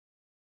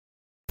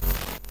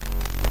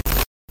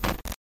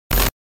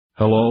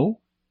Hello?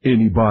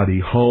 Anybody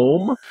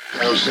home?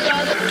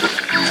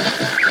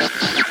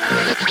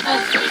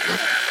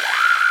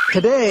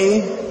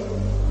 Today,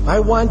 I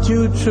want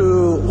you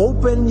to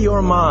open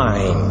your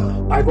mind.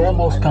 I've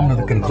almost come to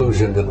the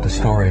conclusion that the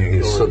story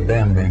is so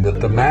damning that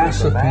the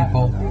mass of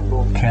people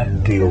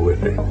can't deal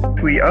with it.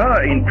 We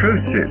are in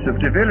process of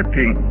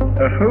developing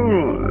a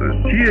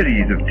whole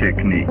series of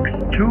techniques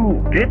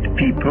to get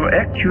people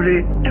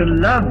actually to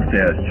love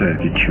their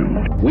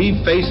servitude.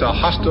 We face a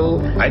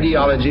hostile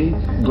ideology,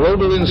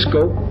 global in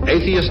scope,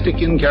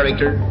 atheistic in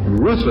character,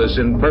 ruthless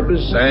in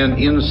purpose, and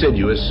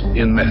insidious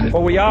in method.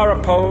 For we are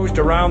opposed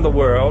around the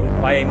world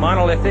by a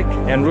monolithic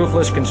and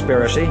ruthless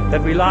conspiracy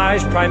that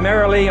relies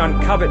primarily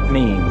on covert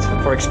means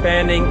for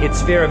expanding its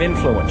sphere of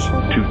influence.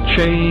 To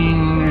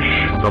change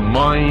the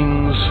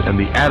minds and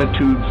the attitudes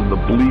and the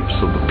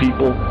beliefs of the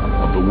people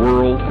of the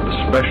world,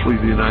 especially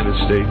the United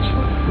States,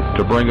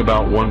 to bring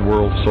about one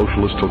world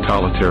socialist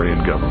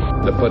totalitarian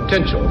government. The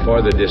potential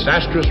for the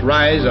disastrous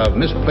rise of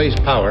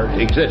misplaced power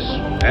exists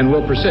and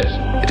will persist.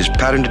 It has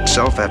patterned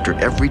itself after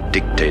every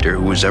dictator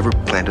who has ever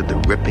planted the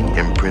ripping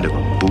imprint of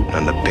a boot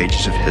on the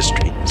pages of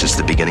history since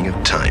the beginning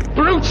of time.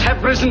 Brutes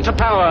have risen to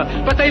power,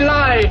 but they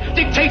lie.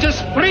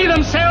 Dictators free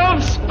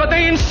themselves, but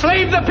they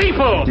enslave the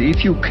people.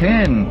 If you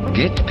can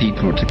get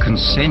people to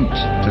consent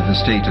to the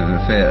state of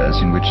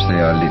affairs in which they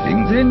are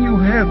living, then you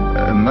have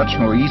a much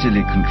more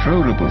easily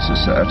controllable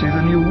society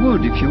than you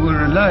would if you were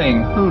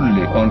relying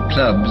wholly on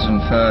clubs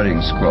and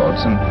firing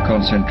squads and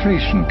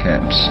concentration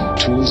camps.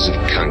 Tools of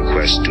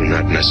conquest do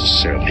not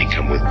necessarily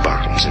come with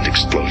bombs and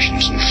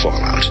explosions and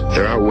fallout.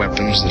 There are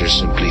weapons that are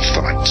simply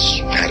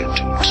thoughts,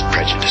 attitudes,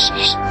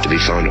 prejudices, to be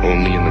found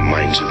only in the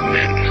minds of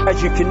men.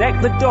 As you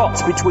connect the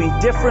dots between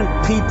different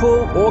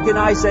people,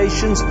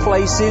 organizations,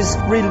 places,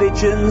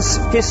 religions,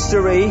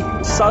 history,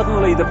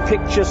 suddenly the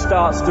picture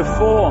starts to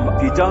form.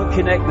 If you don't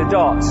connect the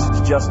dots,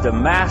 it's just a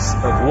mass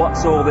of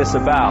what's all this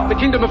about. The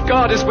kingdom of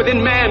God is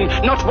within man,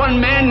 not one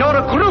man nor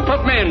a group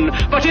of men,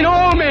 but in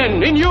all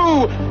men, in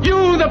you.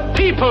 You, the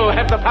people,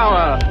 have the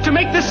power to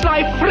make this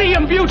life free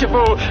and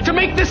beautiful, to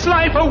make this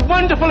life a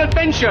wonderful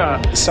adventure.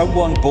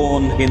 Someone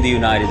born in the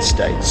United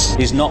States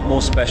is not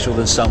more special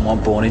than someone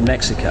born in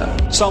Mexico.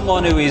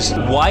 Someone who is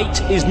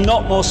white is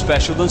not more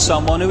special than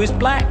someone who is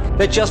black.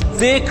 They're just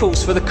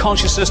vehicles for the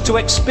consciousness to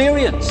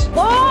experience.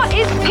 War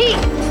is peace.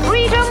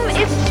 Freedom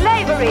is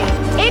slavery.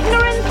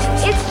 Ignorance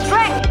is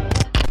strength.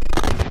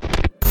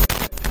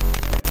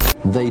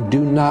 They do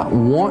not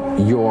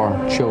want your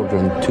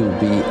children to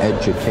be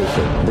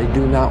educated. They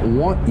do not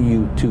want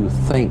you to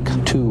think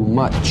too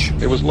much.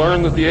 It was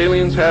learned that the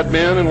aliens had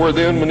been and were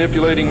then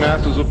manipulating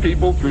masses of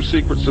people through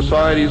secret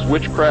societies,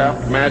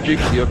 witchcraft, magic,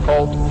 the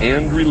occult,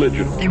 and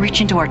religion. They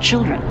reach into our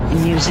children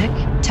in music,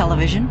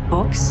 television,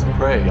 books.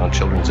 Prey on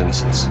children's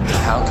innocence.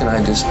 How can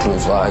I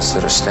disprove lies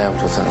that are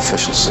stamped with an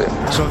official seal?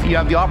 So if you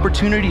have the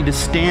opportunity to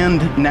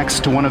stand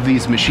next to one of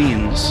these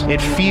machines, it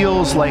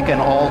feels like an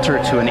altar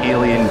to an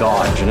alien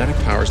god. Genetic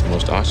power is the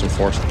most awesome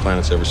force the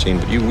planet's ever seen,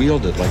 but you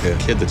wield it like a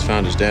kid that's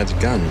found his dad's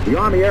gun. The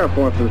Army Air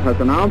Forces has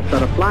announced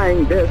that a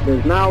flying disc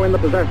is now in the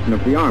possession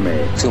of the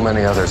Army. Too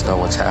many others know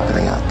what's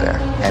happening out there,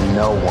 and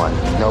no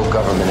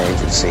government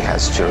agency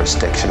has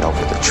jurisdiction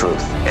over the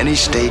truth. Any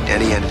state,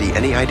 any entity,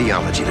 any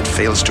ideology that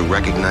fails to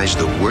recognize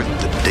the worth,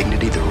 the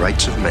dignity, the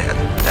rights of man,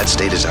 that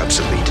state is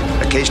obsolete.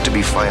 A case to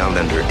be filed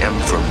under M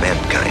for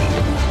Mankind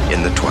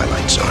in the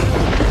Twilight Zone.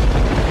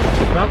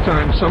 About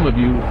time some of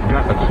you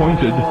got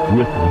acquainted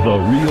with the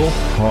real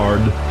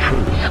hard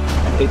truth.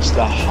 It's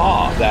the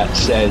heart that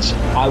says,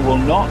 I will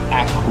not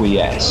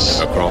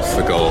acquiesce. Across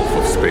the gulf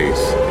of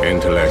space,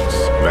 intellects,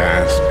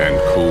 vast and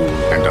cool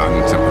and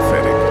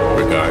unsympathetic,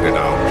 regarded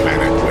our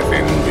planet with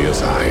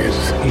envious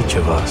eyes. Each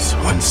of us,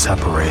 when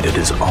separated,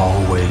 is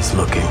always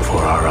looking for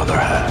our other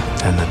half.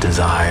 And the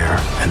desire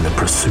and the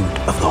pursuit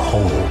of the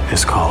whole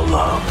is called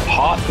love.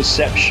 Heart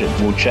perception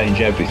will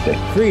change everything.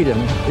 Freedom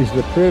is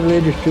the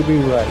privilege to be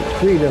right.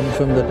 Freedom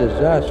from the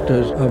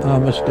disasters of our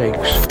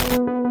mistakes.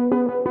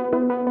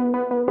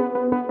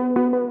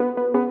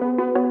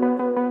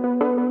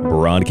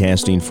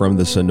 Broadcasting from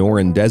the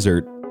Sonoran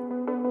Desert,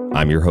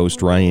 I'm your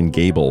host Ryan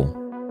Gable,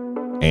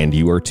 and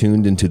you are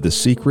tuned into the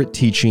Secret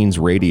Teachings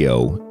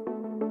Radio,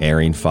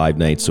 airing 5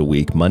 nights a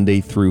week, Monday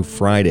through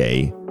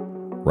Friday,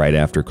 right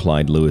after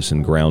Clyde Lewis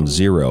and Ground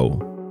Zero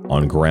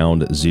on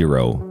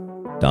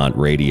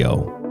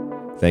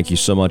groundzero.radio. Thank you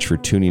so much for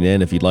tuning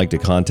in. If you'd like to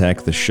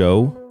contact the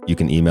show, you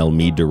can email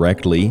me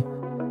directly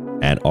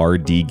at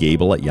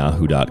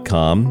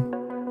rdgable@yahoo.com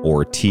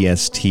or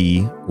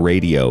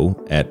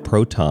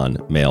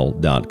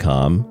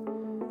tstradio@protonmail.com.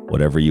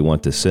 Whatever you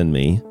want to send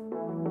me,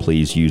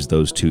 please use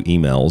those two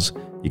emails.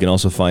 You can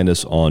also find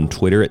us on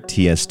Twitter at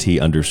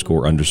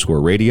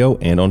TST__radio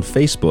and on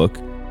Facebook.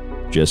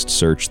 Just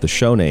search the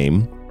show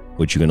name,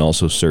 which you can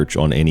also search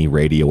on any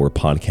radio or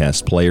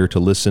podcast player to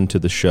listen to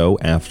the show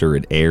after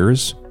it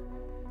airs.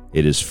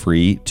 It is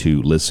free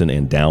to listen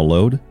and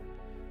download.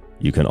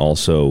 You can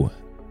also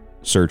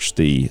search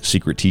the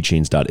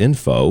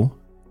secretteachings.info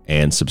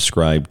and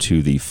subscribe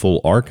to the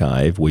full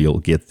archive where you'll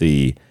get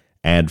the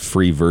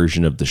ad-free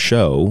version of the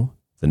show,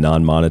 the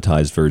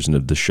non-monetized version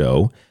of the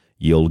show,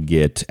 you'll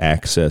get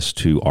access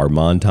to our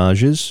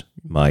montages,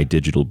 my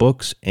digital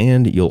books,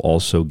 and you'll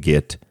also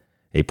get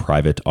a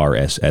private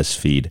RSS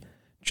feed.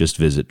 Just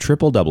visit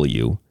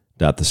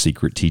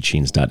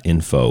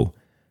www.thesecretteachings.info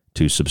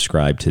to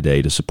subscribe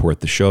today to support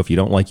the show. If you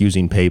don't like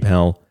using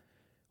PayPal,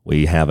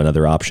 we have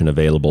another option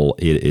available.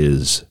 It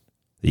is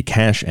the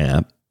Cash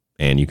App,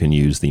 and you can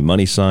use the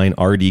money sign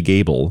RD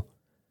Gable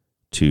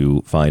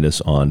to find us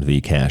on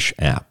the Cash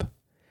App.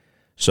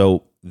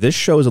 So this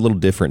show is a little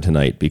different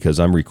tonight because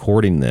I'm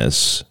recording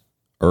this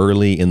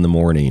early in the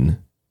morning,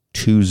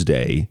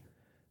 Tuesday,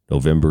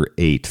 November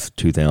 8th,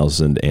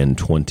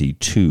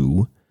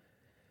 2022.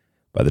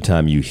 By the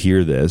time you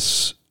hear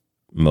this,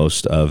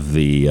 most of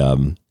the,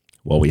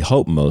 we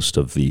hope most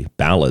of the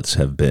ballots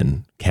have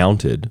been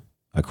counted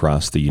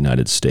across the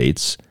United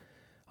States.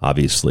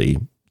 Obviously,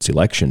 it's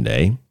election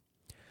day.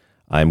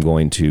 I'm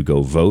going to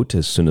go vote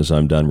as soon as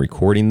I'm done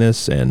recording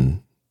this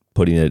and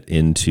putting it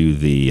into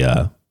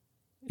the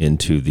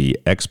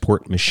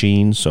export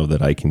machine so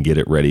that I can get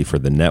it ready for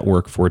the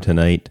network for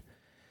tonight.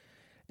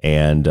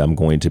 And I'm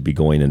going to be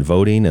going and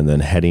voting and then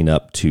heading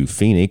up to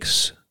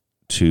Phoenix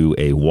to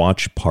a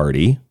watch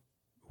party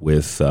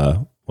with,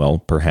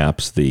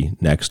 perhaps the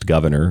next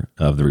governor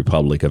of the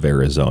Republic of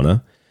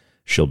Arizona.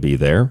 She'll be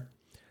there.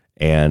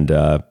 And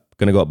going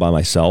to go up by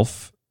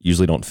myself.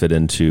 Usually don't fit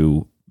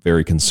into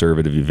very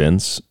conservative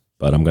events,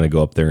 but I'm going to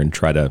go up there and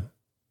try to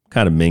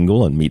kind of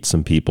mingle and meet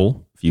some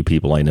people. A few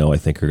people I know I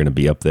think are going to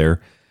be up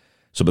there.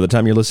 So by the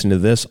time you're listening to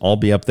this, I'll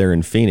be up there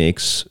in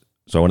Phoenix.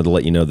 So I wanted to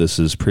let you know this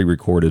is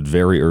pre-recorded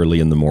very early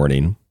in the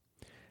morning.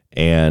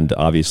 And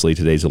obviously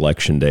today's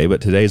election day,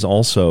 but today's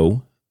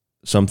also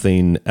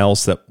something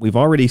else that we've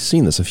already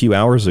seen this a few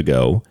hours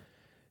ago.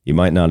 You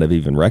might not have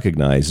even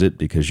recognized it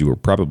because you were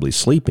probably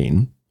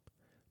sleeping.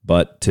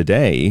 But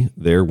today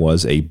there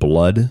was a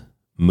blood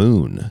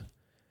moon.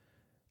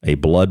 A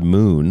blood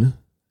moon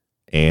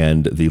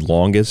and the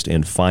longest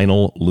and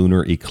final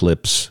lunar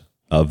eclipse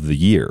of the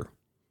year.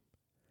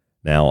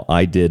 Now,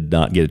 I did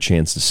not get a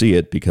chance to see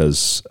it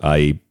because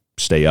I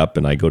stay up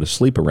and I go to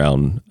sleep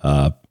around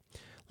a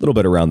little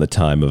bit around the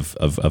time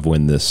of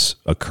when this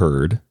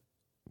occurred.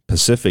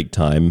 Pacific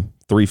time,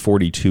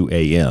 3:42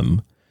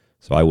 a.m.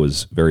 So I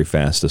was very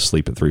fast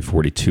asleep at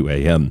 3:42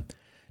 a.m.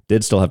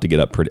 Did still have to get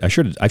up pretty. I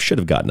should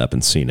have gotten up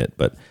and seen it,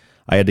 but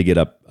I had to get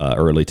up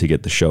early to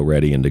get the show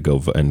ready and to go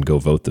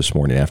vote this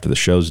morning after the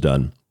show's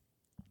done.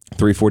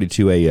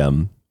 3:42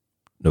 a.m.,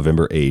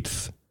 November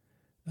 8th,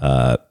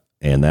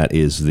 and that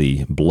is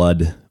the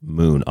blood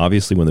moon.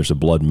 Obviously, when there's a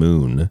blood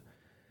moon,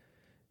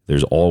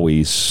 there's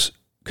always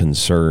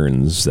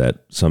concerns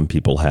that some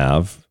people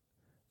have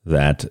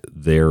that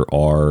there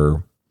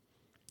are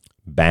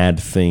bad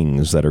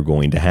things that are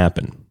going to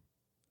happen,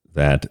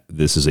 that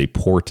this is a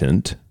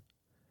portent,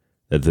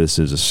 that this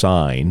is a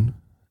sign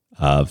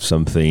of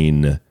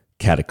something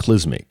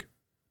cataclysmic.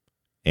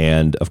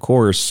 And of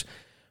course,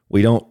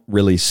 we don't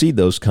really see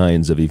those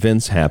kinds of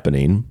events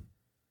happening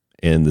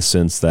in the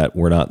sense that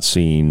we're not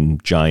seeing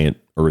giant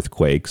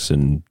earthquakes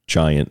and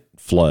giant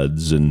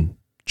floods and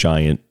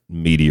giant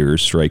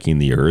meteors striking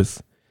the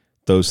earth.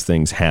 Those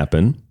things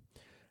happen.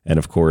 And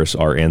of course,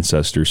 our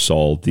ancestors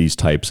saw these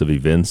types of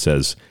events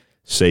as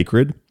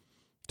sacred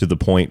to the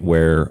point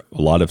where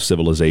a lot of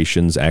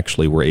civilizations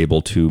actually were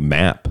able to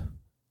map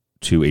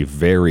to a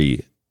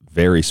very,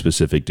 very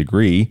specific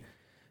degree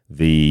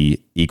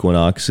the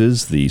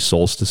equinoxes, the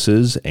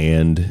solstices,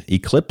 and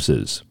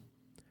eclipses.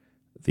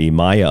 The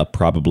Maya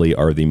probably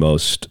are the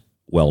most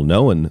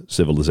well-known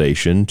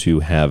civilization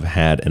to have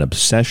had an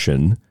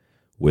obsession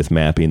with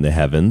mapping the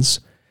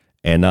heavens.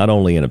 And not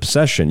only an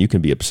obsession, you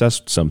can be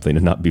obsessed with something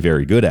and not be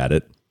very good at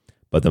it,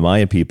 but the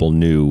Maya people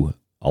knew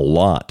a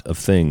lot of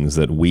things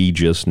that we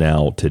just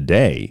now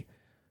today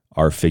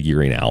are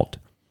figuring out.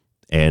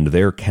 And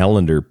their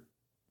calendar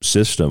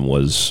system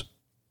was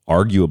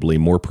arguably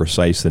more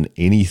precise than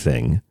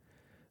anything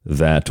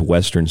that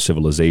Western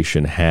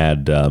civilization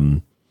had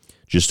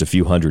just a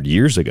few hundred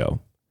years ago.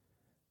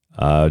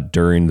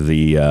 During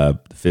the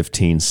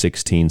 15,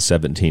 16,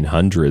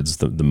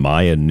 1700s, the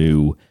Maya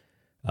knew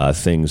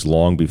things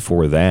long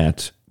before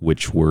that,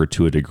 which were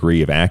to a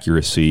degree of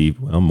accuracy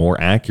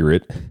more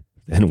accurate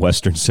than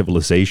Western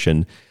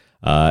civilization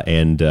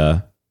and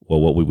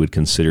what we would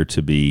consider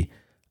to be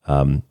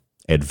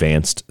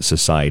advanced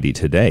society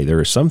today. There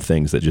are some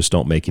things that just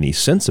don't make any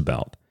sense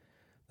about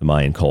the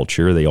Mayan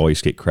culture. They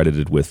always get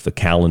credited with the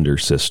calendar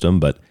system,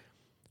 but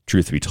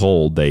truth be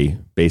told, they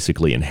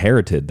basically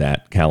inherited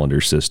that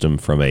calendar system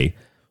from a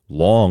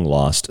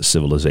long-lost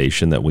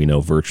civilization that we know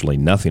virtually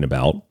nothing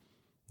about.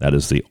 That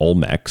is the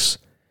Olmecs.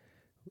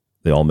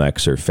 The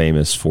Olmecs are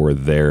famous for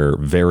their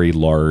very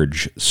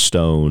large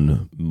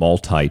stone,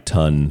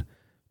 multi-ton,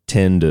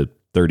 10 to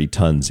 30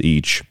 tons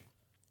each,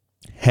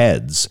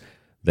 heads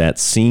that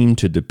seem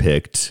to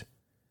depict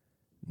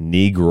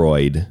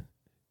Negroid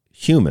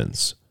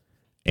humans.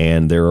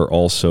 And there are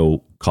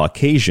also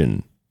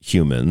Caucasian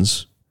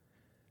humans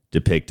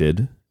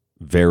depicted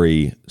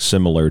very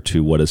similar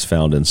to what is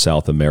found in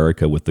South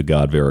America with the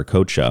god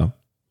Viracocha.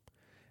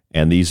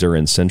 And these are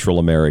in Central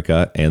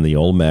America and the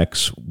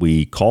Olmecs.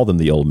 We call them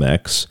the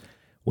Olmecs.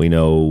 We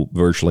know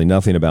virtually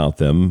nothing about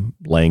them,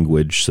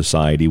 language,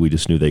 society. We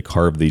just knew they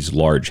carved these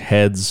large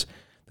heads.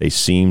 They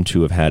seem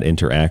to have had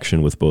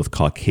interaction with both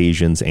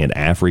Caucasians and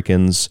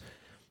Africans.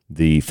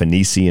 The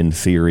Phoenician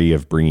theory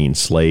of bringing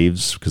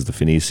slaves, because the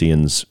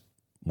Phoenicians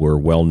were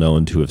well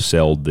known to have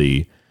sailed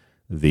the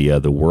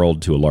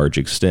world to a large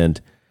extent,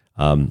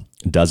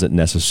 doesn't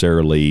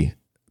necessarily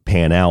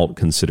pan out,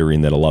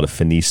 considering that a lot of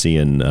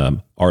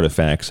Phoenician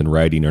artifacts and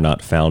writing are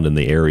not found in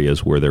the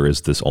areas where there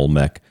is this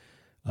Olmec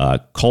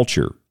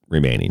culture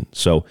remaining.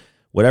 So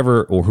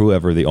whatever or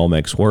whoever the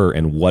Olmecs were,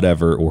 and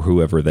whatever or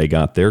whoever they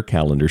got their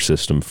calendar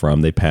system from,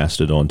 they passed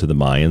it on to the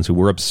Mayans, who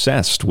were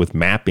obsessed with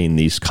mapping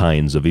these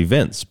kinds of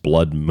events: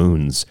 blood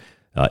moons,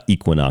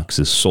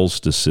 equinoxes,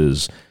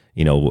 solstices,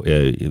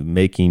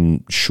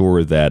 making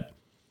sure that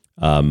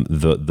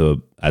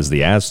as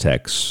the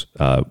Aztecs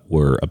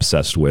were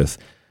obsessed with,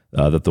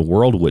 that the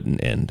world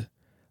wouldn't end.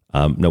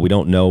 Now, we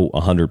don't know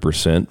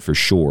 100% for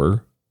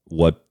sure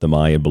what the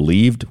Maya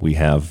believed. We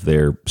have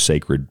their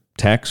sacred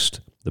text,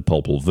 the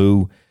Popol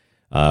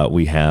Vuh.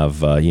 We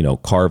have,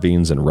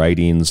 carvings and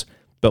writings.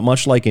 But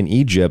much like in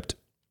Egypt,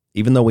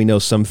 even though we know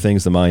some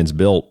things the Mayans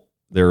built,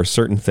 there are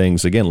certain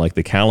things, again, like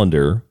the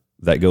calendar,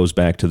 that goes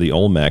back to the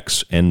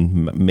Olmecs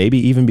and maybe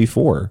even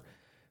before,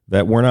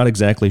 that we're not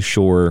exactly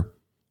sure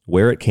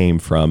where it came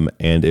from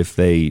and if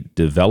they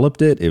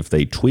developed it, if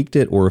they tweaked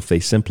it, or if they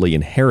simply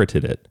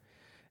inherited it.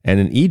 And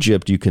in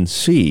Egypt, you can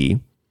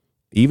see,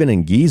 even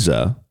in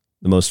Giza,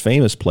 the most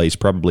famous place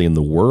probably in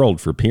the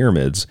world for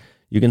pyramids,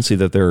 you can see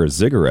that there are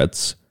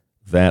ziggurats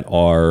that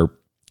are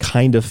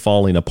kind of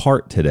falling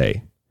apart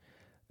today,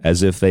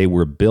 as if they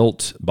were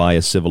built by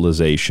a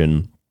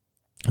civilization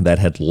that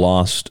had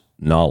lost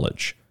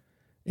knowledge,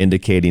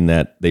 indicating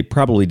that they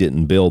probably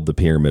didn't build the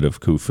Pyramid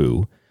of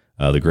Khufu,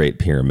 the Great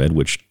Pyramid,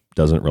 which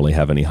doesn't really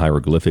have any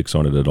hieroglyphics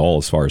on it at all,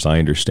 as far as I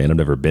understand. I've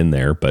never been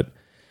there, but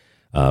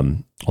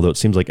although it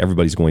seems like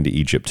everybody's going to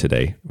Egypt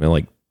today. I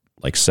mean,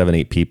 like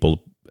 7-8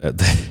 people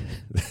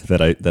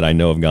that I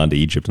know have gone to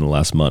Egypt in the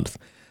last month.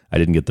 I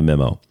didn't get the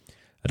memo.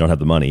 I don't have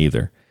the money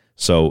either.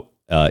 So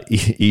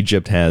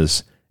Egypt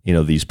has,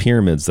 these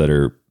pyramids that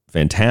are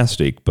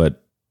fantastic,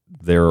 but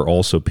there are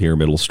also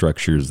pyramidal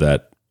structures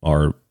that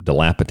are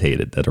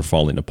dilapidated, that are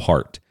falling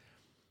apart,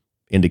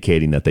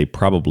 indicating that they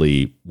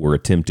probably were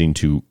attempting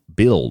to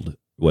build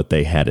what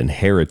they had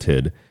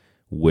inherited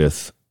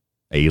with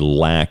a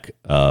lack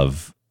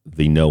of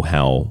the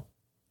know-how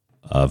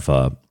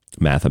of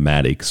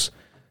mathematics,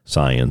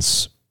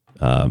 science,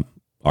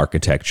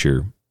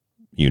 architecture,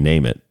 you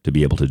name it, to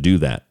be able to do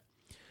that.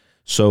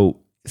 So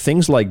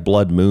things like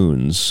blood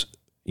moons,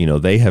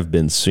 they have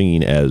been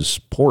seen as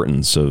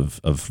portents of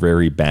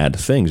very bad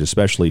things,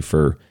 especially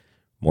for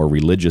more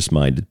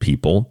religious-minded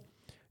people.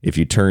 If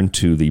you turn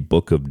to the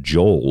book of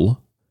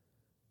Joel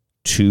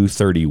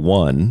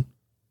 2:31,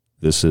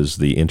 this is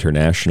the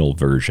international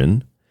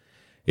version,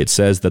 it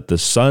says that the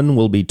sun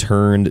will be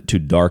turned to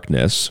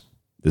darkness.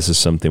 This is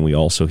something we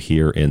also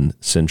hear in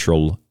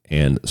Central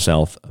and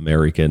South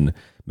American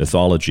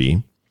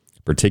mythology,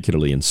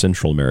 particularly in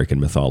Central American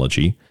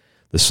mythology.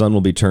 The sun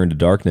will be turned to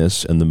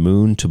darkness and the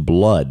moon to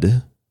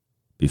blood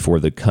before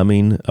the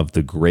coming of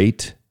the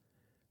great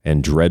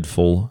and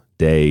dreadful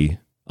day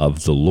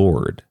of the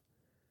Lord.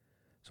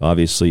 So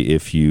obviously,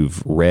 if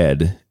you've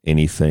read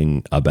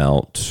anything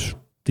about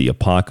the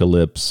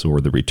apocalypse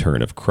or the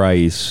return of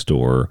Christ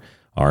or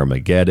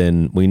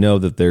Armageddon, we know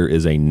that there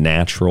is a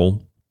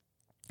natural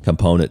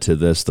component to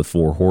this, the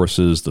 4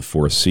 horses, the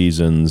 4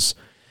 seasons.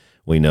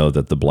 We know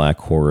that the black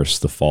horse,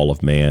 the fall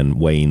of man,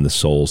 weighing the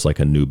souls like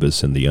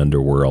Anubis in the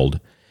underworld.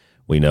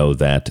 We know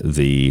that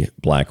the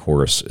black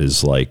horse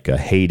is like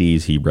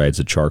Hades. He rides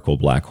a charcoal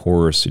black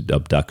horse, he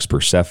abducts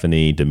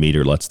Persephone.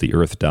 Demeter lets the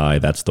earth die.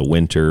 That's the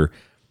winter.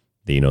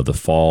 The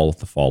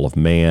fall of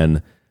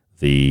man,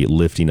 the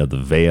lifting of the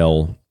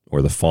veil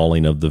or the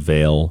falling of the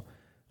veil,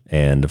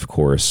 and of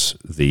course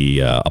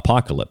the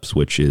apocalypse,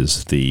 which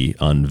is the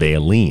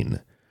unveiling.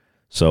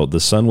 So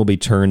the sun will be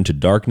turned to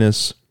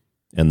darkness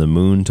and the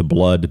moon to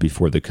blood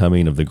before the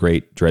coming of the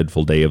great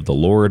dreadful day of the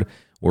Lord.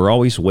 We're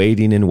always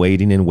waiting and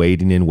waiting and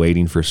waiting and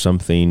waiting for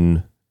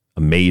something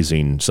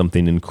amazing,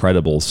 something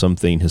incredible,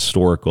 something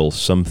historical,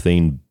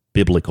 something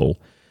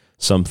biblical,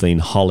 something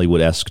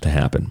Hollywood-esque to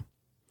happen.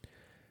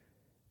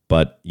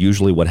 But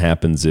usually what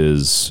happens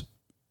is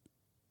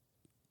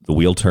the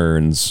wheel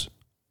turns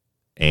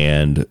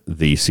and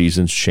the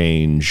seasons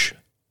change,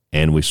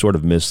 and we sort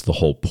of miss the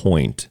whole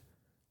point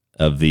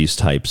of these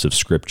types of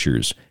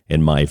scriptures,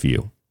 in my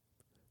view.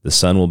 The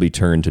sun will be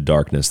turned to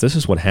darkness. This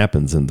is what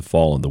happens in the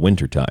fall and the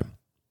winter time.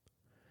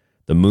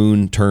 The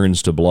moon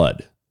turns to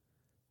blood.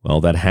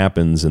 Well, that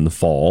happens in the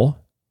fall.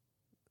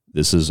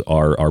 This is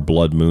our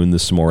blood moon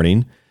this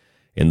morning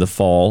in the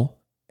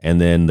fall, and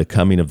then the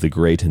coming of the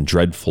great and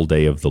dreadful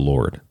day of the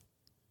Lord.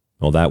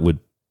 Well, that would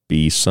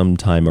be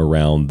sometime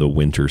around the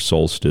winter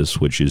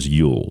solstice, which is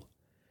Yule.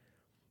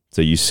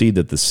 So you see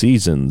that the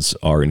seasons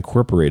are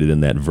incorporated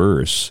in that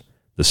verse.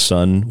 The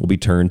sun will be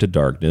turned to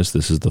darkness.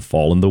 This is the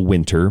fall and the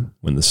winter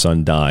when the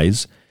sun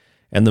dies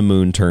and the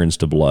moon turns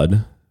to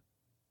blood.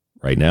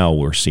 Right now,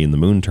 we're seeing the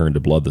moon turn to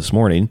blood this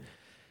morning.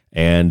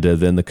 And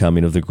then the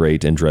coming of the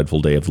great and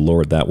dreadful day of the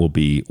Lord. That will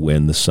be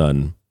when the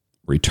sun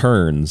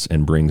returns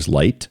and brings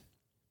light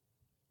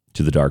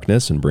to the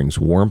darkness and brings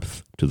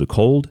warmth to the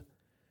cold,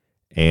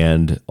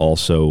 and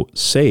also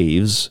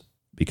saves,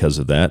 because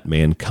of that,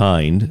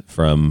 mankind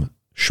from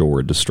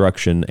shore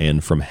destruction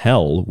and from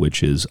hell,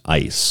 which is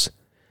ice.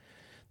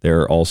 There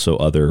are also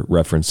other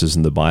references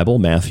in the Bible.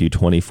 Matthew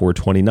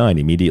 24:29,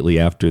 immediately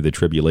after the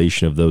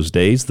tribulation of those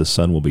days, the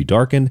sun will be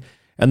darkened,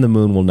 and the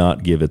moon will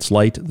not give its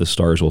light. The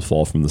stars will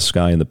fall from the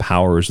sky, and the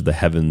powers of the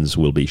heavens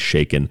will be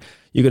shaken.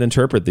 You can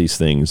interpret these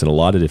things in a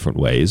lot of different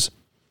ways.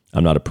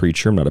 I'm not a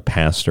preacher. I'm not a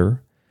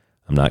pastor.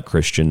 I'm not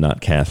Christian, not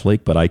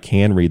Catholic, but I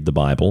can read the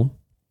Bible.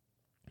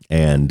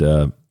 And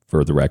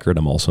for the record,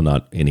 I'm also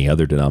not any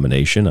other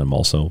denomination. I'm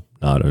also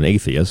not an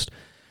atheist.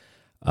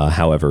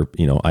 However,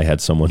 I had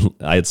someone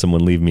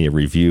leave me a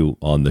review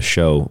on the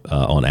show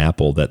on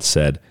Apple that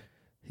said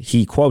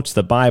he quotes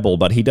the Bible,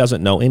 but he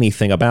doesn't know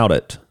anything about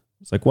it.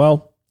 It's like,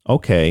 well,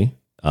 okay,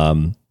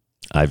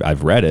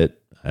 I've read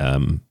it.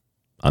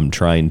 I'm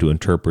trying to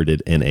interpret it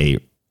in a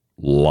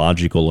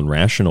logical and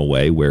rational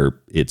way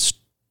where it's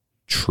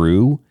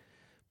true,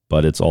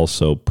 but it's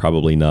also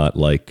probably not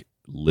like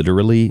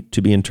literally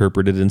to be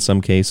interpreted in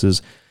some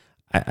cases.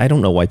 I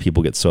don't know why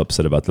people get so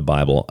upset about the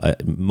Bible.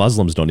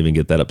 Muslims don't even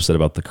get that upset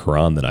about the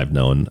Quran that I've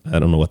known. I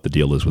don't know what the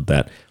deal is with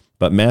that.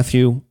 But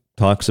Matthew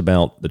talks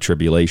about the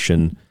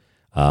tribulation.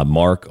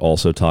 Mark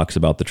also talks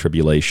about the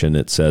tribulation.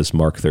 It says,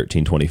 Mark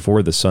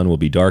 13:24, the sun will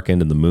be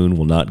darkened and the moon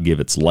will not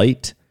give its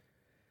light.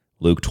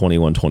 Luke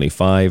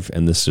 21:25,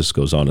 and this just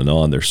goes on and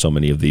on. There's so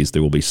many of these.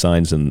 There will be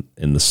signs in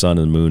the sun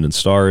and moon and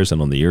stars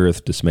and on the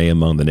earth, dismay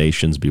among the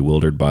nations,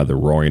 bewildered by the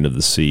roaring of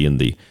the sea and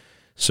the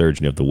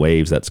surging of the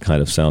waves. That's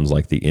kind of sounds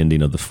like the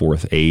ending of the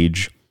fourth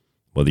age,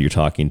 whether you're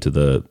talking to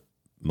the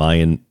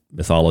Mayan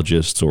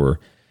mythologists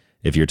or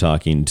if you're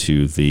talking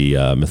to the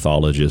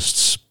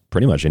mythologists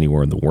pretty much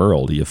anywhere in the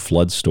world. You have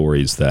flood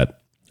stories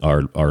that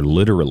are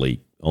literally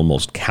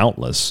almost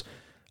countless.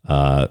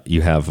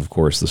 You have, of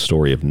course, the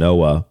story of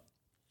Noah.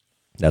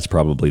 That's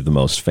probably the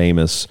most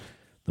famous,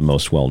 the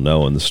most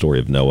well-known, the story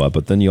of Noah.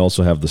 But then you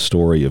also have the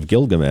story of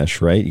Gilgamesh,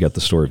 right? You got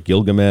the story of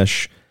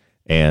Gilgamesh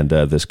and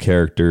this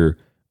character,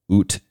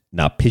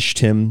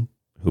 Utnapishtim,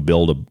 who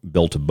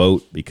built a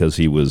boat because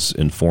he was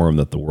informed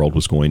that the world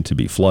was going to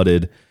be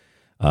flooded.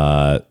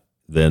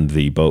 Then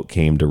the boat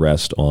came to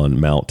rest on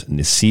Mount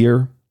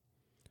Nisir,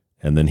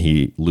 and then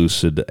he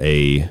loosed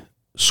a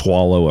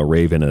swallow, a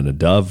raven, and a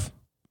dove.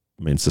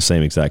 I mean, it's the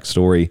same exact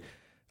story.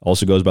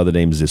 Also goes by the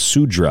name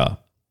Zisudra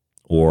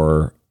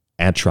or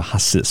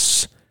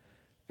Atrahasis.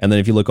 And then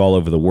if you look all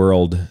over the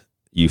world,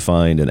 you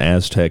find in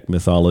Aztec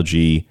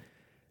mythology,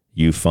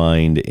 you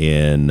find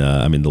in,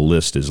 the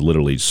list is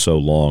literally so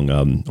long.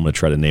 I'm going to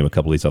try to name a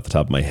couple of these off the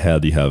top of my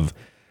head. You have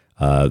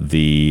I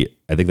think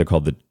they're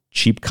called the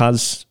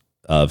Chipkas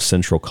of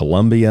Central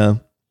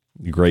Colombia,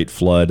 the Great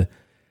Flood.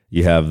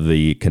 You have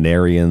the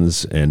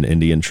Canarians, an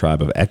Indian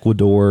tribe of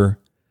Ecuador.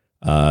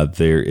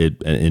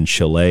 In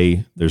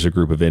Chile, there's a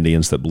group of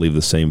Indians that believe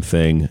the same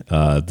thing.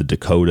 The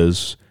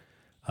Dakotas,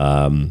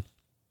 even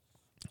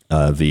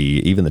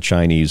the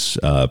Chinese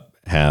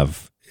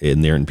have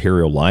in their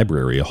imperial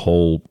library a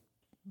whole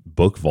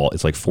book vault.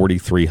 It's like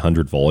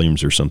 4,300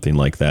 volumes or something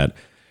like that,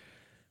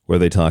 where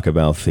they talk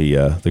about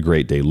the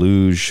Great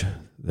Deluge.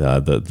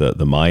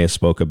 The Maya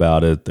spoke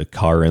about it. The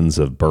Karens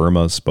of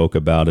Burma spoke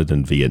about it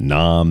in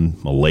Vietnam,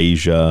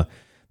 Malaysia,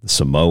 the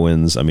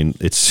Samoans. I mean,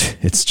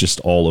 it's just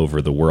all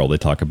over the world. They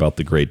talk about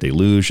the Great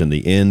Deluge and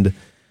the end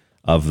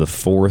of the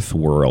fourth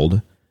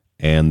world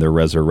and the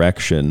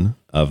resurrection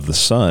of the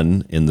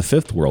sun in the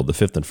fifth world, the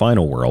fifth and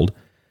final world.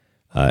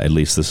 At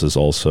least this is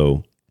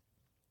also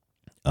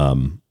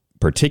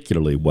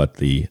particularly what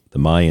the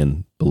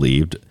Mayan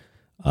believed.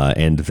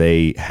 And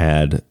they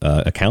had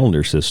a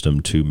calendar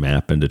system to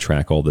map and to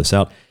track all this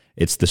out.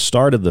 It's the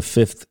start of the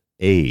fifth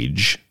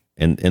age,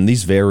 and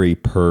these vary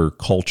per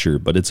culture,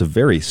 but it's a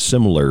very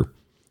similar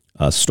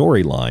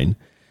storyline.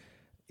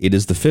 It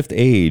is the fifth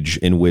age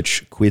in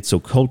which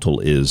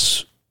Quetzalcóatl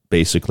is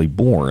basically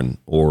born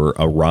or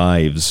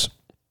arrives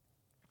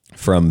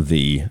from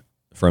the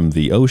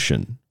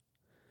ocean.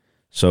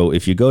 So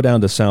if you go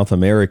down to South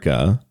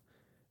America,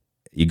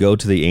 you go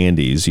to the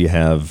Andes, you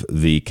have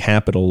the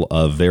capital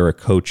of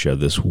Viracocha,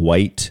 this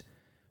white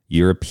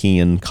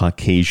European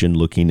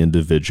Caucasian-looking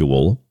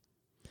individual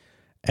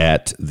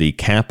at the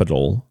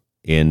capital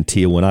in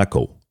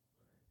Teotihuaca.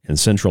 In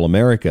Central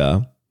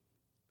America,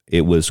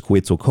 it was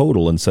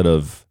Quetzalcóatl instead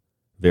of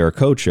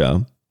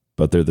Viracocha,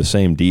 but they're the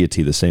same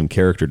deity, the same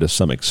character to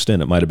some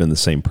extent. It might have been the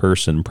same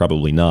person,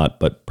 probably not,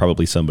 but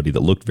probably somebody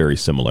that looked very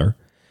similar.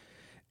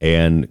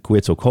 And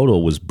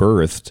Quetzalcóatl was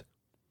birthed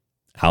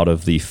out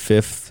of the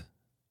fifth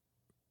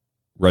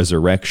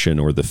resurrection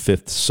or the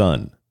fifth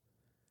sun.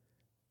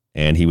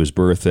 And he was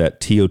birthed at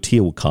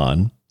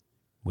Teotihuacan,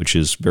 which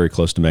is very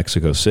close to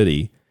Mexico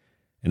City,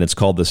 and it's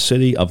called the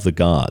City of the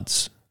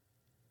Gods.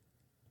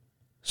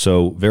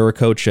 So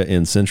Viracocha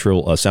in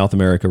South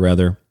America,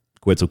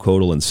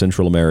 Quetzalcóatl in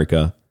Central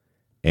America,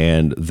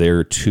 and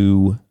their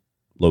two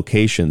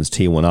locations,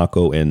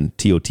 Tiwanaku and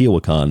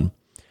Teotihuacan,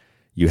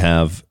 you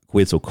have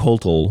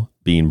Quetzalcóatl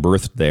being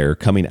birthed there,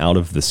 coming out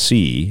of the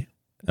sea,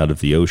 out of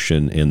the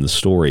ocean in the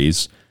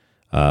stories,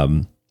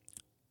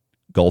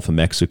 Gulf of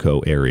Mexico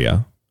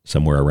area,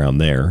 somewhere around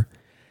there.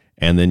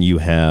 And then you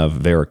have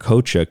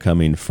Viracocha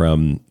coming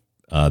from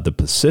the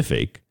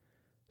Pacific.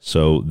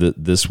 So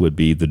this would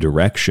be the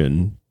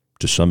direction,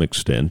 to some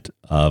extent,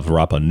 of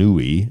Rapa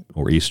Nui,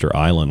 or Easter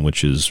Island,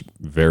 which is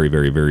very,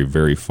 very, very,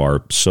 very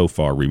far, so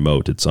far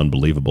remote. It's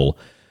unbelievable,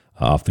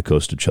 off the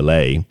coast of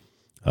Chile.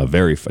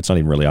 It's not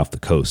even really off the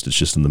coast. It's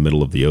just in the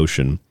middle of the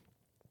ocean.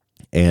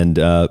 And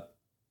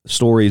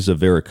stories of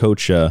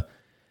Viracocha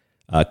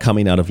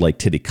coming out of Lake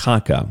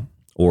Titicaca,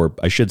 or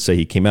I should say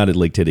he came out of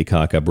Lake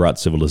Titicaca, brought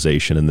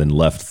civilization, and then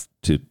left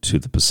to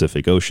the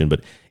Pacific Ocean.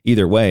 But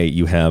either way,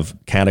 you have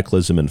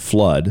cataclysm and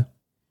flood,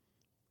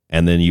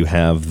 and then you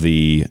have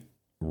the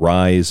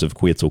rise of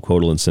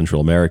Quetzalcóatl in Central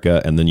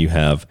America, and then you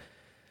have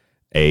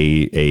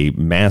a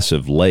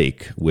massive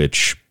lake,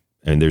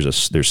 and there's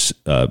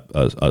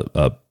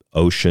a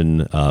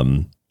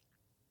ocean,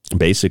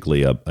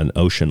 basically an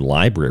ocean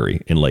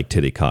library in Lake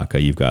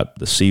Titicaca. You've got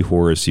the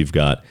seahorse, you've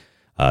got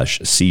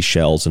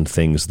seashells and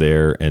things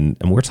there, and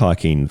we're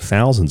talking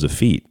thousands of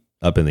feet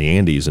up in the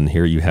Andes, and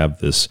here you have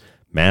this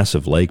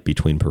massive lake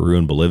between Peru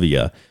and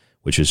Bolivia,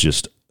 which is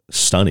just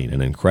stunning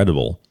and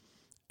incredible.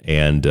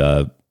 And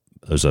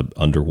there's an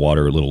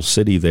underwater little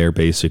city there,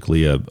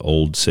 basically an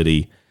old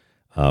city,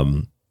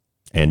 and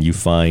you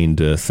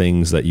find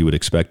things that you would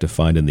expect to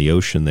find in the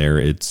ocean there.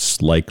 It's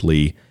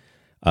likely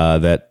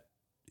that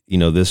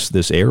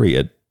this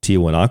area,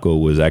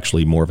 Tiwanaku, was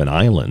actually more of an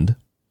island.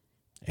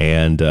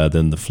 And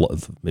then the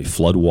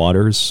flood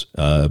waters,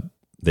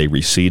 they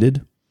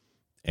receded.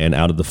 And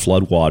out of the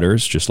flood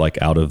waters, just like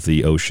out of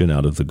the ocean,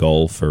 out of the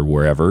Gulf or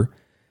wherever,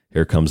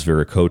 here comes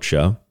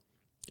Viracocha,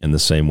 in the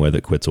same way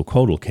that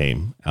Quetzalcóatl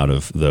came out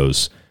of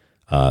those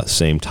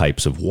same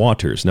types of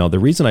waters. Now, the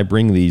reason I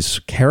bring these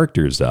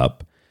characters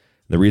up,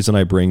 the reason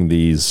I bring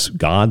these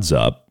gods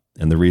up,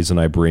 and the reason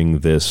I bring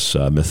this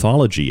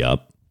mythology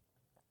up,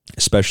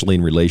 especially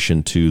in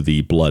relation to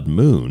the blood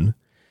moon,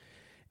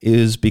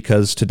 is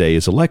because today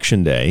is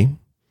election day,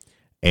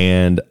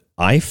 and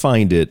I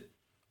find it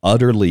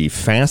utterly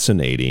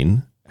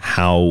fascinating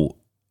how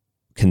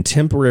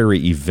contemporary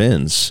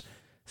events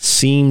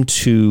seem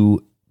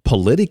to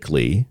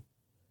politically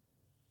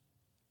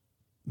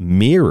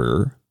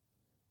mirror,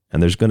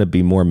 and there's going to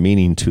be more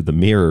meaning to the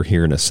mirror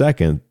here in a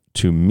second,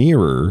 to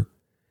mirror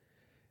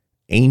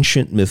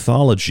ancient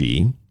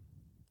mythology,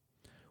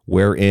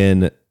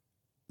 wherein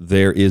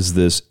there is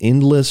this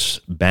endless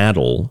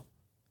battle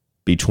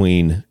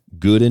between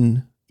good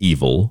and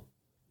evil,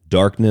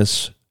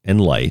 darkness and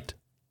light.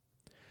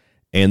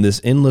 And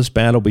this endless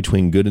battle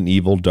between good and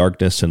evil,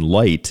 darkness and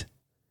light,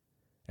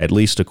 at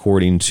least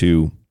according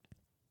to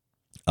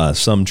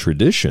some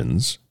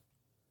traditions,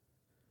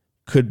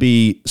 could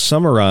be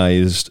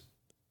summarized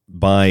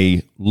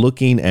by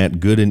looking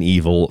at good and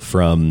evil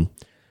from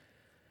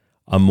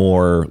a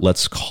more,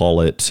 let's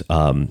call it,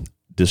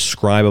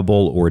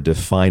 describable or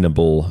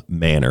definable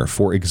manner.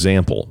 For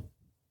example,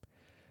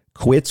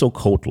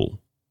 Quetzalcóatl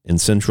in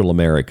Central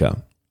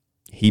America,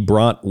 he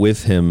brought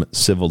with him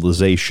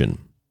civilization.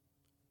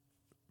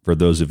 For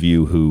those of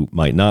you who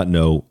might not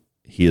know,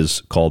 he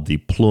is called the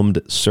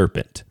plumed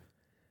serpent.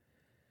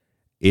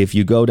 If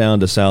you go down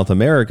to South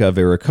America,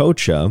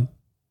 Viracocha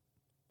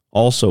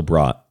also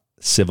brought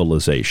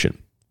civilization,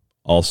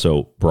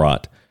 also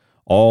brought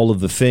all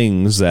of the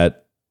things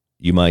that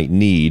you might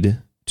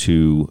need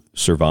to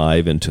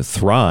survive and to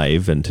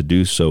thrive, and to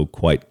do so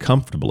quite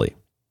comfortably.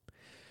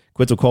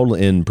 Quetzalcóatl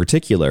in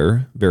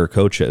particular,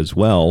 Viracocha as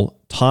well,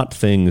 taught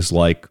things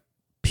like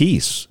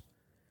peace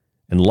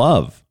and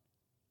love.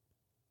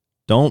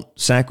 Don't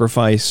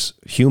sacrifice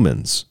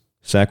humans.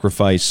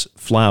 Sacrifice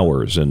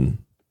flowers and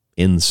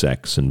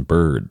insects and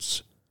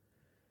birds.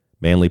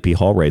 Manly P.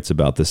 Hall writes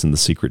about this in The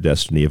Secret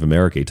Destiny of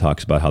America. He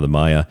talks about how the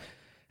Maya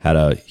had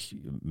a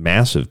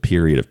massive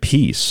period of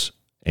peace,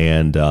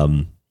 and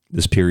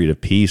this period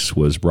of peace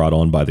was brought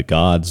on by the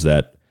gods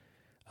that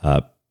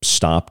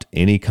stopped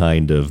any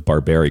kind of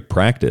barbaric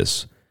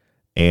practice.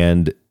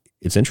 And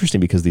it's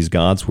interesting because these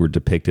gods were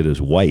depicted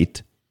as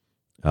white,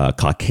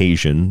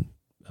 Caucasian,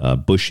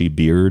 bushy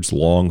beards,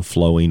 long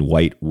flowing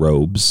white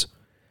robes,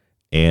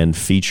 and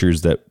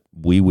features that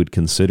we would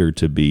consider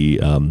to be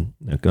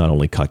not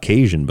only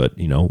Caucasian, but,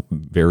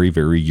 very,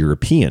 very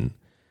European.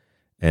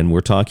 And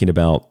we're talking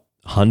about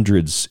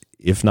hundreds,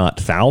 if not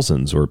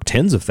thousands, or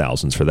tens of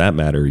thousands for that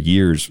matter,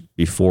 years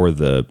before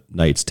the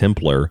Knights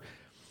Templar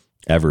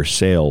ever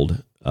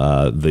sailed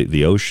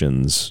the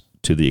oceans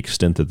to the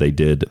extent that they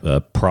did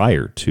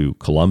prior to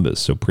Columbus.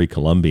 So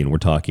pre-Columbian, we're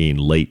talking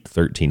late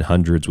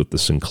 1300s with the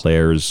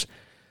Sinclairs,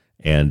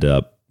 and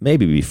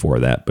maybe before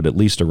that, but at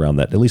least around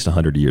that, at least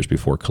 100 years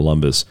before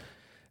Columbus.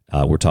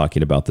 We're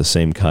talking about the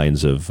same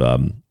kinds of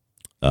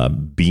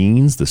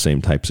beings, the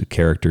same types of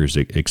characters,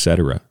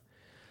 etc.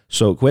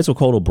 So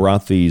Quetzalcóatl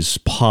brought these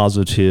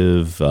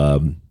positive,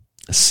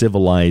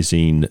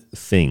 civilizing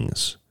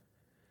things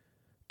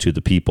to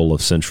the people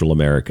of Central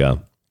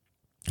America.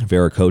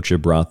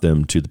 Viracocha brought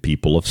them to the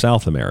people of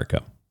South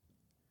America.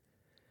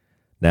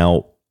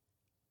 Now,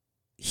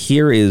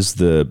 here is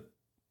the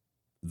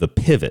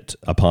pivot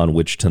upon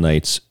which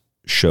tonight's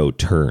show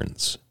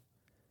turns.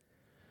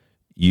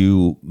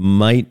 You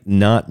might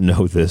not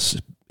know this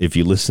if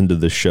you listen to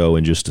the show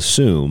and just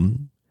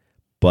assume,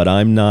 but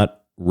I'm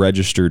not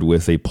registered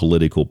with a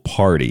political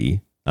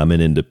party. I'm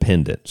an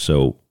independent.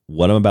 So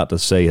what I'm about to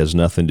say has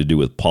nothing to do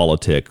with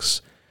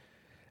politics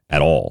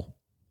at all.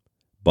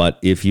 But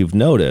if you've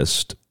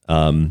noticed,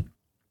 I'm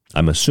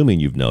assuming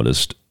you've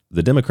noticed,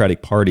 the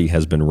Democratic Party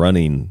has been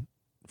running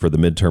for the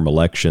midterm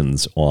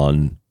elections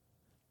on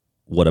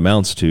what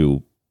amounts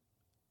to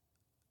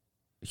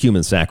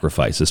human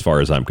sacrifice, as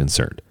far as I'm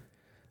concerned.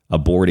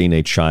 Aborting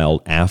a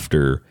child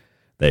after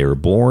they are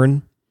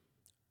born,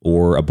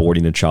 or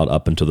aborting a child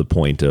up until the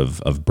point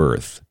of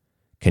birth.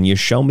 Can you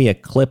show me a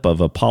clip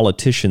of a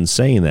politician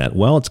saying that?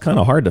 Well, it's kind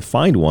of hard to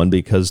find one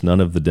because none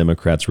of the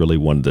Democrats really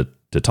wanted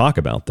to talk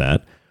about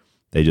that.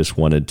 They just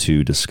wanted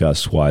to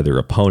discuss why their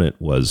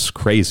opponent was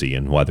crazy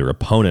and why their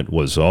opponent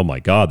was, oh my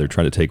God, they're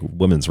trying to take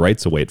women's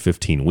rights away at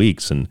 15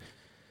 weeks and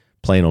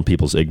playing on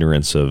people's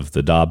ignorance of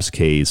the Dobbs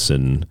case,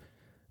 and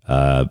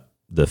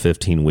the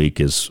 15-week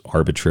is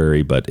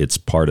arbitrary, but it's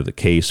part of the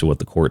case of what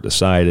the court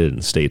decided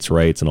and states'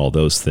 rights and all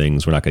those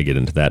things. We're not going to get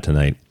into that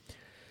tonight.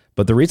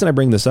 But the reason I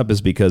bring this up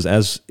is because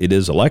as it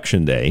is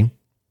election day,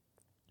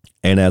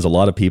 and as a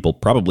lot of people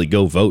probably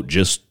go vote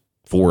just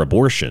for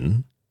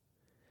abortion,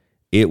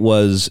 it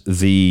was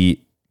the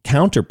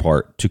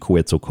counterpart to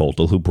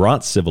Quetzalcóatl who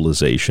brought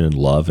civilization and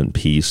love and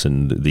peace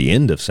and the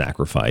end of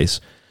sacrifice,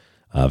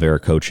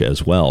 Viracocha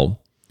as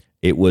well.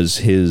 It was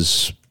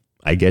his,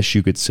 I guess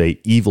you could say,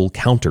 evil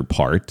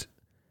counterpart,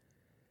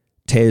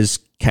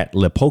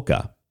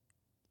 Tezcatilpoca,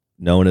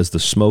 known as the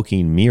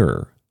smoking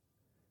mirror.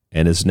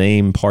 And his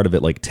name, part of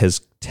it like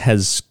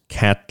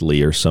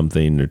Tezcatli or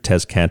something, or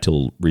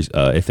Tezcatl,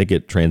 I think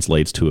it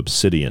translates to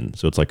obsidian.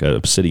 So it's like an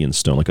obsidian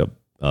stone, like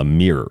a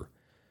mirror,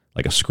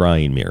 like a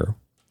scrying mirror.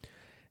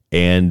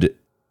 And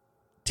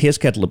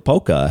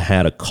Tezcatilpoca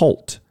had a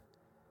cult.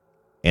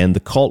 And the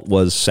cult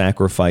was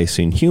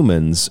sacrificing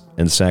humans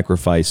and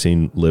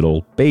sacrificing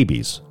little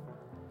babies.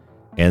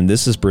 And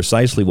this is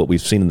precisely what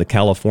we've seen in the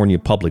California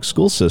public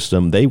school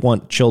system. They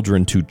want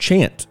children to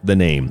chant the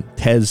name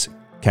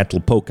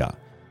Tezcatilpoca,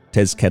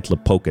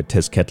 Tezcatilpoca,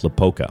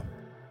 Tezcatilpoca.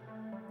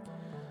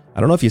 I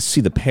don't know if you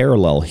see the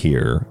parallel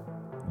here,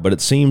 but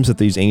it seems that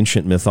these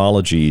ancient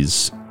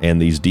mythologies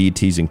and these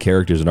deities and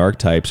characters and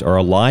archetypes are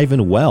alive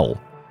and well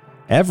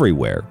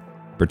everywhere,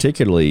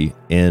 particularly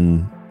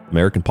in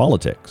American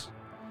politics.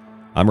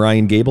 I'm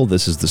Ryan Gable.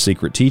 This is The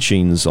Secret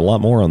Teachings. A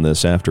lot more on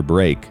this after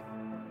break.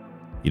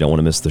 You don't want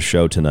to miss the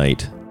show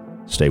tonight.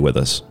 Stay with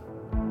us.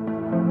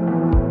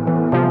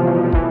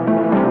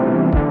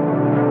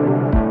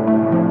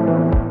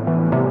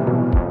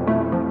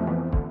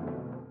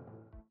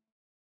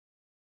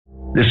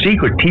 The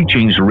Secret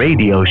Teachings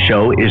radio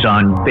show is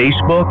on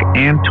Facebook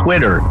and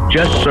Twitter.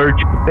 Just search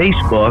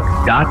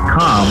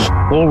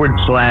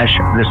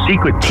facebook.com/The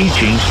Secret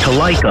Teachings to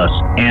like us,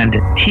 and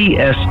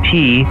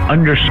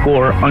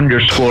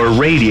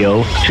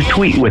TST__radio to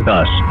tweet with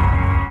us.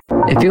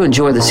 If you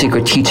enjoy The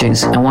Secret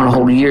Teachings and want to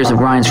hold years of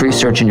Ryan's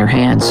research in your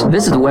hands,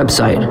 visit the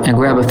website and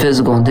grab a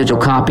physical and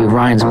digital copy of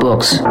Ryan's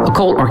books.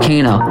 Occult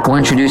Arcana will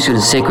introduce you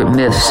to sacred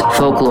myths,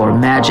 folklore,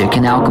 magic,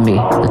 and alchemy.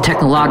 The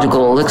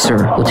Technological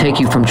Elixir will take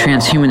you from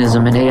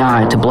transhumanism and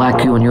AI to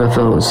black goo and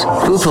UFOs.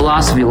 Food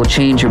Philosophy will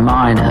change your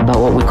mind about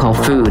what we call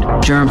food,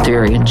 germ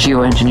theory, and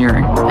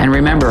geoengineering. And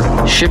remember,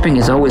 shipping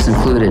is always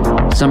included.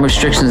 Some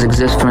restrictions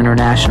exist for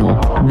international.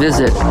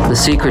 Visit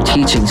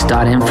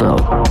thesecretteachings.info.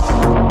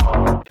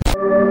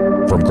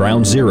 From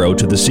Ground Zero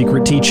to The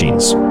Secret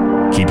Teachings,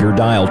 keep your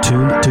dial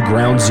tuned to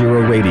Ground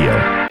Zero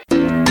Radio.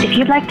 If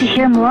you'd like to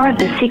hear more of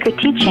The Secret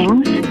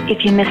Teachings,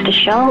 if you missed a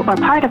show or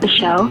part of a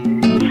show,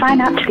 sign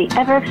up to the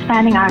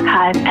ever-expanding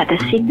archive at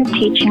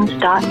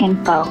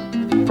thesecretteachings.info.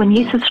 When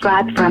you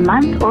subscribe for a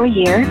month or a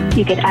year,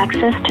 you get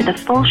access to the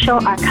full show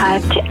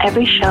archive to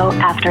every show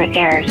after it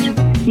airs.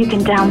 You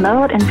can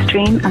download and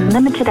stream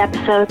unlimited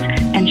episodes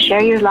and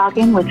share your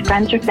login with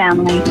friends or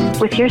family.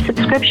 With your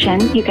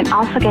subscription, you can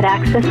also get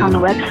access on the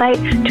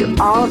website to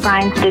all of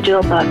Ryan's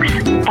digital books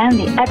and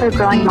the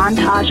ever-growing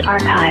montage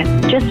archive.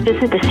 Just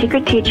visit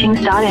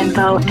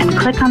thesecretteachings.info and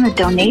click on the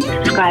Donate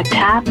Subscribe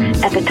tab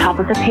at the top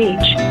of the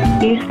page.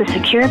 Use the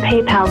secure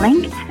PayPal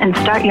link and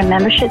start your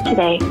membership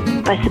today.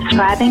 By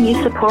subscribing,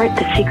 you support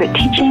The Secret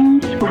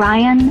Teachings,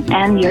 Ryan,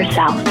 and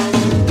yourself.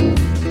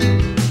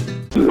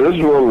 This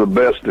is one of the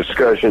best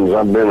discussions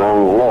I've been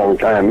on in a long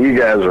time. You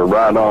guys are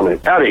right on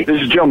it. Howdy,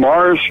 this is Joe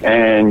Mars,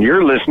 and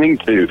you're listening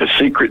to The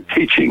Secret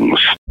Teachings.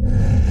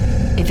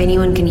 If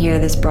anyone can hear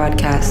this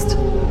broadcast,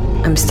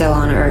 I'm still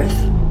on Earth.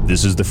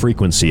 This is the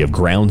frequency of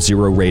Ground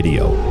Zero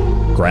Radio.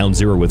 Ground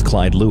Zero with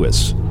Clyde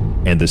Lewis,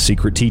 and The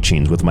Secret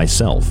Teachings with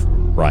myself,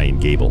 Brian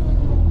Gable.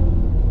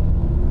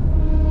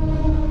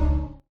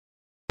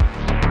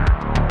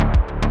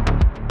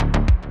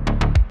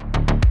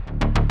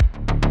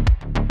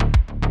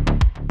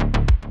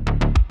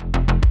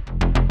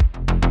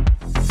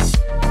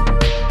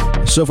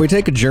 So if we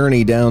take a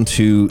journey down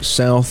to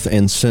South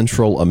and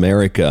Central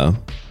America,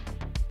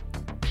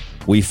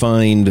 we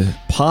find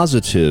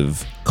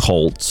positive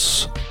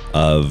cults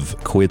of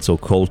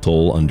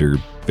Quetzalcóatl under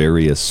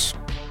various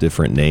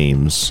different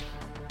names.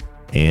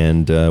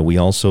 And we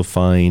also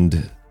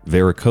find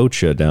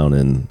Viracocha down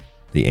in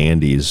the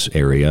Andes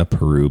area,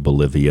 Peru,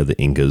 Bolivia, the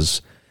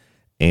Incas.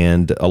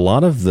 And a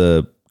lot of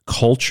the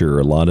culture,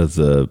 a lot of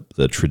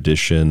the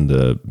tradition,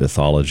 the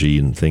mythology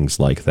and things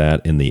like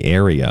that in the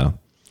area,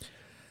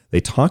 they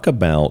talk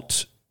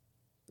about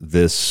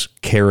this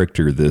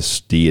character,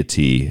 this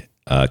deity,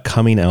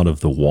 coming out of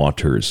the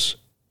waters,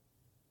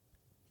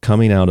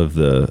 coming out of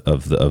the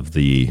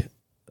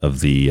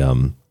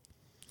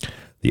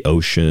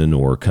ocean,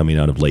 or coming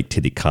out of Lake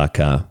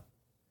Titicaca.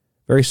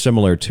 Very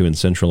similar to in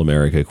Central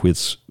America,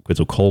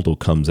 Quetzalcóatl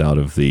comes out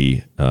of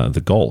the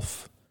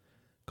Gulf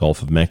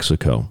of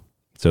Mexico.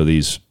 So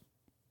these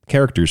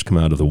characters come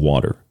out of the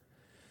water.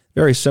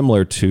 Very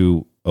similar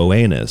to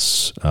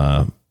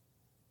Oannes.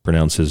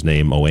 Pronounce his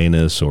name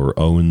Oannes or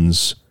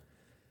Owens.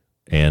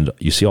 And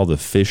you see all the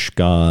fish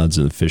gods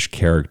and fish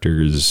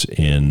characters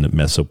in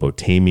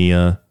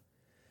Mesopotamia.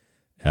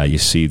 You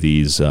see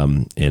these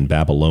in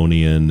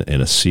Babylonian and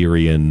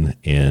Assyrian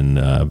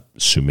and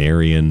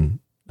Sumerian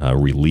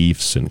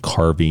reliefs and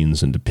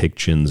carvings and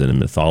depictions, and in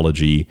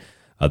mythology,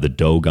 the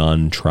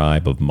Dogon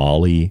tribe of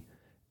Mali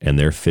and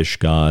their fish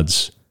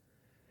gods.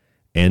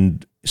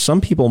 And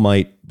some people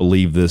might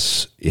believe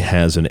this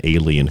has an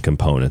alien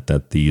component,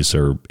 that these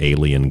are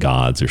alien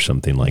gods or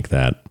something like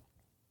that.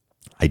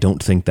 I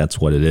don't think that's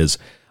what it is.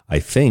 I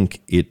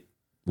think it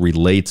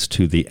relates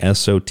to the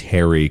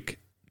esoteric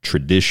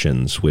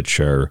traditions, which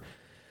are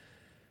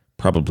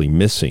probably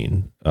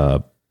missing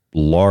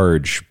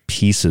large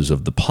pieces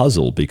of the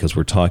puzzle, because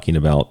we're talking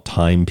about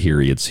time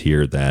periods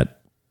here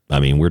that, I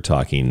mean, we're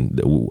talking,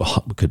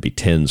 could be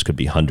tens, could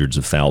be hundreds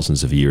of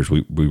thousands of years.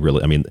 We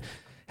really, I mean,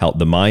 how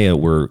the Maya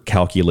were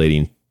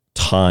calculating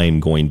time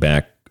going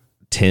back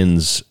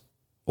tens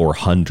or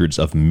hundreds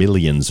of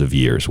millions of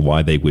years.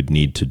 Why they would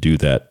need to do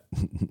that,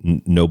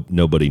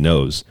 nobody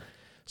knows.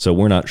 So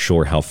we're not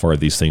sure how far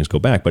these things go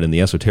back. But in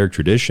the esoteric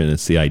tradition,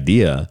 it's the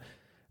idea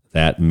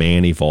that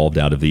man evolved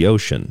out of the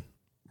ocean,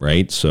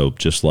 right? So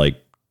just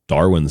like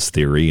Darwin's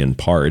theory in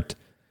part,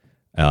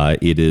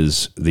 it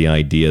is the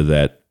idea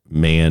that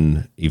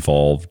man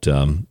evolved,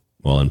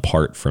 well, in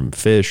part from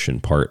fish,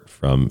 in part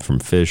from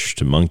fish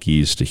to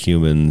monkeys to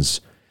humans.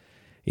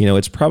 You know,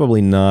 it's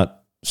probably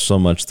not so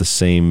much the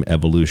same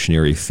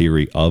evolutionary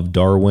theory of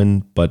Darwin,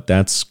 but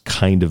that's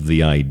kind of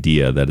the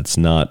idea, that it's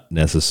not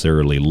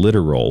necessarily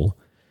literal,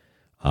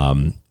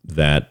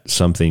 that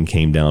something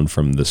came down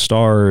from the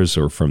stars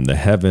or from the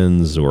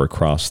heavens or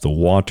across the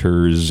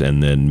waters,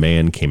 and then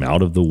man came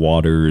out of the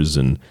waters.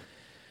 And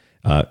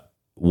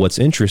what's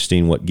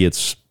interesting, what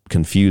gets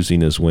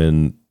confusing, is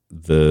when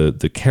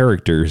the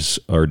characters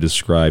are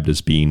described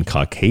as being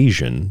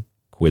Caucasian.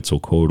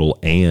 Quetzalcóatl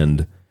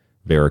and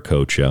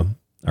Viracocha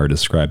are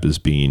described as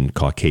being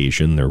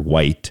Caucasian. They're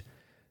white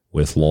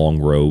with long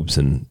robes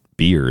and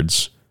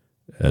beards,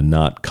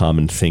 not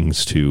common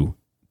things to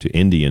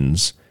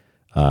Indians.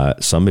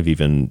 Some have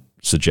even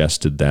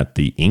suggested that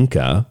the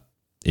Inca,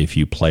 if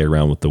you play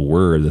around with the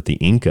word, that the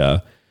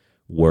Inca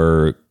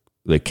were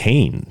the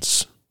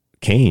Cains,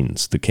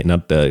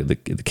 not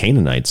the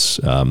Canaanites,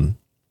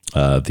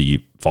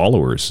 the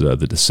followers,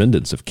 the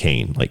descendants of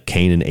Cain, like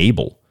Cain and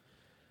Abel.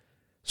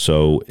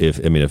 So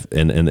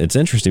and it's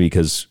interesting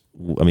because,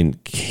 I mean,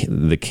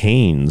 the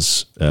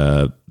Cains,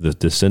 the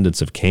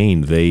descendants of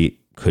Cain, they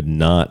could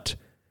not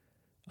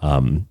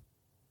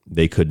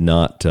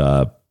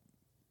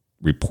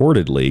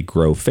reportedly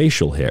grow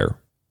facial hair,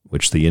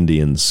 which the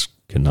Indians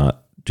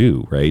cannot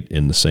do, right?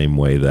 In the same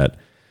way that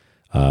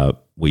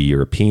we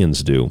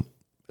Europeans do.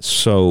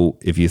 So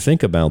if you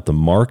think about the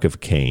mark of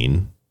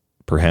Cain,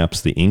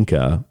 perhaps the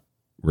Inca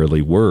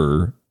really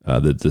were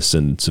the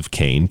descendants of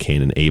Cain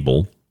and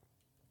Abel.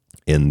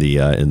 In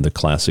the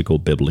classical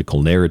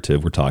biblical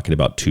narrative, we're talking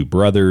about two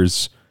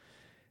brothers,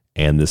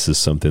 and this is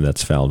something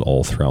that's found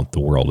all throughout the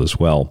world as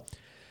well.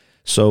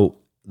 So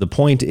the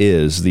point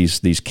is,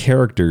 these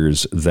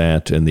characters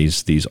and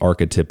these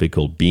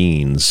archetypical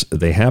beings,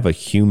 they have a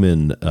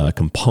human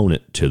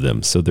component to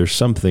them. So there's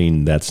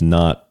something that's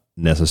not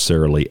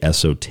necessarily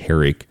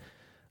esoteric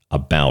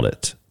about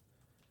it.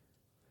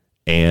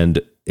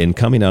 And in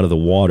coming out of the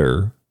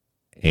water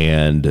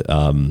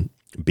and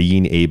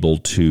being able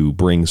to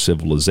bring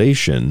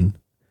civilization,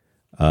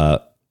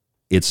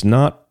 it's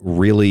not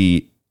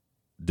really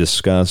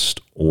discussed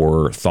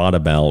or thought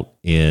about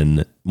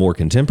in more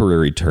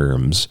contemporary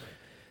terms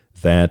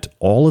that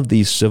all of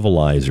these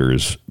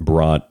civilizers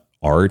brought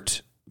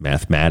art,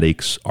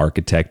 mathematics,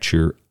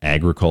 architecture,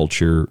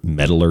 agriculture,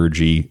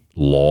 metallurgy,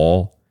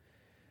 law,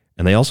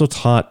 And they also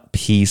taught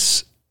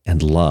peace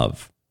and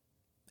love.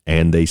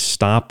 And they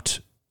stopped,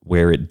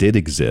 where it did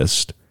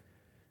exist,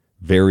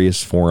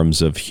 various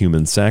forms of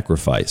human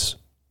sacrifice.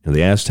 And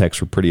the Aztecs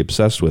were pretty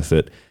obsessed with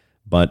it,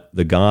 but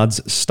the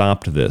gods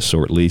stopped this,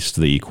 or at least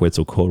the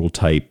Quetzalcóatl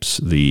types,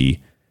 the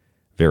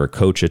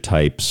Viracocha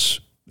types.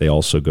 They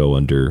also go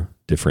under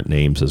different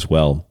names as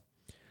well.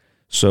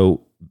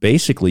 So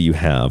basically you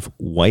have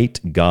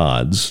white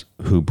gods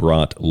who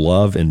brought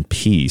love and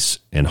peace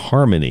and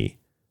harmony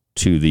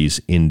to these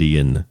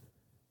Indian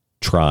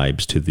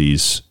tribes, to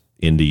these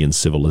Indian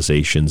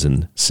civilizations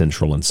in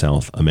Central and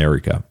South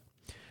America,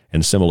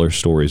 and similar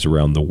stories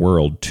around the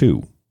world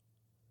too.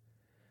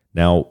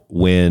 Now,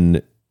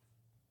 when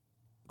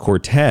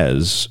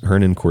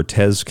Hernan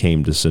Cortez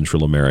came to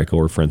Central America,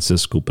 or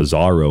Francisco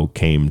Pizarro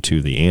came to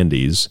the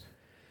Andes,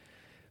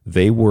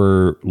 they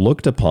were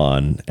looked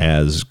upon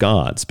as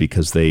gods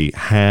because they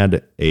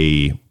had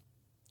a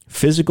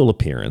physical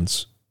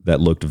appearance that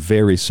looked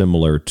very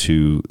similar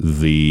to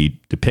the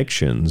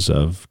depictions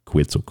of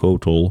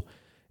Quetzalcóatl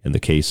in the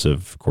case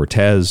of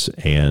Cortez,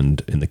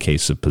 and in the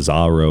case of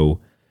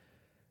Pizarro,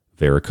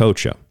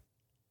 Viracocha.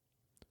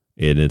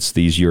 And it's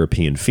these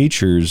European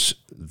features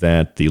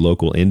that the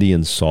local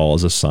Indians saw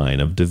as a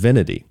sign of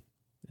divinity.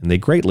 And they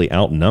greatly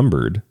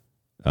outnumbered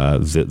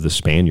the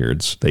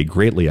Spaniards. They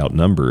greatly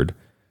outnumbered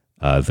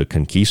the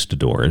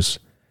conquistadors,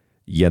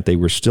 yet they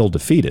were still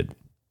defeated.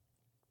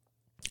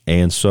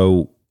 And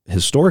so,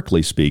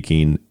 historically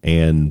speaking,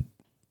 and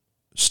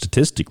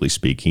statistically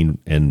speaking,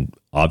 and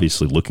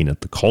obviously looking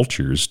at the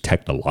cultures,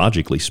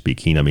 technologically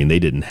speaking, I mean, they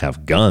didn't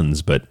have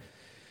guns, but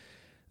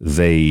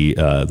they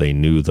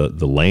knew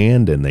the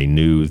land, and they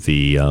knew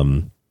the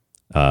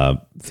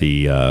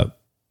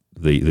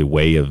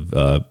way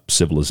of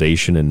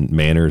civilization and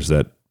manners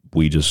that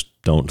we just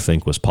don't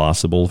think was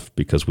possible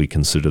because we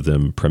consider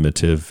them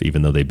primitive,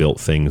 even though they built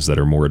things that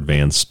are more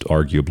advanced,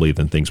 arguably,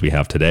 than things we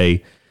have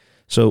today.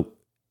 So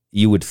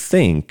you would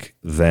think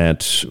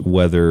that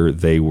whether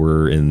they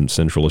were in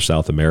Central or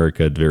South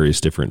America,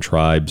 various different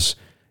tribes,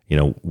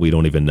 we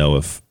don't even know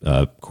if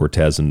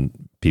Cortez and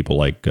people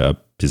like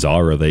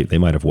Pizarro, they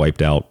might have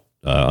wiped out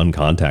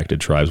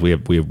uncontacted tribes. We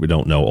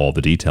don't know all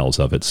the details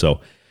of it.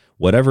 So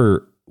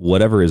whatever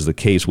is the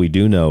case, we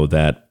do know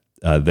that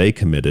they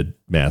committed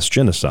mass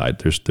genocide.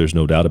 There's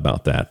no doubt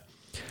about that.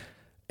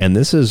 And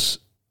this is,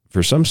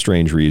 for some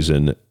strange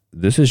reason,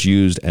 this is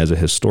used as a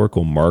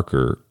historical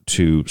marker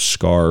to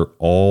scar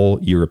all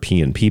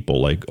European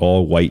people, like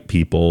all white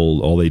people.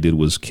 All they did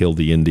was kill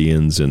the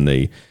Indians, and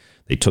they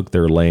took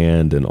their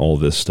land and all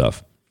this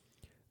stuff.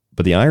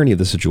 But the irony of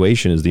the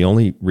situation is the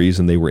only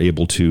reason they were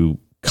able to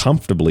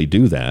comfortably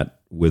do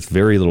that with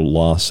very little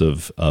loss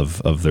of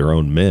their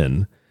own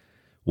men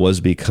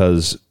was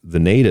because the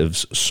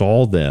natives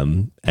saw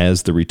them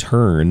as the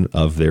return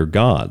of their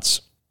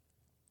gods.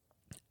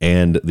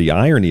 And the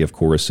irony, of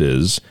course,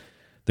 is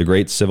the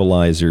great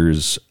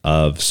civilizers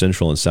of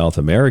Central and South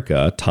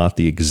America taught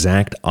the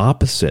exact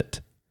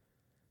opposite.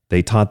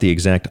 They taught the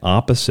exact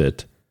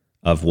opposite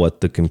of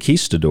what the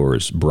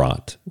conquistadors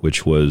brought,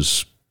 which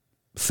was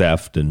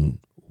theft and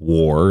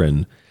war.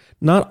 And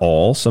not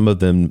all, some of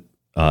them,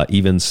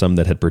 even some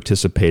that had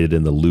participated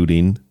in the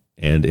looting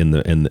and in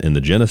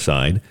the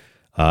genocide,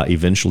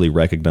 eventually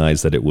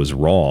recognized that it was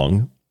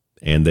wrong,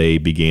 and they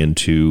began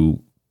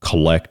to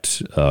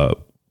collect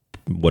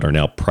what are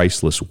now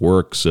priceless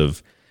works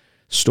of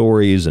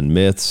stories and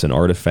myths and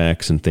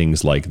artifacts and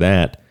things like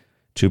that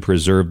to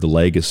preserve the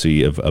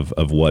legacy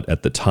of what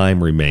at the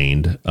time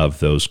remained of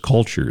those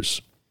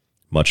cultures,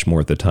 much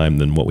more at the time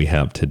than what we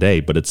have today.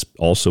 But it's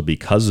also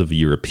because of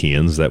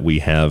Europeans that we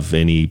have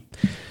any,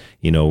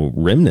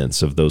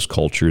 remnants of those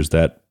cultures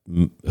that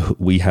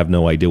we have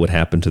no idea what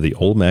happened to the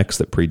Olmecs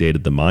that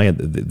predated the Maya.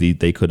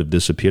 They could have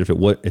disappeared.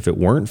 If it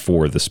weren't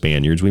for the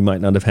Spaniards, we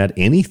might not have had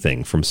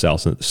anything from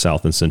South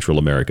and Central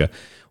America.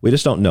 We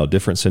just don't know.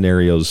 Different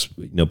scenarios,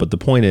 but the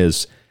point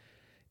is,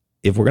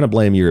 if we're going to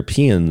blame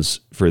Europeans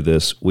for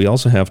this, we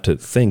also have to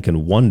think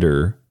and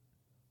wonder,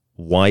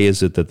 why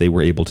is it that they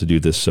were able to do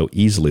this so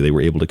easily? They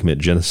were able to commit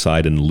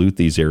genocide and loot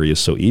these areas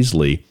so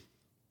easily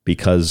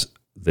because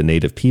the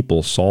native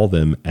people saw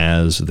them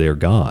as their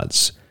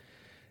gods.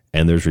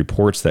 And there's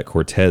reports that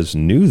Cortez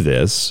knew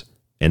this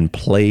and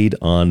played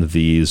on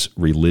these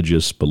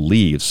religious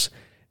beliefs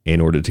in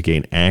order to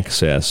gain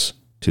access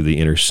to the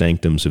inner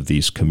sanctums of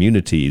these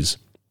communities,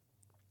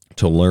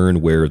 to learn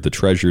where the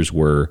treasures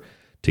were,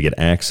 to get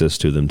access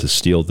to them, to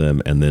steal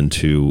them, and then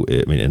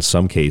in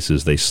some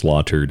cases, they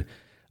slaughtered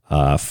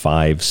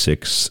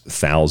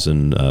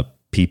 5,000-6,000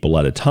 people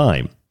at a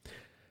time.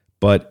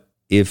 But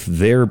if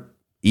they're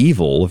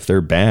evil, if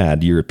they're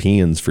bad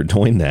Europeans for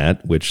doing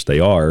that, which they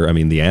are,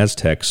 the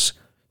Aztecs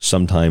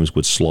sometimes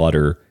would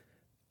slaughter,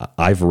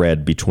 I've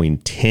read between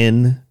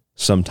 10,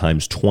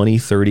 sometimes 20,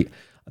 30.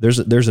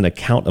 There's an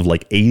account of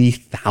like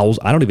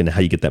 80,000. I don't even know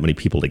how you get that many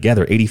people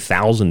together.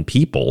 80,000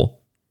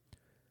 people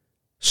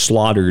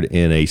slaughtered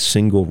in a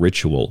single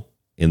ritual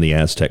in the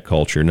Aztec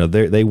culture. Now,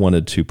 they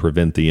wanted to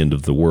prevent the end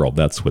of the world.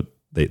 That's what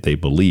they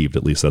believed.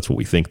 At least that's what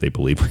we think they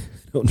believe. We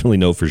don't really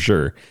know for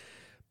sure.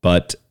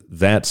 But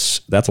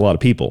that's a lot of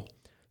people.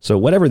 So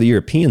whatever the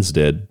Europeans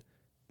did,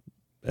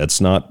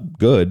 that's not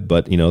good.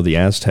 But, the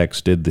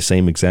Aztecs did the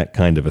same exact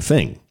kind of a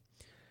thing.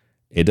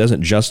 It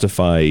doesn't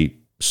justify,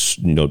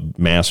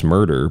 mass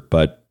murder,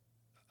 but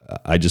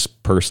I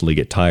just personally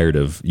get tired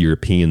of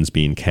Europeans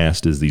being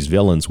cast as these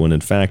villains when,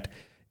 in fact,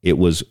 it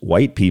was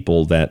white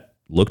people that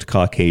looked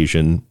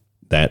Caucasian,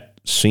 that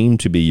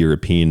seemed to be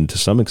European to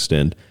some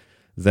extent,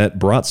 that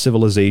brought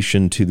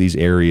civilization to these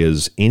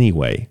areas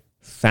anyway.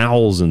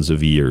 Thousands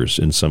of years,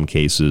 in some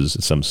cases,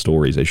 some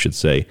stories, I should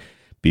say,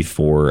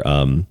 before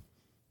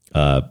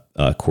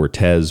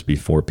Cortez,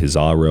 before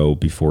Pizarro,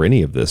 before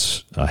any of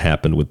this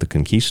happened with the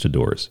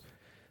conquistadors.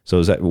 So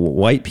is that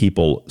white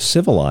people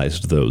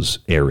civilized those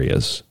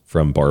areas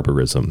from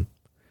barbarism.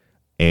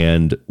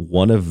 And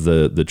one of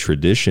the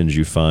traditions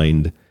you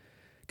find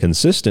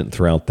consistent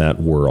throughout that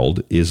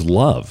world is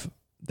love.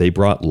 They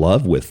brought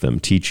love with them,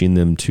 teaching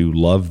them to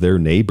love their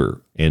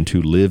neighbor and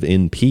to live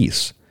in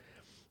peace.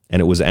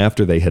 And it was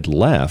after they had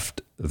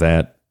left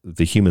that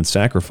the human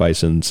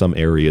sacrifice in some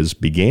areas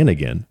began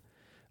again,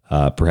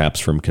 perhaps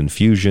from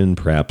confusion,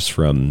 perhaps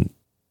from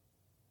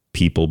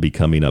people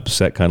becoming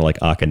upset, kind of like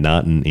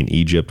Akhenaten in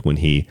Egypt when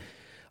he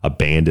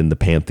abandoned the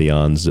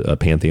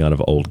pantheon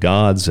of old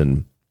gods,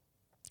 and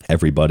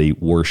everybody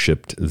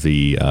worshipped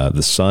the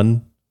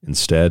sun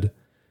instead.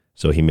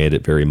 So he made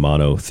it very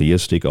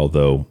monotheistic,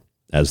 although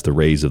as the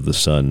rays of the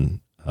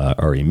sun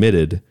are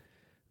emitted,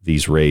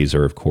 these rays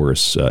are, of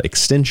course,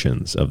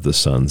 extensions of the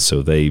sun,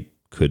 so they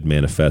could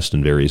manifest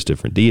in various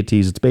different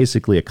deities. It's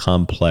basically a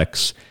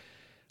complex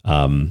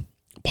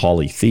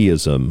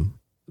polytheism,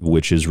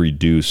 which is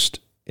reduced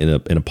in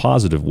a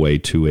positive way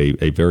to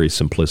a very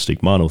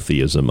simplistic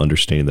monotheism,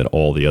 understanding that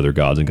all the other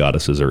gods and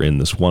goddesses are in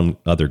this one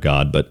other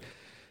god. But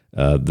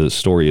the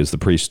story is the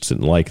priests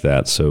didn't like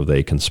that, so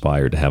they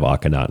conspired to have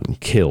Akhenaten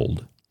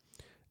killed.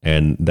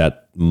 And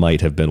that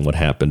might have been what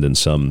happened in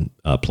some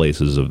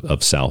places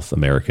of South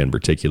America in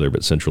particular,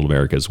 but Central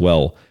America as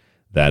well,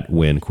 that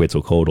when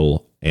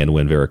Quetzalcóatl and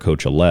when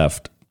Viracocha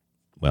left,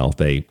 well,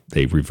 they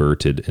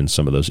reverted in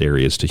some of those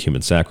areas to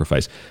human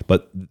sacrifice.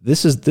 But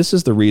this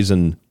is the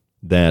reason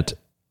that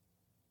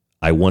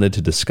I wanted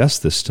to discuss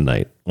this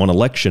tonight on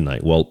election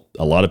night. Well,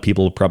 a lot of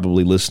people are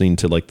probably listening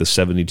to like the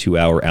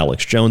 72-hour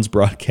Alex Jones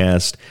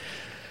broadcast.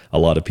 A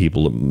lot of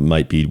people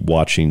might be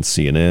watching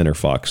CNN or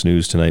Fox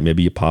News tonight.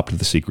 Maybe you popped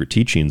the Secret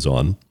Teachings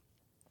on.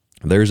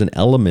 There's an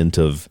element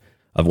of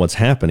what's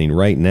happening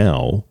right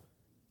now,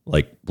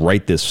 like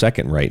right this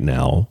second right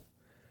now,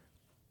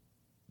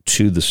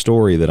 to the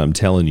story that I'm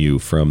telling you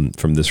from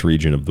this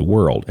region of the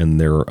world. And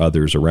there are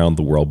others around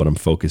the world, but I'm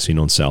focusing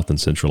on South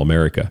and Central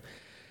America.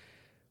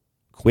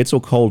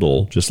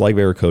 Quetzalcóatl, just like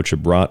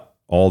Viracocha, brought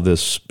all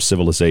this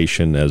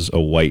civilization as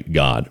a white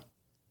god.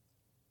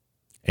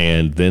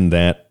 And then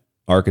that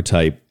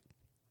archetype,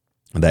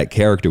 that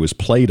character was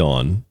played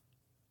on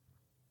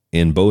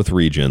in both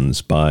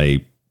regions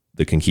by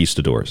the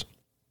conquistadors.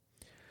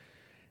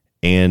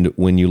 And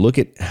when you look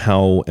at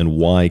how and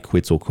why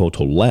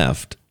Quetzalcóatl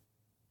left,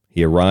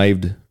 he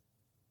arrived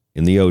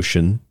in the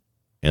ocean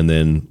and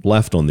then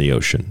left on the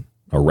ocean,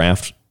 a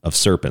raft of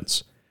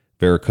serpents.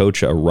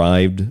 Viracocha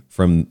arrived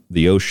from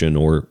the ocean,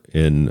 or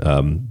in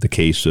the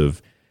case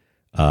of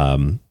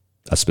a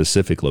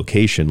specific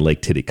location,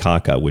 Lake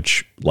Titicaca,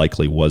 which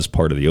likely was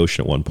part of the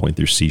ocean at one point.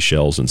 There's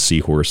seashells and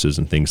seahorses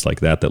and things like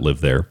that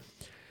live there.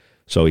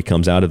 So he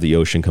comes out of the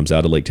ocean, comes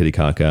out of Lake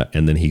Titicaca,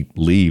 and then he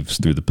leaves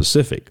through the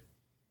Pacific.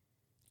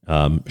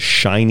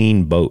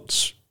 Shining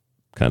boats.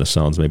 Kind of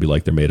sounds maybe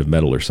like they're made of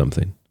metal or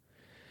something.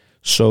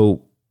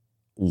 So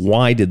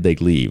why did they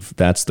leave?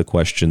 That's the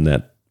question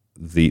that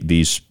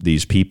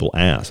these people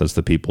ask. That's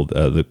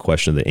the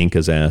question the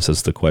Incas asked.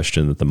 That's the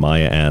question that the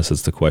Maya asked.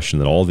 That's the question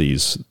that all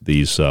these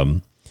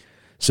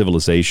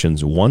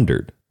civilizations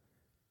wondered.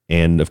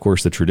 And of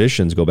course, the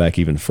traditions go back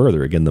even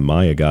further. Again, the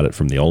Maya got it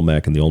from the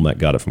Olmec, and the Olmec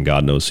got it from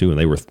God knows who, and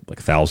they were like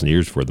 1,000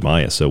 years before the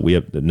Maya. So we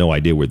have no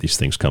idea where these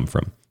things come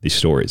from, these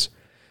stories.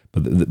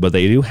 But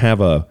they do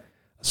have a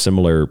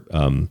similar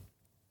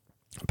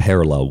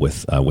parallel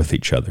with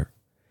each other.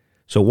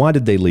 So why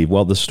did they leave?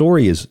 Well, the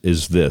story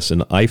is this,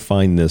 and I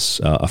find this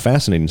a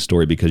fascinating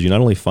story because you not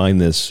only find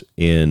this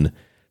in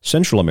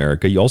Central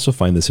America, you also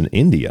find this in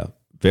India.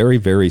 Very,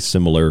 very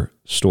similar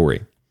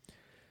story.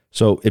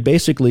 So it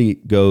basically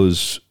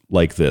goes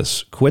like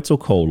this.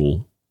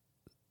 Quetzalcóatl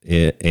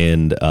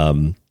and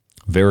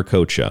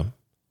Viracocha,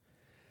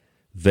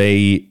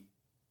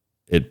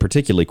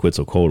 particularly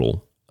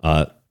Quetzalcóatl,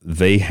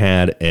 they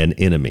had an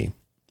enemy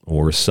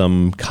or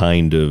some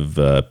kind of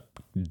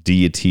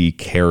deity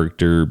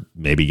character,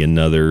 maybe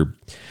another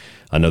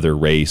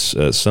race,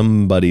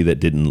 somebody that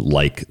didn't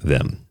like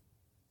them.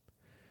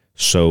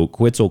 So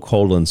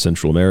Quetzalcóatl in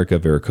Central America,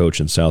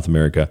 Viracocha in South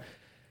America,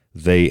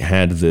 they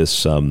had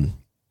this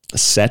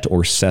Set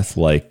or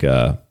Seth-like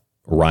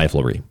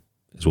rivalry,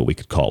 is what we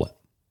could call it.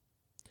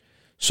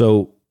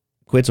 So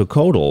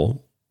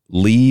Quetzalcóatl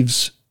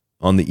leaves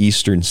on the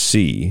Eastern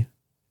Sea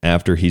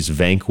after he's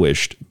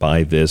vanquished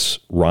by this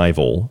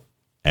rival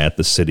at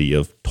the city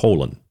of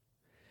Tolan.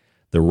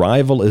 The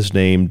rival is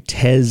named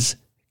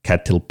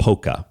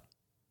Tezcatilpoca.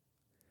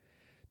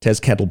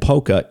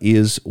 Tezcatilpoca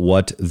is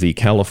what the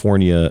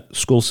California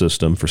school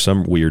system, for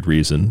some weird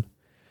reason,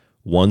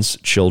 wants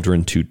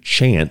children to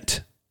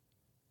chant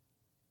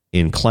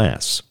in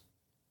class.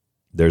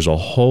 There's a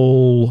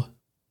whole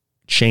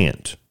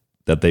chant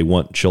that they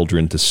want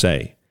children to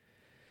say.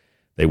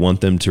 They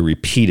want them to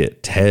repeat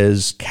it.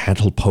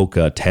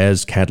 Tezcatilpoca,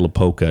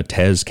 Tezcatilpoca,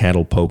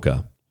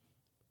 Tezcatilpoca.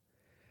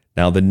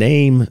 Now the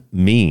name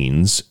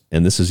means,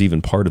 and this is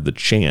even part of the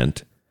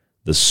chant,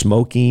 the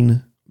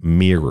smoking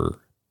mirror.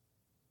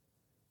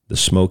 The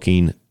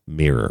smoking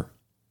mirror.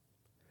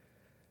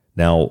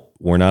 Now,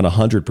 we're not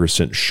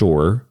 100%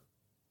 sure.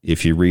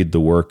 If you read the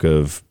work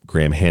of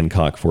Graham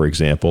Hancock, for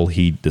example,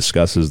 he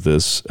discusses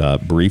this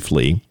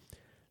briefly,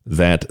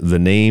 that the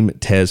name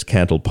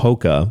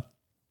Tezcatilpoca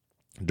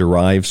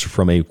derives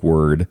from a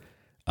word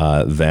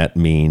that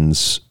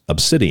means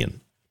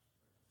obsidian.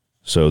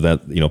 So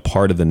that,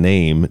 part of the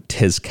name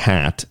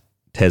Tezcatl,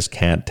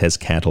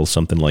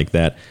 something like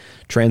that,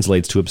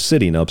 translates to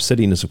obsidian. Now,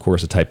 obsidian is, of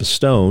course, a type of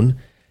stone.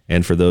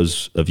 And for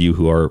those of you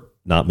who are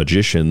not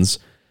magicians,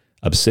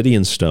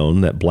 obsidian stone,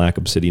 that black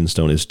obsidian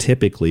stone, is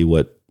typically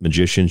what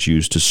magicians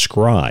use to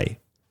scry.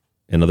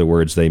 In other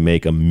words, they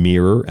make a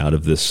mirror out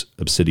of this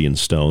obsidian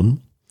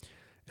stone,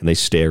 and they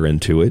stare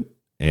into it,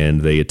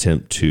 and they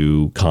attempt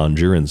to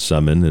conjure and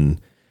summon,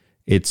 and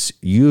it's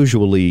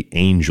usually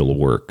angel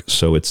work,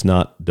 so it's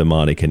not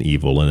demonic and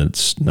evil, and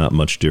it's not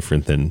much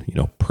different than,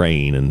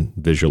 praying and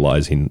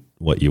visualizing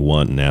what you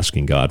want and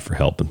asking God for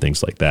help and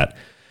things like that.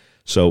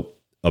 So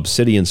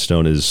obsidian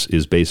stone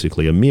is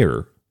basically a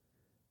mirror.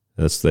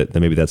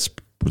 Maybe that's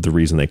the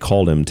reason they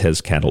called him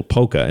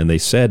Tezcatilpoca, and they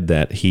said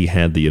that he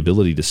had the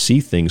ability to see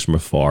things from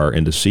afar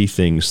and to see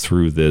things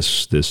through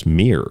this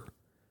mirror.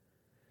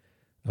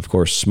 Of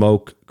course,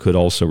 smoke could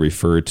also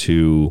refer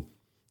to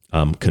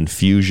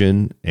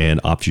confusion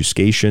and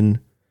obfuscation.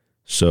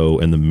 So,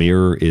 and the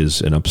mirror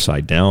is an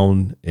upside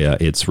down,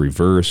 it's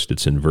reversed,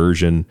 it's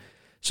inversion.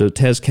 So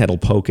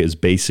Tezcatilpoca is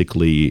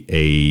basically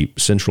a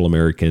Central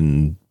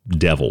American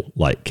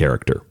devil-like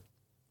character.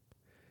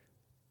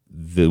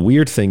 The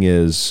weird thing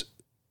is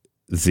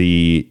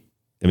we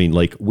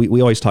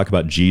always talk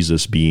about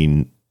Jesus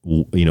being,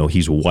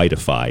 he's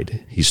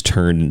whiteified. He's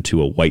turned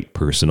into a white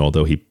person,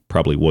 although he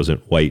probably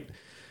wasn't white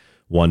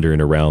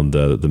wandering around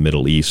the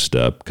Middle East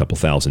a couple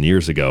thousand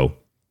years ago.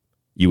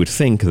 You would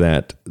think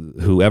that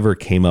whoever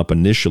came up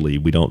initially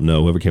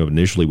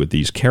with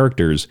these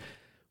characters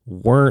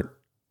weren't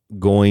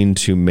going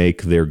to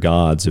make their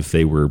gods, if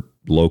they were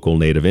local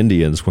native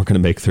Indians, weren't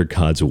going to make their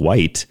gods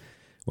white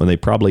when they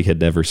probably had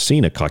never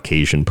seen a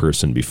Caucasian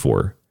person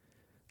before.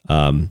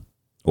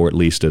 Or at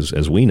least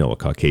as we know a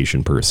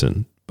Caucasian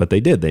person. But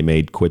they did. They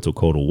made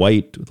Quetzalcóatl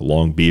white with a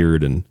long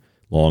beard and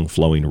long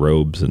flowing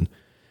robes. And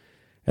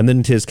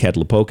then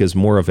Tezcatilpoca is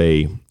more of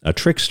a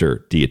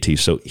trickster deity.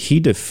 So he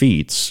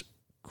defeats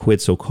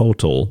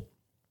Quetzalcóatl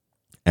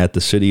at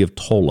the city of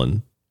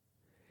Tolan.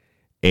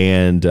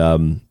 And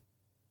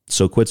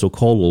so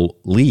Quetzalcóatl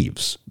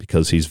leaves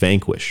because he's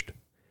vanquished.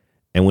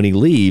 And when he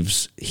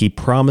leaves, he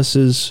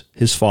promises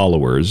his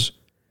followers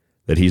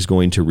that he's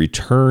going to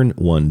return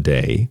one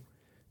day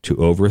to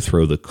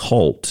overthrow the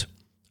cult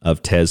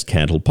of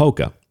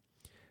Tezcatilpoca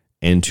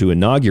and to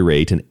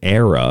inaugurate an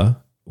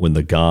era when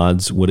the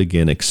gods would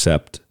again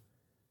accept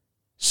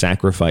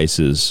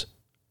sacrifices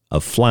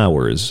of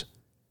flowers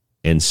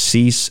and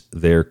cease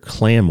their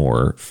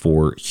clamor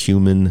for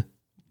human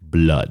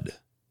blood.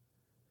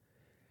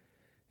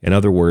 In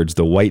other words,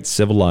 the white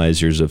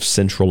civilizers of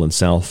Central and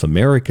South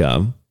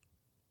America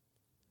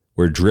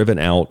were driven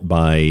out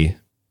by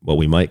what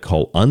we might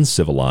call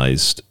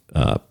uncivilized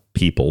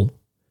people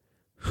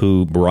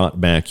who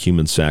brought back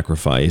human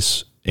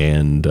sacrifice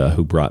and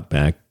who brought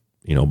back,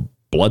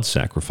 blood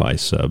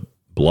sacrifice,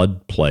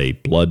 blood play,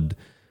 blood,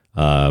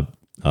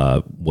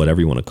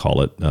 whatever you want to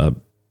call it,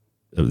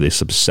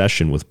 this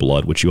obsession with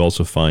blood, which you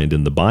also find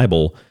in the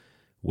Bible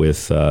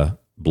with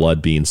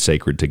blood being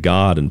sacred to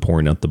God and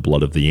pouring out the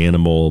blood of the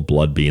animal,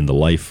 blood being the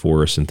life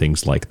force and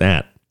things like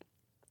that.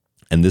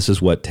 And this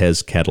is what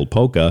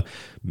Tezcatilpoca,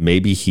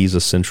 maybe he's a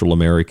Central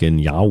American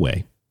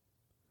Yahweh.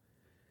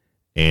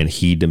 And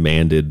he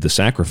demanded the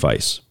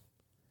sacrifice.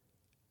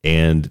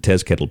 And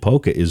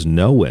Tezcatilpoca is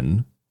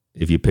known,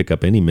 if you pick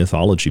up any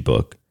mythology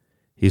book,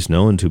 he's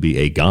known to be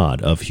a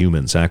god of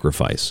human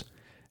sacrifice.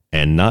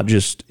 And not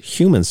just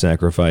human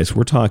sacrifice,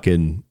 we're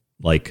talking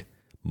like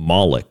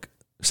Moloch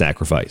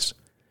sacrifice.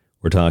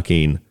 We're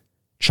talking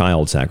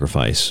child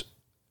sacrifice,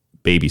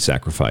 baby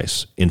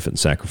sacrifice, infant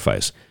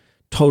sacrifice.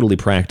 Totally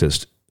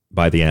practiced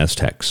by the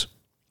Aztecs.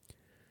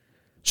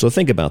 So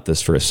think about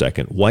this for a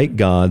second. White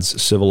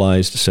gods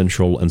civilized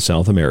Central and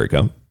South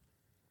America,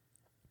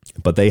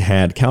 but they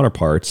had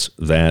counterparts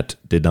that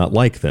did not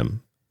like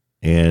them,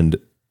 and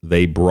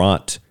they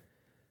brought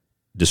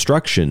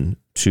destruction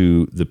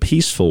to the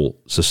peaceful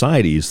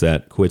societies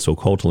that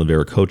Quetzalcóatl and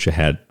Viracocha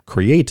had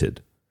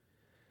created.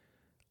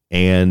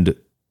 And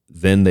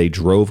then they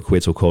drove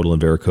Quetzalcóatl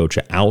and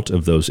Viracocha out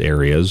of those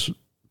areas,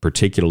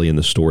 particularly in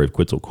the story of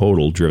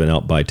Quetzalcóatl, driven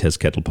out by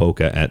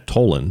Tezcatilpoca at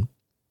Tolan.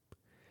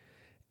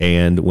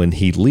 And when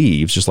he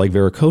leaves, just like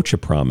Viracocha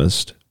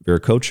promised,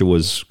 Viracocha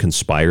was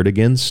conspired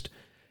against.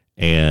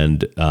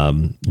 And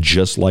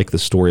just like the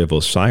story of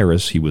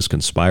Osiris, he was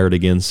conspired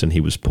against, and he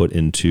was put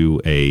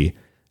into a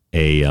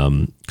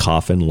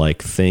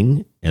coffin-like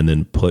thing and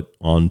then put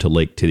onto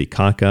Lake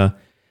Titicaca.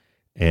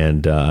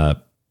 And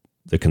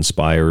the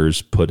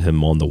conspirators put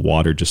him on the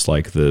water, just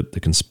like the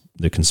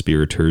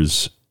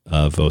conspirators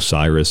of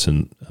Osiris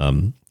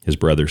and his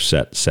brother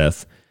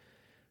Seth,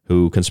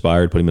 who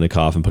conspired, put him in a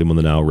coffin, put him on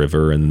the Nile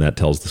River, and that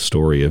tells the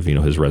story of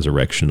his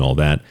resurrection and all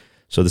that.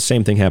 So the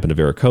same thing happened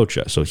to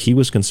Viracocha. So he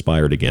was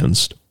conspired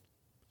against.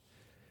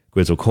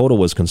 Quetzalcóatl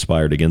was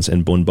conspired against,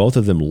 and when both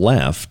of them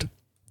left,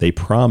 they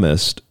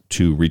promised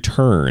to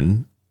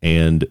return,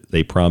 and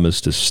they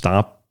promised to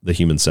stop the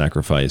human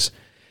sacrifice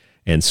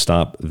and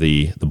stop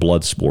the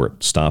blood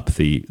sport, stop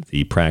the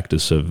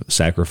practice of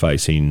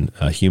sacrificing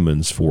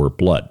humans for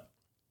blood.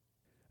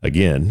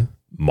 Again,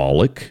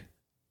 Moloch,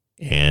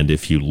 and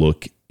if you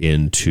look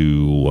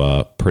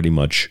into pretty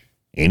much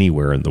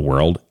anywhere in the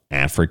world,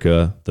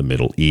 Africa, the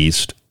Middle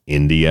East,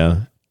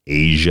 India,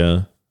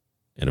 Asia,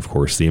 and of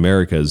course the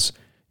Americas,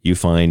 you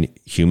find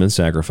human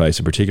sacrifice,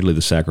 and particularly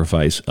the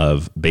sacrifice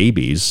of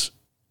babies,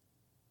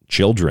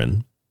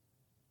 children,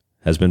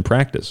 has been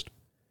practiced.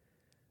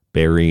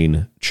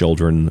 Burying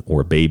children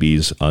or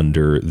babies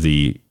under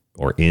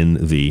or in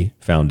the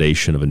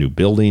foundation of a new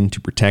building to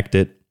protect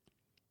it,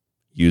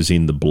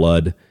 using the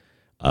blood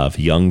of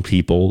young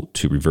people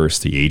to reverse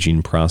the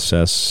aging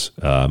process.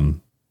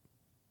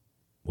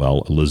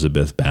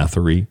 Elizabeth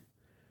Bathory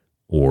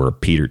or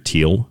Peter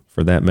Thiel,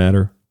 for that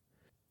matter.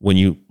 When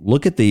you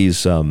look at these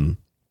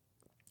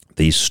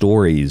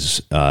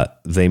stories,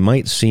 they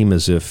might seem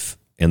as if,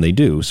 and they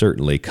do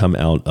certainly, come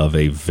out of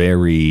a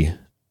very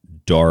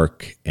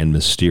dark and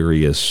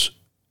mysterious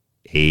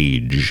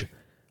age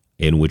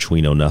in which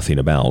we know nothing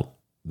about.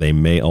 They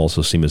may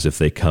also seem as if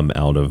they come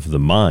out of the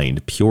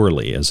mind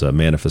purely as a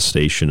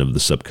manifestation of the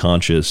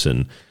subconscious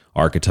and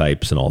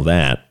archetypes and all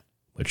that,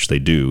 which they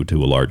do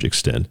to a large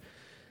extent.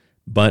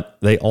 But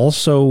they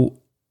also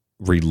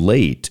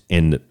relate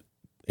and,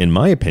 in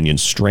my opinion,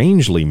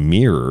 strangely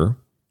mirror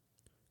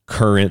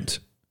current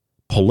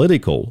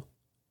political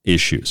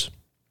issues.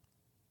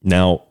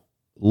 Now,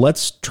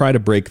 let's try to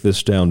break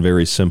this down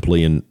very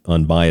simply and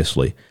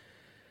unbiasedly.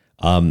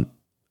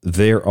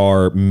 There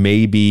are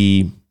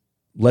maybe,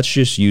 let's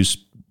just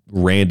use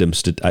random,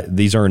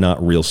 these are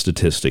not real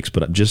statistics,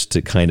 but just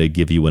to kind of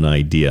give you an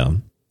idea,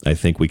 I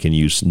think we can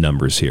use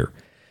numbers here.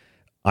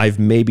 I've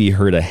maybe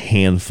heard a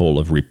handful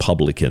of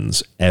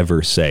Republicans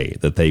ever say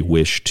that they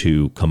wish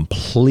to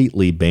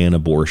completely ban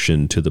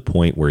abortion to the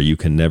point where you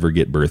can never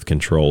get birth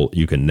control,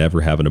 you can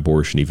never have an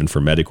abortion even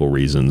for medical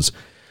reasons.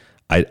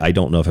 I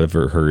don't know if I've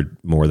ever heard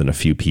more than a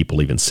few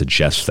people even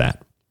suggest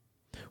that.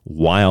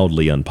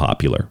 Wildly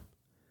unpopular.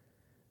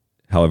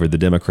 However, the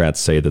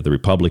Democrats say that the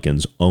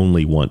Republicans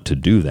only want to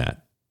do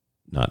that.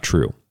 Not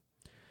true.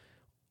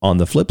 On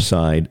the flip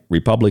side,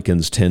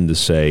 Republicans tend to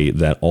say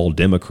that all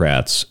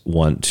Democrats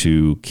want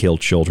to kill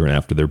children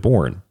after they're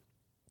born.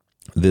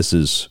 This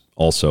is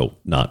also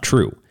not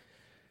true.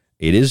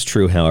 It is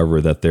true,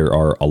 however, that there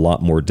are a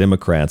lot more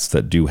Democrats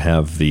that do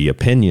have the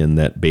opinion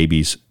that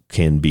babies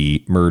can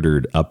be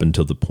murdered up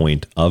until the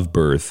point of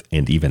birth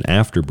and even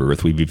after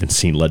birth. We've even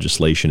seen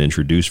legislation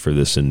introduced for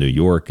this in New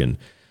York and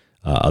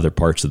other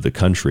parts of the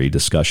country,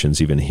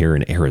 discussions even here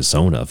in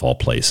Arizona, of all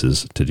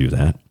places, to do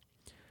that.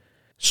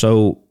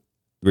 So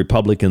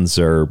Republicans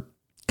are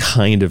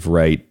kind of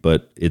right,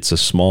 but it's a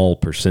small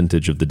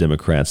percentage of the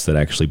Democrats that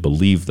actually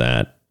believe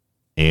that.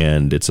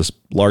 And it's a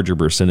larger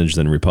percentage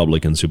than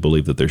Republicans who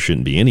believe that there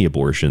shouldn't be any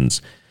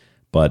abortions,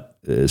 but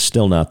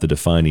still not the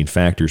defining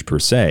factors per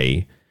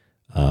se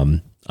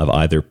of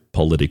either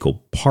political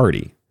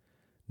party.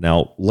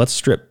 Now, let's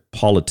strip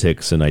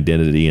politics and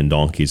identity and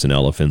donkeys and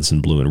elephants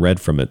and blue and red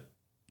from it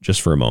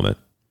just for a moment.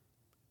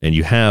 And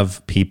you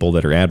have people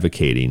that are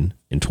advocating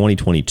in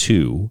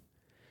 2022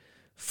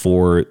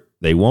 for,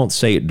 they won't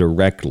say it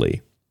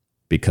directly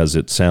because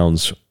it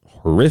sounds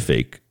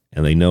horrific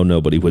and they know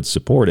nobody would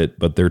support it,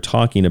 but they're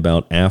talking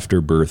about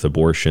after-birth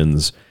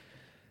abortions.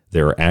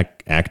 There are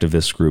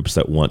activist groups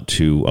that want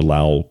to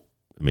allow,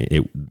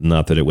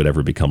 not that it would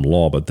ever become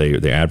law, but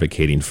they're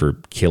advocating for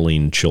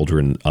killing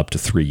children up to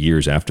 3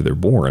 years after they're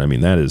born. I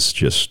mean, that is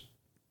just,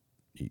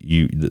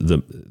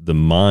 the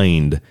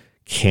mind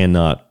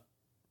cannot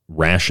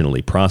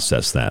rationally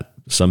process that.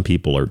 Some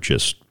people are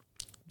just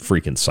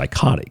freaking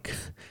psychotic.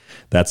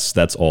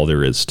 That's all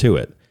there is to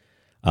it.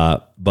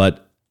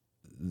 But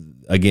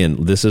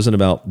again, this isn't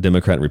about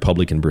Democrat and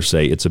Republican per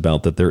se. It's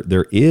about that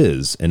there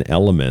is an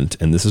element,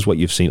 and this is what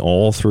you've seen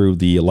all through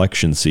the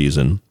election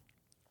season,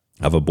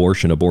 of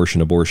abortion,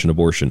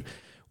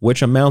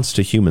 which amounts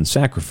to human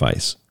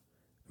sacrifice.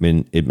 I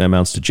mean, it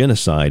amounts to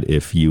genocide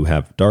if you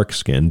have dark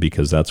skin,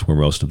 because that's where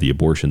most of the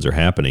abortions are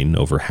happening.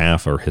 Over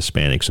half are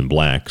Hispanics and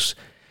blacks,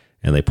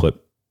 and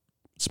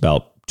it's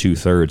about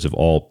 2/3 of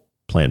all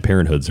Planned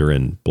Parenthoods are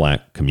in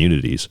black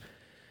communities.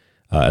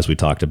 as we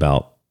talked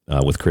about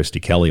with Christy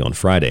Kelly on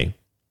Friday's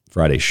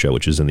show,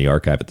 which is in the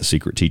archive at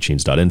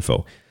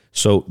thesecretteachings.info.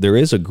 So there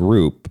is a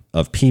group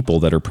of people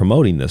that are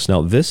promoting this.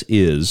 Now, this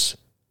is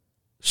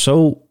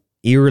so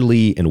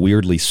eerily and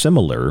weirdly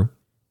similar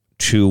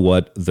to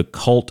what the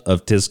cult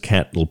of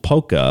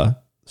Tezcatilpoca,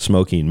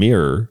 Smoking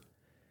Mirror,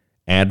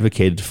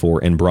 advocated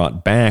for and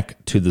brought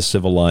back to the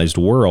civilized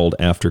world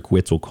after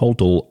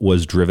Quetzalcóatl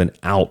was driven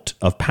out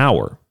of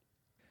power.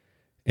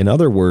 In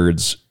other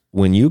words,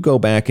 when you go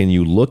back and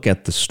you look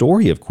at the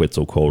story of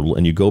Quetzalcóatl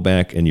and you go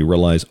back and you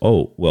realize,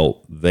 oh,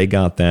 well, they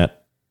got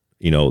that,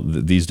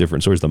 these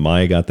different stories. The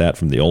Maya got that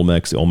from the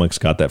Olmecs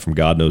got that from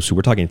God knows who.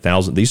 We're talking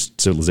thousands. These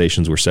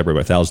civilizations were separated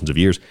by thousands of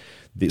years.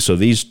 So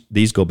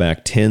these go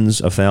back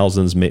tens of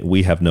thousands.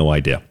 We have no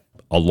idea.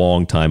 A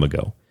long time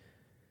ago.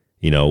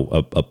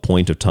 A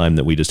point of time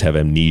that we just have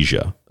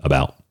amnesia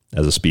about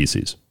as a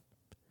species.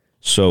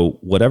 So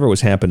whatever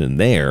was happening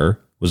there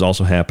was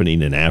also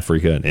happening in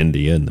Africa and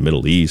India and the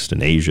Middle East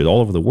and Asia, all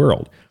over the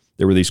world.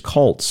 There were these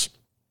cults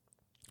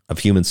of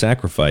human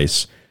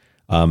sacrifice,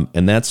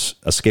 and that's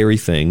a scary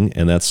thing,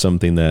 and that's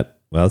something that,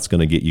 well, it's going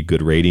to get you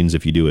good ratings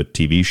if you do a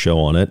TV show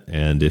on it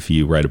and if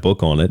you write a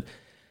book on it.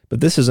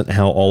 But this isn't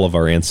how all of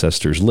our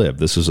ancestors lived.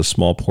 This is a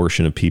small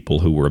portion of people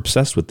who were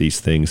obsessed with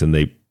these things, and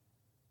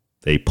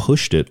they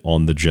pushed it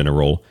on the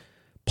general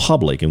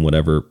public in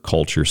whatever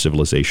culture,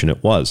 civilization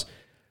it was.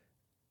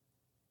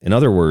 In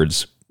other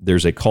words,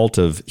 there's a cult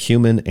of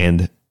human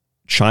and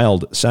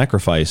child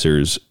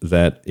sacrificers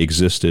that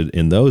existed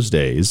in those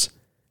days,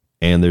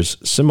 and there's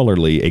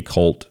similarly a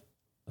cult,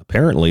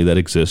 apparently, that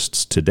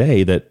exists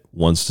today that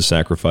wants to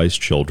sacrifice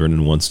children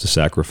and wants to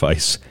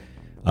sacrifice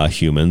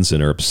humans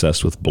and are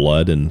obsessed with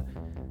blood and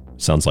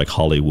sounds like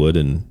Hollywood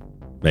and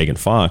Megan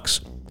Fox.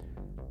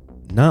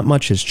 Not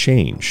much has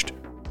changed.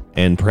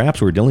 And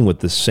perhaps we're dealing with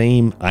the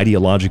same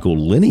ideological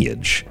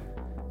lineage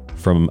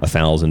from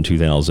 1,000,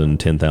 2,000,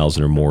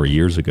 10,000 or more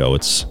years ago.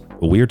 It's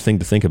a weird thing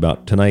to think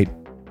about. Tonight,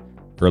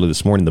 early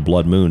this morning, the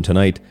blood moon.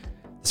 Tonight,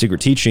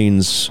 Secret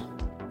Teachings,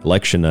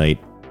 election night,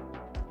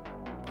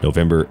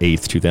 November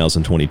 8th,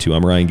 2022.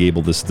 I'm Ryan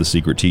Gable. This is The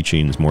Secret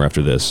Teachings. More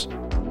after this.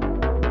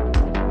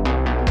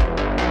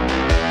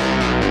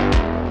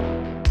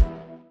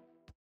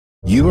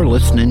 You are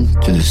listening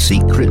to The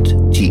Secret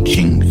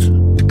Teachings.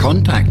 To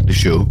contact the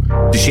show,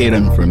 to share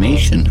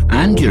information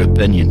and your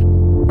opinion,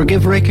 or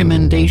give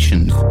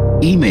recommendations,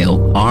 email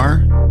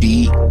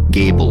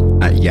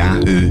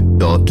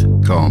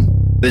rdgable@yahoo.com.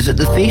 Visit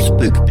the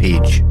Facebook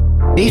page,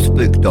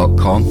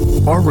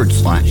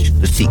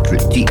 facebook.com/The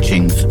Secret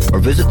Teachings, or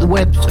visit the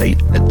website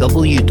at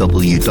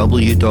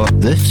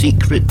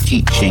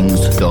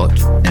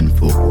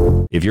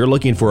www.thesecretteachings.info. If you're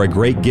looking for a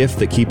great gift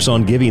that keeps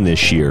on giving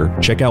this year,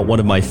 check out one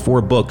of my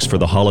 4 books for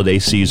the holiday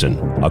season.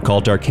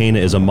 Occult Arcana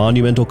is a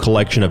monumental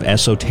collection of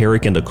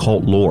esoteric and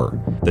occult lore.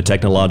 The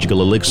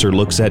Technological Elixir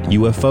looks at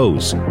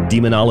UFOs,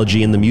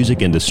 demonology in the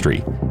music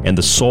industry, and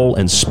the soul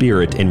and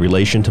spirit in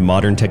relation to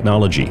modern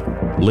technology.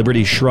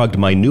 Liberty Shrugged,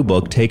 my new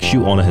book, takes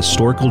you on a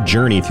historical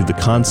journey through the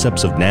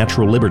concepts of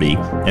natural liberty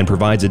and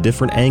provides a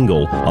different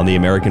angle on the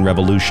American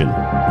Revolution.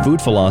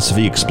 Food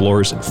Philosophy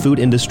explores food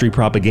industry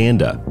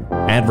propaganda,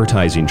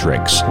 advertising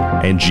tricks,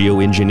 and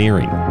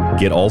geoengineering.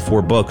 Get all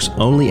 4 books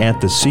only at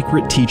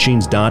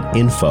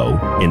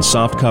thesecretteachings.info in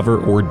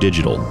softcover or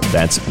digital.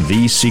 That's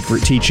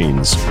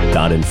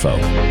thesecretteachings.info.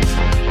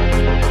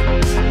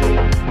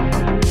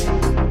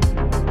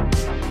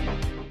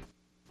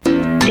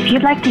 If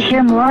you'd like to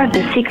hear more of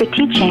The Secret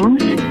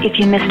Teachings, if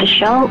you missed a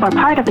show or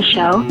part of a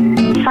show,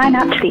 sign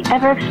up to the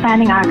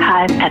ever-expanding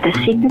archive at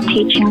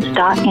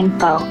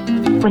thesecretteachings.info.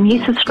 When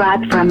you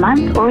subscribe for a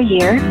month or a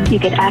year, you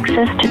get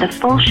access to the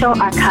full show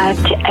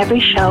archive to every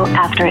show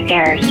after it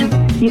airs.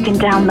 You can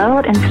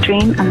download and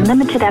stream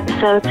unlimited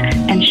episodes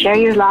and share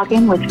your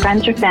login with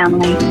friends or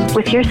family.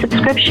 With your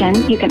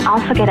subscription, you can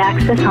also get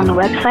access on the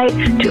website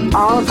to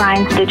all of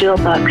Ryan's digital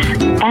books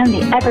and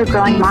the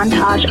ever-growing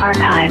montage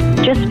archive.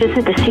 Just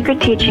visit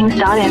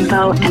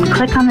thesecretteachings.info and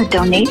click on the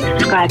Donate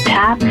Subscribe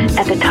tab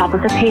at the top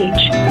of the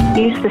page.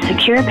 Use the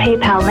secure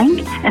PayPal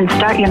link and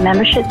start your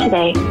membership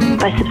today.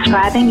 By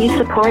subscribing, you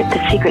support The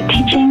Secret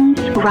Teachings,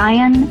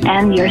 Ryan,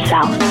 and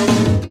yourself.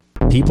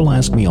 People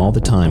ask me all the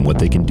time what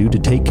they can do to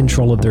take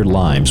control of their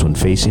lives when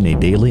facing a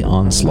daily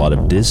onslaught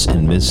of dis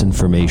and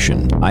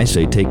misinformation. I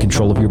say take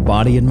control of your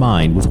body and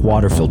mind with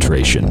water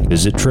filtration.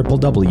 Visit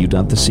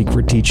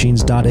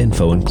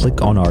www.thesecretteachings.info and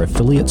click on our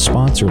affiliate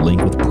sponsor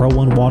link with Pro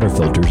One water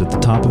filters at the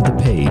top of the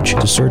page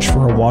to search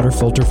for a water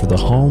filter for the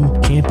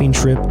home, camping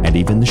trip, and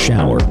even the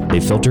shower. They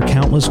filter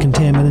countless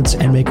contaminants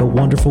and make a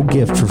wonderful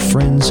gift for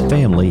friends,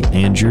 family,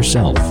 and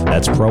yourself.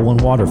 That's Pro One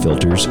water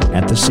filters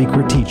at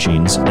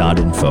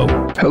thesecretteachings.info.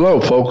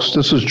 Hello, folks.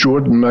 This is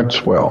Jordan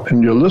Maxwell,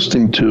 and you're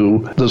listening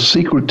to The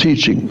Secret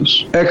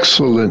Teachings.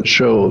 Excellent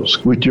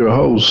shows with your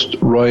host,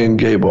 Ryan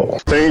Gable.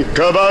 Think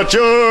about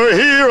your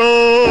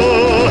hero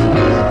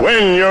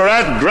when you're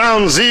at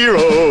ground zero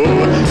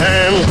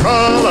and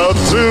crawl out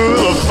through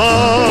the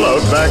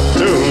fallout back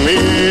to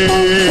me.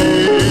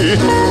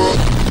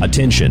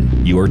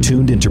 Attention, you are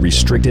tuned into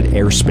restricted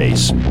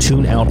airspace.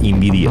 Tune out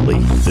immediately.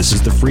 This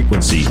is the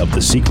frequency of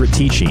the Secret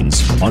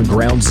Teachings on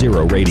Ground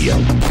Zero Radio.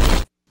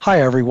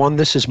 Hi everyone,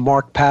 this is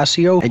Mark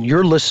Passio, and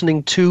you're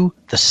listening to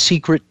The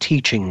Secret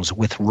Teachings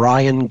with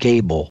Ryan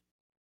Gable.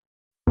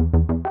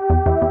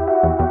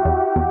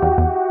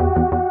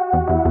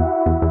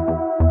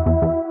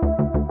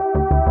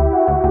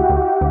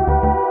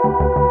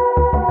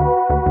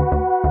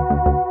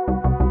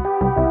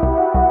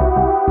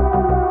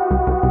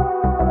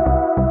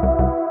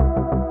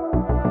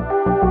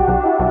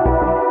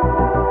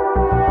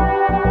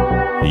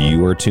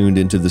 You are tuned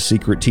into the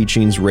Secret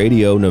Teachings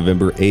Radio,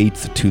 November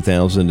 8th,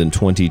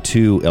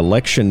 2022,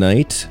 election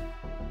night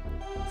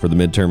for the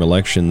midterm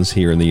elections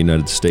here in the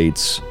United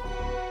States.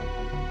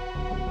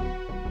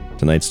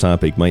 Tonight's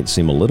topic might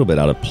seem a little bit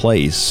out of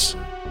place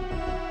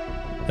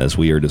as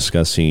we are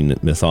discussing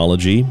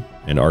mythology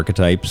and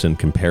archetypes and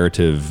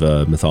comparative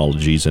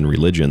mythologies and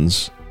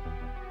religions.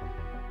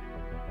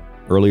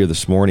 Earlier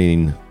this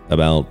morning,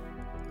 about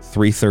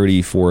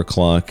 3:30, 4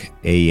 o'clock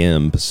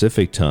a.m.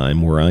 Pacific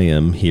time, where I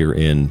am here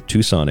in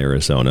Tucson,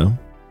 Arizona.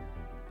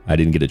 I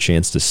didn't get a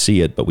chance to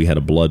see it, but we had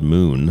a blood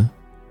moon.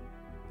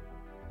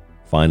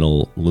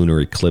 Final lunar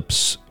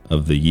eclipse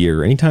of the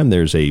year. Anytime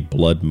there's a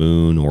blood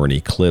moon or an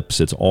eclipse,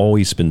 it's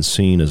always been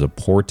seen as a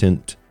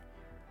portent,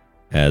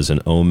 as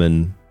an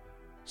omen,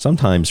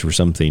 sometimes for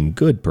something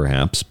good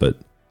perhaps, but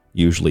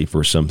usually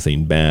for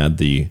something bad.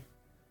 The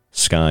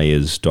sky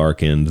is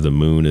darkened, the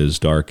moon is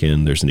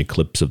darkened, there's an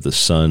eclipse of the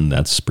sun,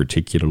 that's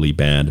particularly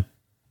bad.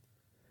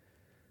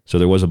 So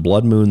there was a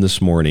blood moon this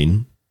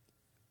morning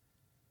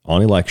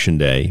on election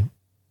day,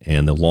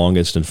 and the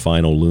longest and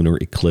final lunar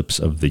eclipse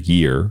of the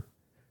year.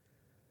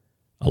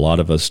 A lot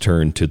of us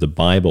turn to the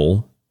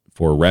Bible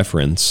for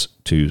reference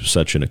to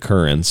such an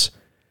occurrence,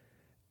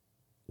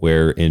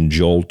 where in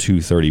Joel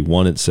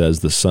 2:31 it says,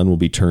 "The sun will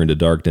be turned to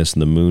darkness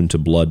and the moon to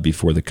blood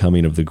before the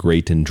coming of the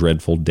great and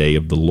dreadful day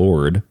of the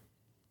Lord."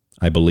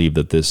 I believe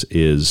that this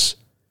is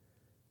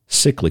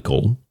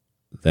cyclical,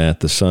 that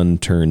the sun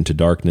turned to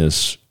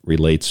darkness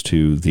relates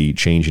to the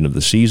changing of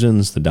the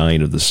seasons, the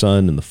dying of the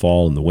sun in the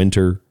fall and the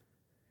winter.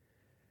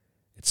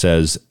 It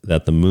says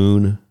that the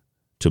moon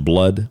to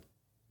blood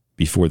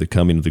before the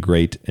coming of the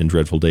great and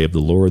dreadful day of the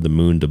Lord, the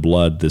moon to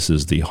blood. This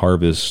is the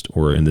harvest,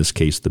 or in this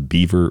case, the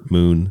beaver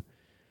moon.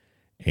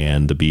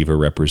 And the beaver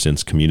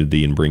represents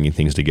community and bringing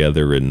things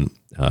together and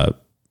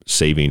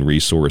saving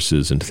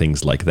resources and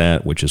things like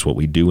that, which is what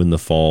we do in the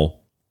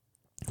fall.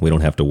 We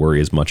don't have to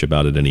worry as much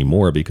about it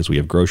anymore because we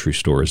have grocery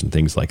stores and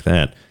things like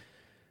that.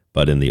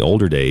 But in the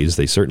older days,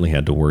 they certainly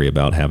had to worry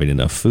about having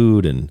enough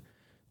food and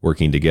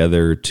working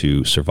together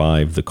to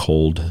survive the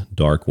cold,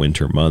 dark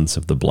winter months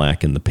of the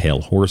black and the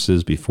pale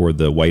horses before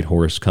the white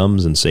horse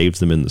comes and saves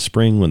them in the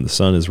spring when the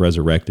sun is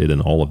resurrected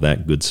and all of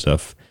that good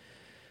stuff.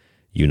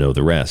 You know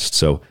the rest.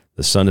 So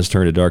the sun is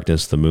turned to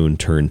darkness, the moon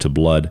turned to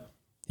blood.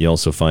 You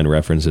also find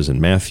references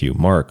in Matthew,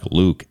 Mark,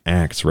 Luke,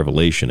 Acts,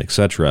 Revelation,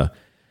 etc.,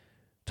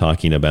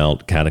 talking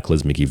about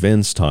cataclysmic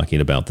events,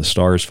 talking about the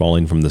stars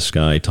falling from the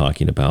sky,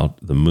 talking about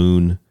the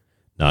moon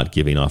not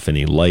giving off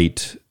any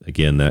light.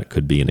 Again, that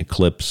could be an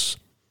eclipse.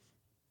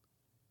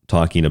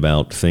 Talking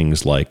about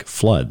things like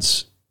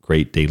floods,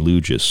 great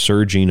deluges,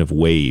 surging of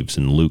waves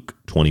in Luke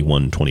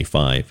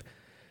 21:25.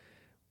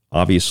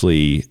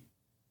 Obviously,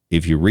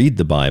 if you read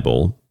the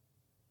Bible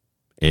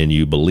and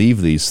you believe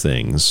these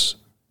things,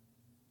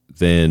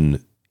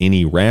 then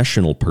any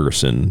rational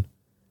person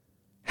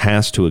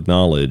has to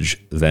acknowledge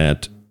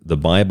that the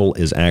Bible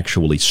is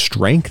actually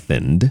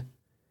strengthened,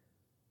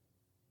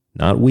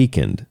 not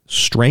weakened,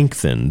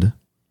 strengthened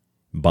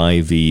by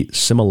the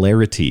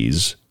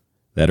similarities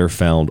that are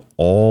found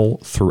all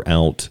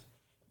throughout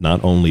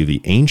not only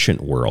the ancient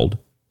world,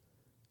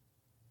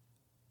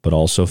 but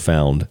also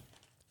found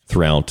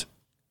throughout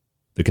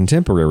the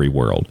contemporary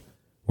world,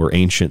 where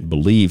ancient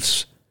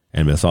beliefs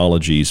and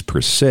mythologies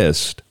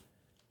persist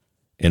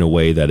in a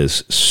way that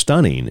is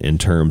stunning in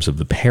terms of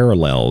the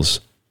parallels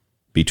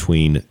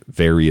between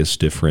various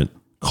different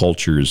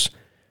cultures,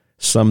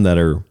 some that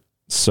are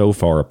so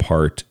far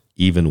apart,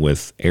 even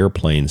with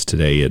airplanes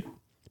today, it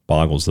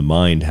boggles the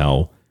mind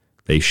how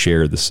they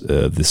share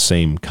the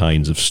same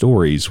kinds of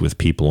stories with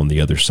people on the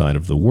other side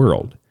of the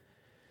world.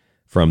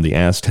 From the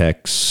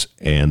Aztecs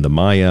and the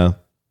Maya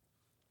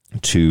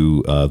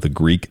to the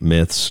Greek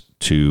myths,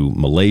 to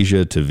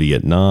Malaysia, to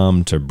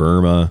Vietnam, to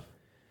Burma,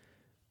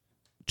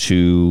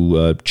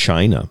 to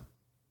China,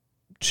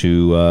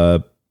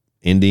 to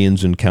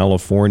Indians in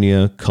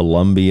California,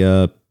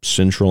 Colombia,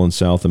 Central and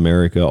South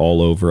America,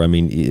 all over. I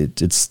mean,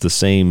 it's the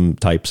same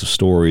types of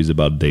stories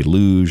about a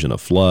deluge and a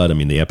flood. I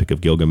mean, the Epic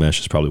of Gilgamesh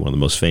is probably one of the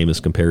most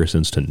famous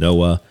comparisons to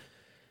Noah.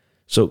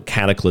 So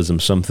cataclysm,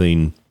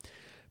 something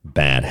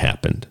bad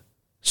happened,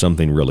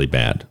 something really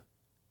bad.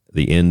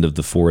 The end of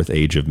the fourth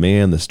age of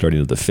man, the starting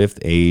of the fifth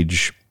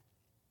age,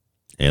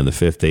 and the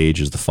fifth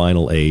age is the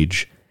final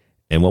age.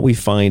 And what we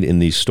find in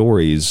these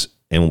stories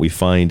and what we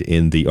find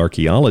in the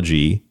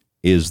archaeology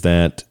is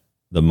that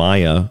the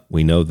Maya,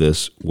 we know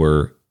this,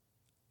 were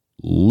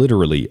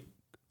literally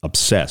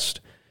obsessed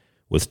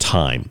with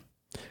time.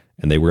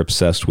 And they were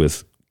obsessed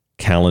with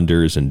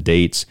calendars and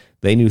dates.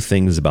 They knew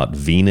things about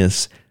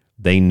Venus.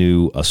 They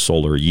knew a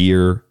solar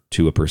year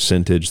to a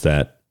percentage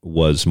that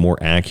was more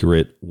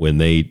accurate when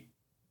they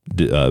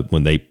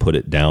put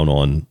it down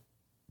on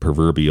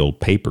proverbial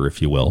paper,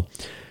 if you will.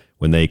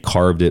 When they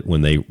carved it,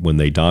 when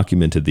they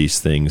documented these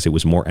things, it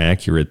was more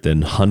accurate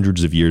than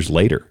hundreds of years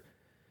later.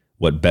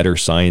 What better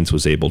science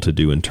was able to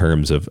do in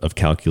terms of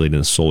calculating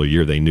a solar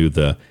year. They knew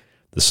the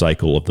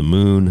cycle of the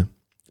moon.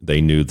 They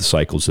knew the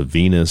cycles of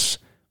Venus,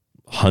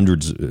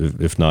 hundreds,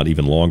 if not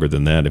even longer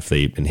than that. If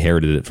they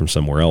inherited it from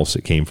somewhere else,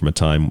 it came from a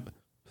time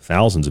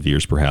thousands of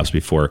years perhaps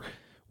before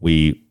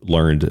we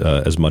learned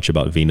as much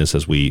about Venus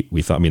as we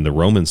thought. I mean, the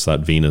Romans thought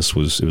Venus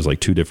was like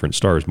two different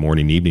stars,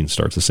 morning, evening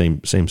stars, the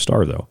same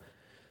star though,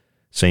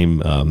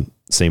 same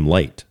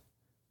light.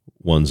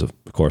 One's of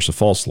course a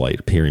false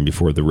light appearing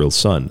before the real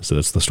sun. So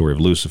that's the story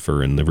of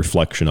Lucifer and the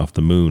reflection off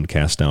the moon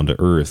cast down to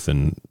earth,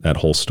 and that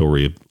whole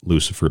story of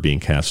Lucifer being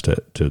cast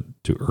to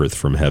earth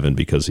from heaven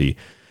because he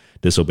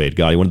disobeyed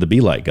God. He wanted to be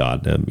like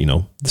God.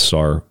 The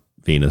star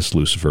Venus,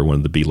 Lucifer,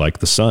 wanted to be like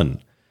the sun.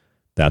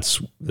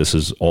 This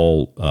is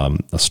all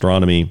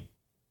astronomy,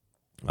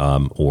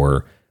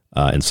 or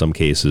in some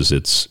cases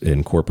it's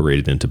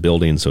incorporated into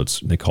buildings, so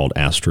they called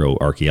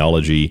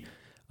astroarchaeology.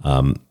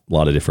 A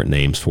lot of different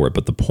names for it,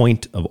 but the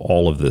point of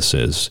all of this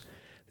is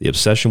the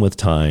obsession with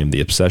time, the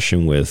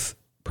obsession with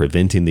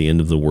preventing the end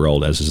of the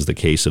world, as is the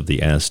case of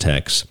the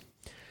Aztecs.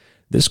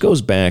 This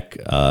goes back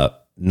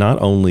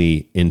not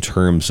only in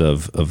terms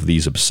of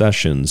these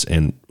obsessions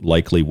and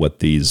likely what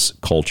these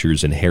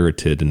cultures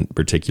inherited, in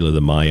particular the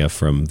Maya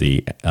from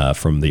the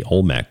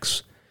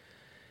Olmecs,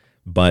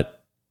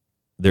 but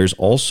there's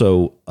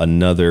also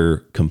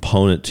another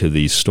component to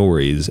these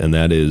stories, and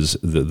that is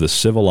the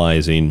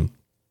civilizing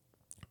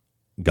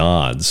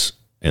gods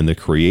and the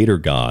creator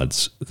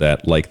gods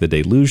that, like the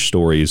deluge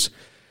stories,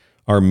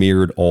 are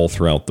mirrored all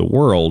throughout the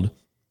world.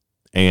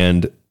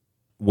 And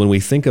when we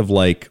think of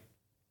like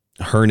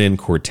Hernan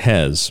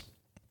Cortez,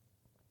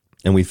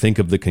 and we think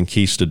of the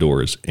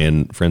conquistadors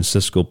and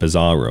Francisco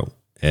Pizarro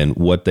and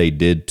what they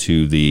did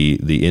to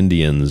the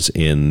Indians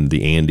in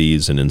the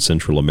Andes and in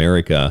Central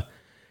America,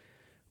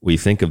 we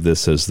think of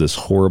this as this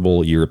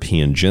horrible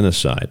European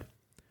genocide.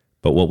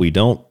 But what we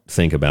don't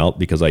think about,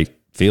 because I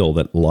feel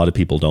that a lot of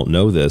people don't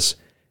know this,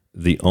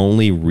 the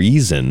only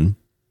reason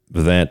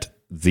that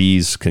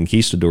these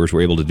conquistadors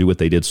were able to do what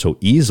they did so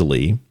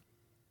easily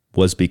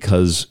was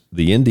because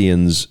the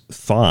Indians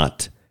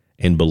thought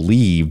and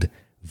believed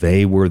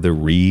they were the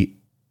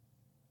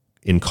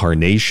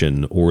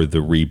reincarnation or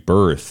the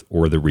rebirth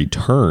or the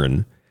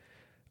return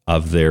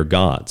of their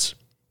gods,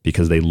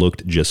 because they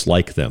looked just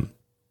like them.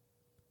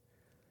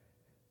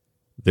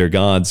 Their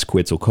gods,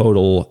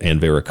 Quetzalcóatl and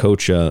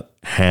Viracocha,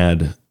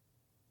 had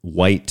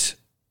white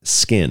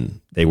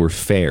skin. They were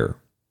fair.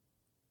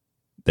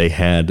 They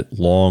had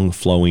long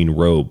flowing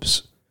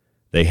robes.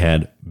 They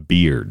had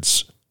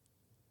beards.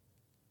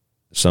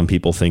 Some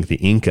people think the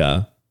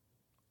Inca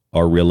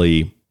are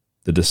really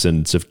the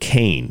descendants of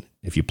Cain.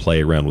 If you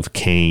play around with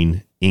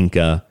Cain,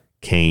 Inca,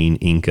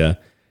 and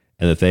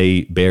that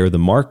they bear the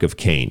mark of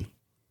Cain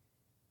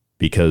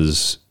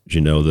because,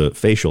 the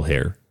facial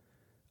hair,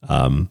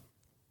 the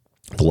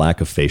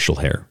lack of facial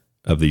hair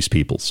of these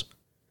peoples.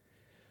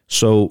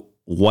 So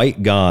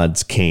white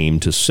gods came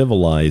to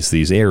civilize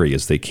these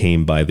areas. They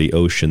came by the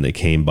ocean, they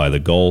came by the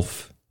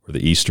Gulf or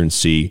the Eastern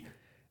Sea,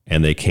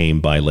 and they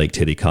came by Lake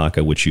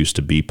Titicaca, which used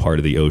to be part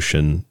of the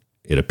ocean.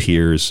 It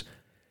appears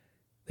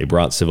they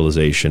brought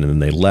civilization and then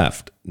they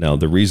left. Now,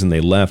 the reason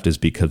they left is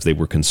because they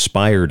were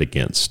conspired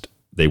against.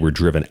 They were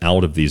driven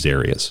out of these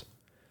areas.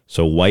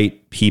 So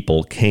white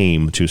people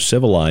came to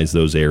civilize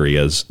those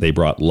areas. They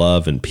brought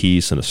love and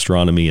peace and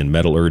astronomy and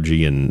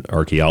metallurgy and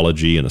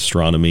archaeology and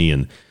astronomy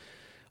and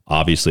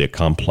obviously a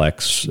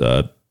complex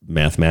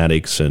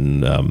mathematics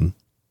and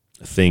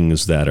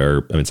things that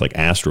are, it's like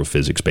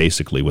astrophysics,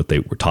 basically, what they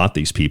were taught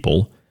these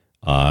people,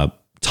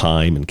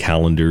 time and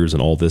calendars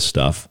and all this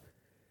stuff.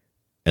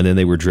 And then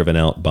they were driven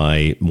out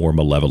by more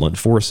malevolent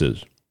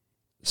forces.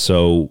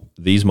 So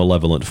these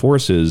malevolent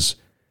forces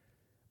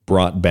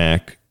brought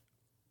back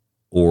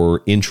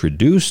or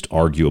introduced,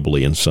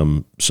 arguably in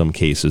some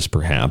cases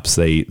perhaps,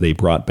 they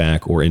brought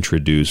back or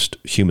introduced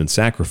human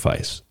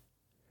sacrifice.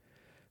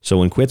 So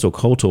when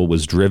Quetzalcóatl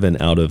was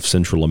driven out of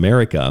Central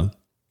America,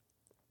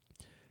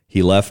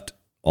 he left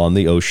on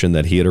the ocean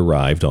that he had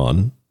arrived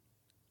on,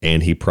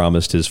 and he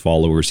promised his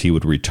followers he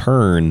would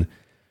return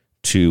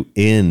to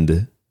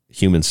end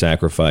human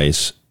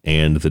sacrifice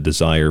and the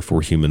desire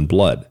for human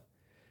blood.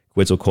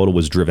 Quetzalcóatl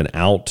was driven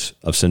out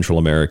of Central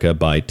America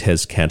by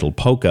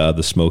Tezcatilpoca,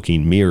 the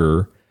smoking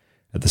mirror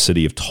at the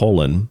city of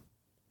Tollan,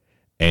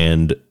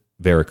 and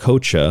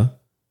Viracocha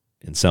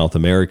in South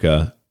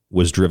America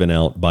was driven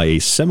out by a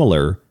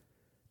similar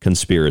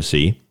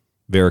conspiracy.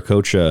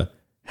 Viracocha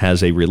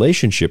has a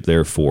relationship,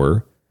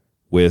 therefore,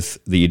 with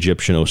the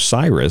Egyptian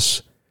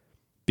Osiris,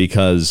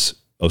 because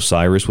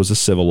Osiris was a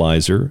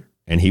civilizer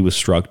and he was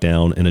struck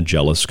down in a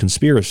jealous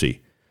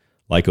conspiracy.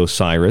 Like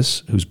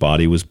Osiris, whose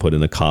body was put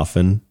in a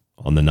coffin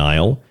on the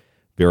Nile.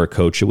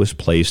 Viracocha was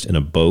placed in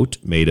a boat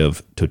made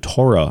of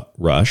totora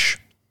rush.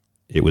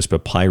 It was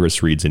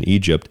papyrus reeds in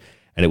Egypt,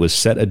 and it was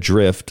set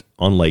adrift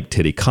on Lake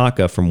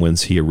Titicaca from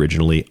whence he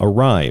originally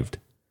arrived.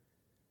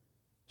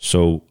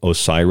 So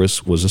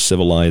Osiris was a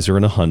civilizer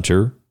and a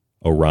hunter.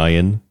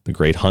 Orion, the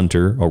great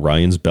hunter,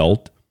 Orion's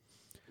belt,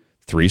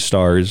 3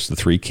 stars, the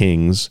 3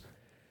 kings,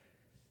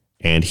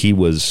 and he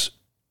was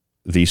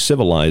the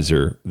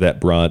civilizer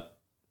that brought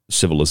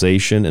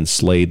civilization and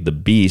slayed the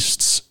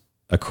beasts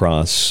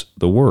across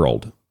the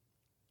world.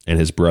 And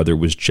his brother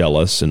was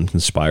jealous and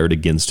conspired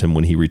against him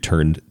when he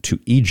returned to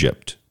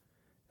Egypt.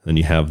 Then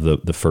you have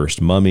the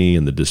first mummy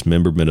and the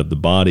dismemberment of the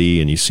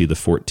body, and you see the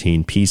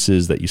 14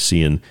 pieces that you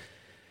see in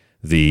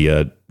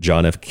the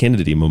John F.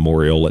 Kennedy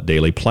Memorial at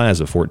Daley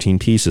Plaza, 14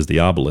 pieces. The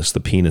obelisk, the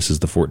penis is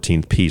the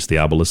 14th piece. The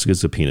obelisk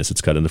is the penis.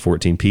 It's cut into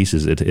 14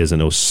 pieces. It is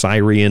an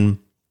Osirian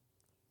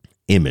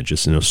image.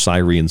 It's an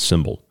Osirian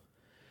symbol.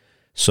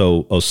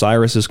 So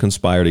Osiris is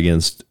conspired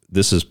against.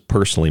 This is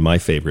personally my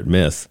favorite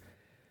myth.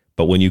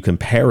 But when you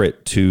compare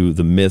it to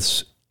the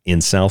myths in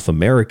South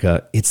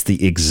America, it's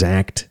the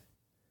exact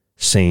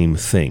same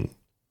thing.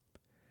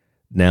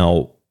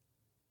 Now,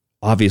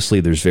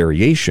 obviously, there's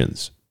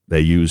variations.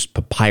 They used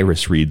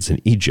papyrus reeds in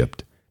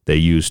Egypt. They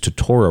used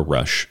totora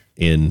rush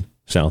in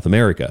South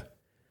America.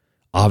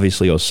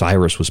 Obviously,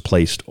 Osiris was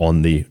placed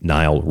on the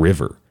Nile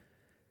River.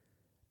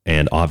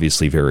 And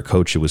obviously,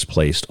 Viracocha was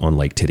placed on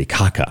Lake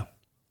Titicaca.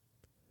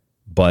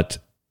 But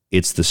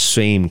it's the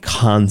same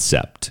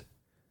concept.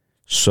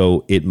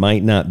 So it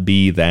might not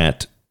be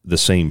that the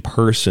same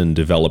person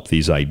developed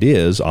these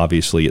ideas.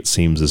 Obviously, it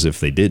seems as if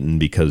they didn't,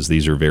 because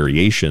these are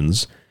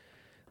variations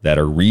that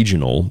are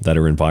regional, that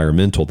are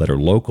environmental, that are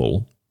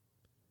local.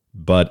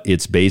 But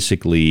it's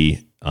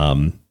basically,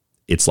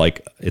 it's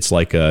like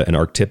an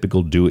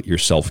archetypical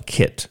do-it-yourself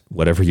kit.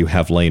 Whatever you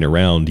have laying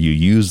around, you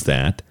use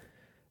that,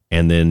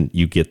 and then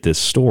you get this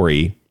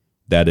story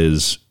that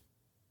is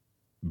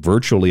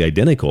virtually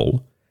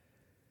identical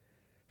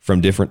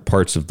from different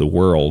parts of the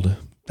world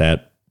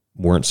that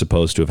weren't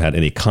supposed to have had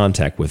any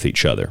contact with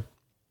each other.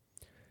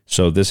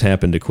 So this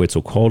happened to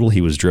Quetzalcóatl.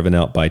 He was driven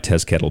out by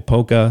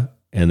Tezcatilpoca,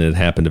 and it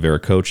happened to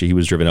Viracocha. He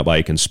was driven out by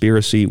a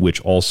conspiracy, which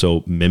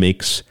also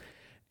mimics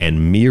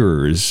and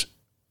mirrors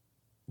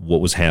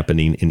what was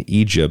happening in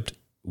Egypt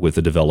with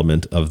the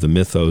development of the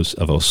mythos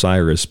of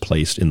Osiris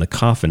placed in the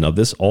coffin. Now,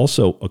 this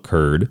also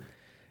occurred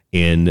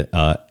in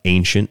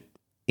ancient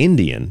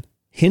Indian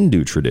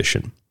Hindu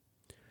tradition.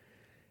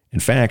 In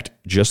fact,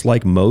 just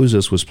like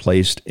Moses was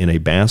placed in a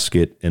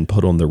basket and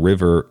put on the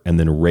river and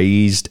then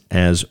raised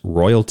as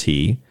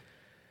royalty,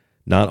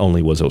 not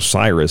only was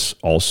Osiris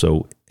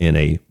also in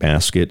a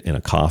basket, in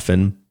a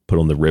coffin, put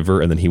on the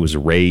river, and then he was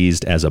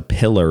raised as a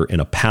pillar in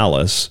a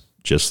palace,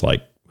 just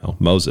like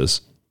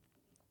Moses.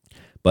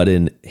 But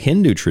in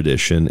Hindu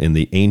tradition, in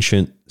the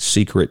ancient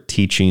secret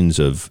teachings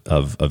of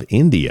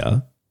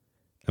India,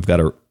 I've got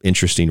an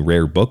interesting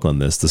rare book on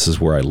this. This is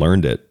where I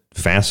learned it.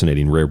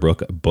 Fascinating rare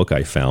book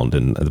I found,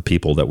 and the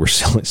people that were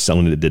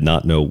selling it did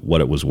not know what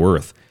it was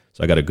worth.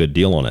 So I got a good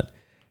deal on it.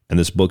 And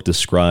this book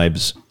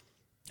describes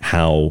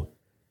how,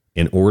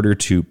 in order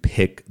to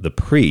pick the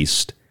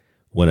priest,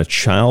 when a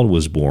child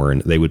was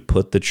born, they would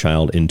put the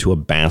child into a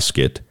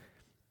basket.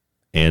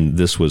 And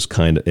this was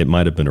it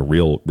might have been a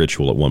real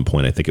ritual at one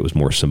point. I think it was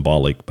more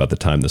symbolic by the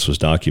time this was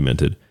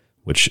documented,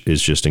 which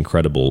is just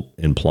incredible,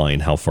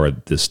 implying how far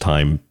this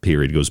time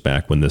period goes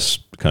back when this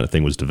kind of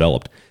thing was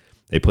developed.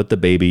 They put the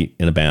baby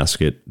in a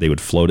basket. They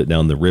would float it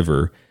down the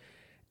river.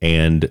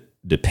 And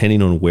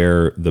depending on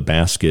where the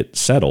basket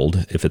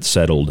settled, if it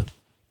settled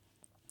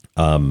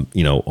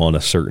on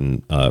a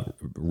certain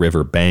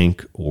river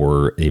bank,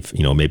 or if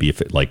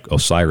it, like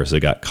Osiris, it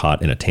got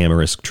caught in a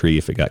tamarisk tree,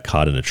 if it got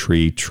caught in a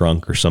tree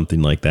trunk or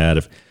something like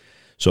that.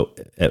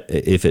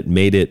 If it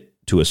made it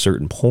to a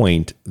certain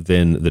point,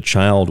 then the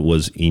child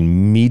was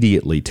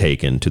immediately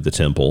taken to the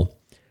temple,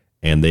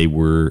 and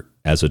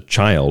as a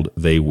child,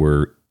 they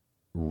were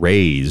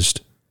raised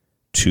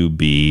to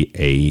be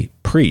a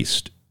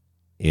priest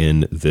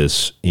in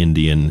this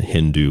Indian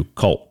Hindu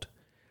cult.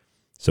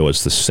 So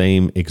it's the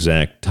same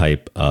exact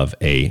type of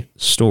a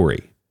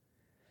story.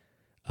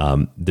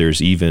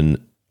 There's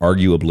even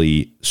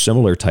arguably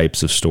similar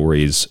types of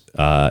stories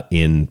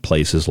in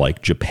places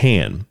like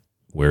Japan,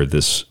 where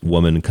this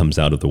woman comes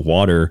out of the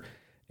water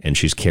and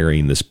she's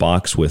carrying this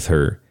box with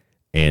her,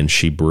 and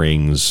she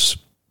brings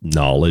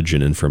knowledge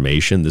and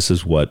information. This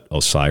is what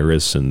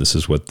Osiris, and this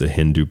is what the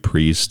Hindu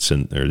priests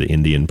or the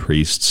Indian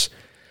priests,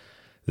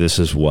 this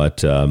is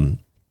what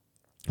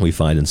we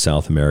find in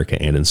South America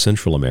and in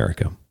Central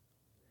America.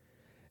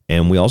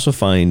 And we also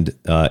find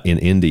in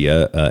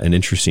India an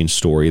interesting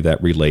story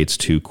that relates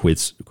to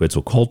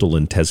Quetzalcóatl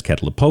and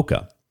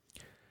Tezcatilpoca,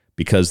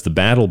 because the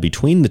battle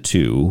between the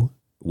two,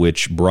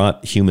 which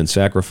brought human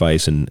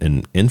sacrifice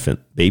and infant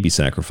baby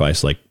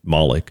sacrifice like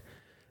Moloch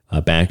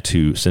back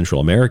to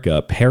Central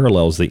America,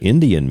 parallels the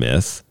Indian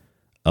myth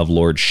of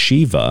Lord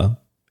Shiva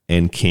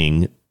and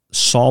King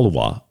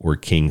Salva or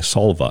King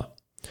Salva.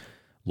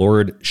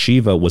 Lord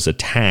Shiva was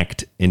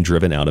attacked and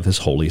driven out of his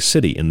holy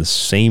city in the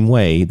same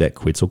way that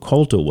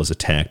Quetzalcóatl was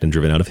attacked and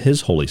driven out of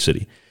his holy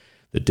city.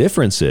 The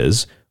difference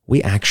is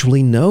we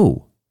actually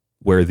know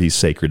where these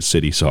sacred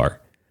cities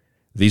are.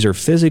 These are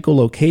physical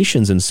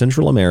locations in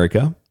Central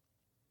America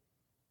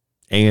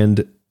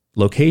and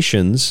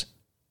locations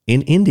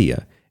in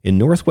India. In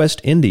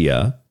northwest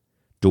India,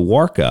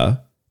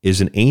 Dwarka is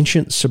an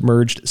ancient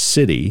submerged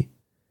city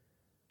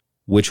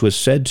which was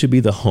said to be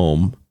the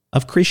home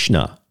of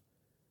Krishna,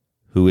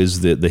 who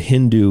is the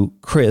Hindu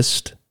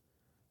Christ,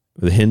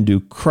 the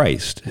Hindu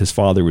Christ. His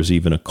father was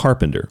even a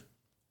carpenter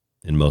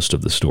in most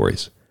of the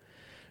stories.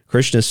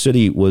 Krishna's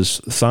city was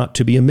thought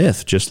to be a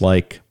myth, just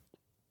like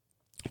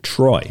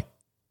Troy,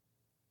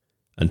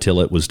 until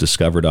it was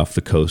discovered off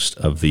the coast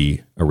of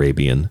the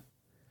Arabian,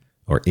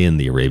 or in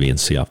the Arabian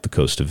Sea off the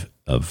coast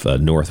of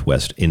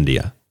northwest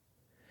India.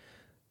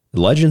 The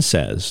legend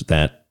says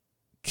that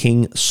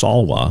King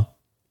Salwa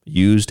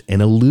used an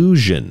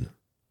illusion,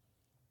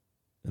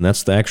 and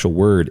that's the actual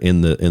word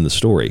in the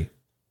story,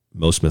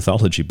 most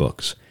mythology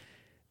books,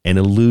 an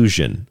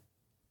illusion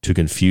to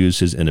confuse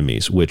his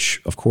enemies,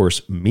 which, of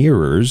course,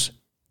 mirrors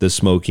the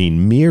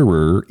smoking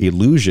mirror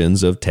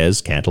illusions of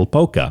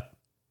Tezcatilpoca.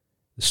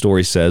 The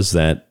story says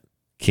that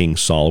King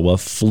Salwa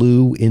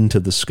flew into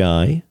the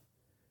sky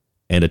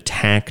and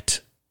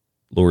attacked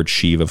Lord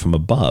Shiva from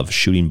above,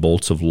 shooting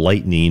bolts of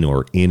lightning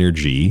or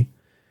energy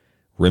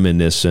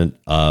reminiscent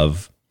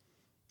of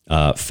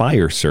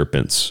fire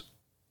serpents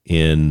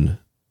in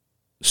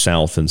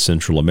South and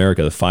Central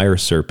America. The fire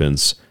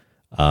serpents,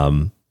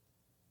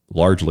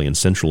 largely in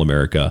Central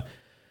America,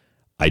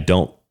 I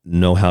don't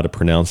know how to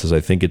pronounce this. I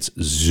think it's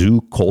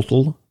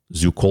Xiuhcoatl.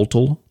 It's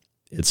Xiuhcoatl.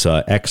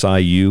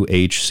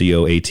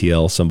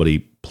 Somebody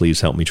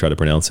please help me try to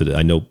pronounce it.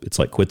 I know it's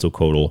like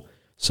Quetzalcoatl,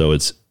 so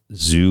it's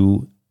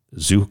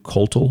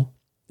Xiuhcoatl.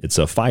 It's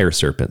fire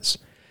serpents.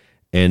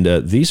 And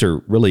these are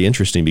really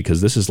interesting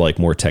because this is like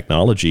more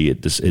technology.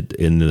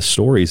 In the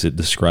stories, it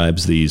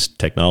describes these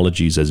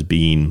technologies as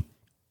being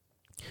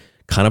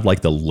kind of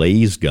like the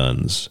laser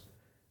guns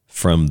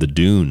from the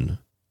Dune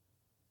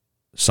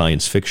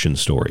science fiction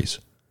stories.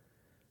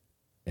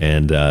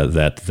 And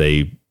that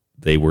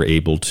they were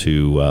able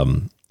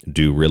to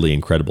do really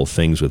incredible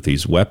things with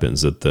these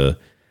weapons, that the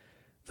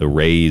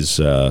rays,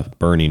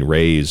 burning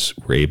rays,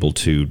 were able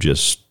to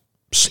just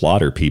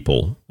slaughter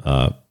people.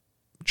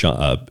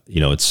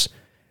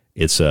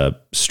 It's a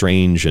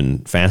strange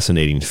and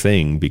fascinating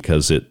thing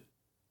because it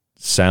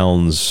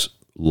sounds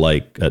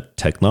like a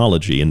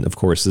technology. And of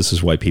course, this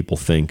is why people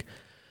think,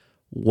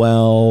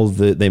 well,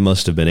 they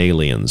must have been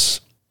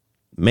aliens.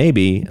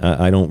 Maybe.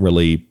 I don't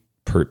really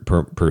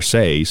per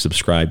se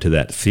subscribe to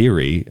that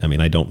theory. I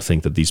mean, I don't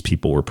think that these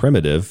people were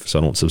primitive, so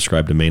I don't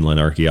subscribe to mainline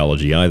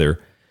archaeology either.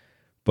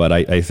 But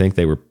I think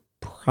they were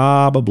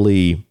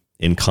probably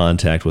in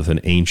contact with an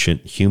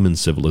ancient human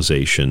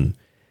civilization.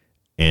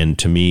 And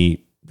to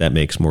me, that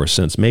makes more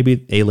sense.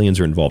 Maybe aliens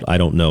are involved. I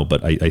don't know,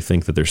 but I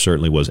think that there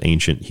certainly was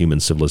ancient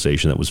human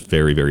civilization that was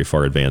very, very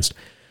far advanced.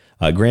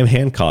 Graham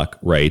Hancock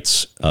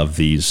writes of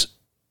these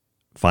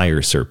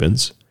fire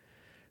serpents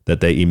that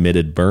they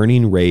emitted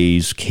burning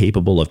rays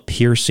capable of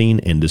piercing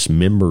and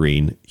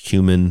dismembering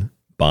human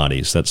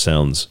bodies. That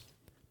sounds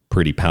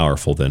pretty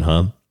powerful then,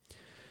 huh?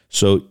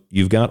 So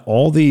you've got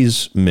all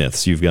these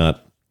myths. You've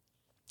got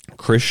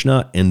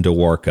Krishna and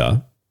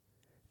Dwarka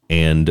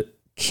and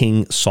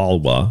King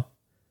Salwa.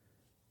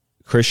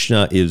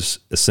 Krishna is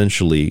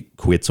essentially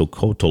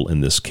Quetzalcóatl in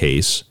this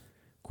case.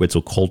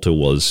 Quetzalcóatl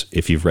was,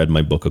 if you've read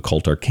my book,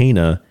 Occult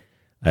Arcana,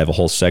 I have a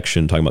whole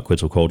section talking about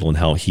Quetzalcóatl and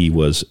how he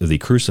was the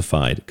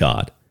crucified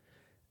god,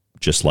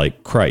 just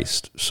like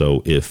Christ.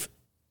 So if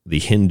the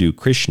Hindu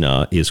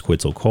Krishna is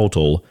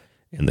Quetzalcóatl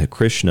and the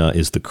Krishna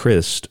is the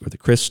Christ, or the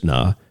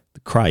Krishna, the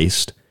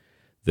Christ,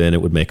 then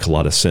it would make a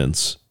lot of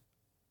sense.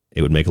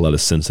 It would make a lot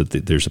of sense that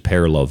there's a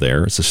parallel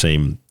there. It's the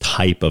same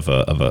type of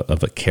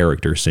a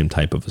character, same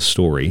type of a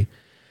story,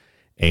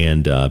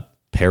 and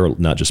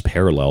not just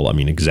parallel. I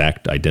mean,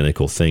 exact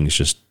identical things,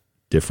 just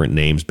different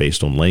names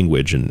based on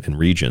language and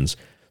regions.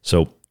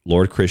 So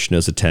Lord Krishna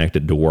is attacked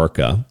at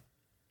Dwarka,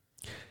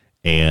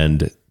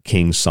 and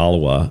King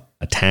Salwa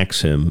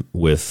attacks him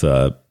with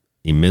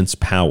immense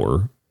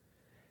power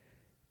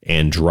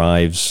and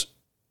drives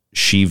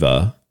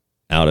Shiva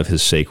out of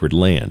his sacred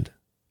land.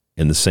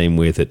 In the same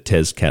way that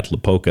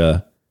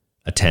Tezcatlipoca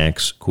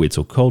attacks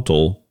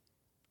Quetzalcóatl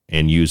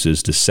and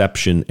uses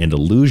deception and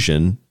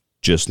illusion,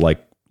 just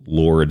like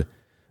Lord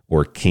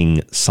or King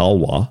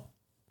Salwa,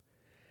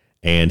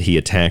 and he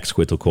attacks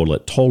Quetzalcóatl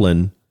at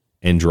Tolan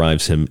and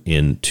drives him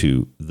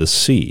into the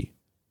sea,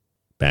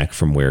 back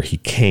from where he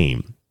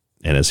came.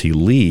 And as he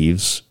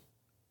leaves,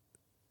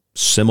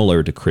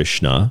 similar to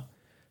Krishna,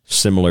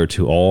 similar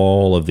to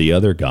all of the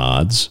other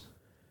gods,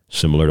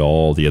 similar to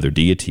all the other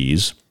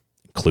deities,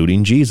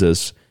 including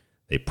Jesus,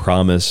 they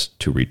promise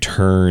to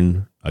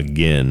return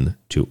again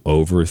to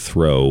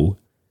overthrow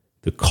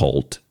the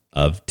cult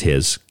of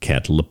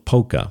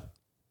Tezcatlipoca.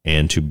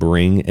 and to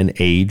bring an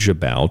age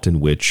about in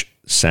which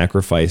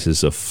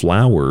sacrifices of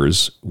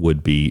flowers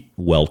would be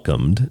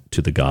welcomed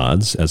to the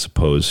gods as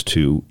opposed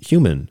to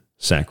human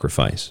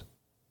sacrifice.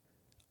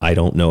 I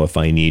don't know if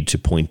I need to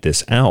point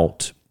this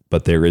out,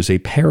 but there is a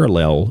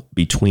parallel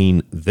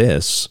between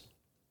this,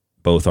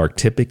 both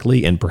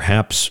archetypically and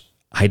perhaps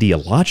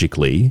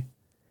ideologically,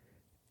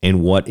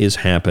 and what is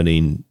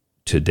happening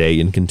today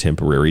in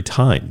contemporary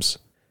times.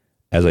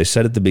 As I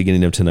said at the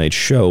beginning of tonight's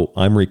show,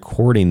 I'm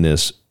recording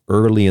this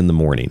early in the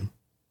morning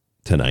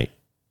tonight.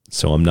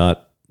 So I'm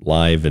not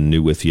live and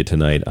new with you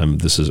tonight.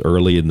 This is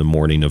early in the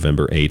morning,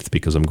 November 8th,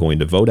 because I'm going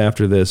to vote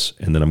after this,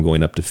 and then I'm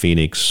going up to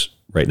Phoenix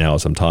right now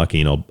as I'm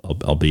talking.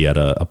 I'll be at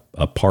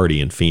a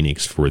party in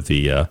Phoenix for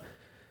the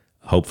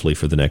hopefully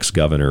for the next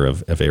governor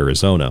of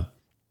Arizona.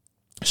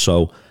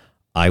 So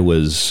I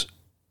was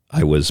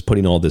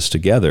putting all this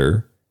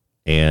together,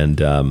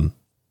 and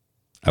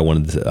I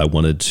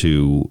wanted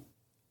to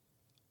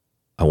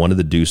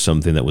do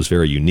something that was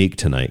very unique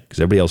tonight, because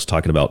everybody else is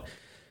talking about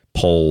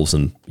polls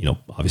and,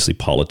 obviously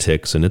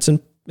politics, and it's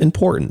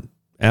important,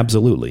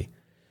 absolutely.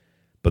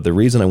 But the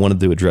reason I wanted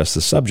to address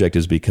the subject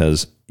is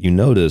because you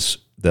notice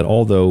that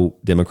although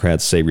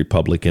Democrats say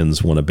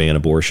Republicans want to ban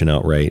abortion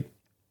outright,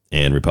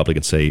 and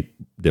Republicans say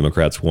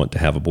Democrats want to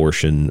have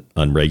abortion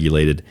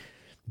unregulated,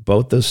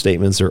 both those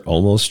statements are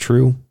almost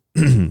true.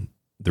 The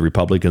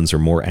Republicans are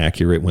more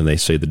accurate when they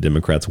say the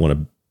Democrats want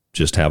to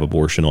just have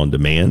abortion on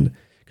demand,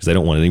 because they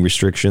don't want any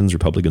restrictions.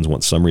 Republicans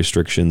want some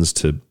restrictions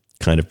to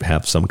kind of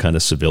have some kind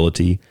of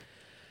civility.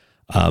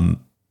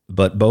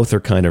 But both are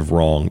kind of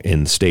wrong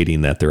in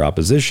stating that their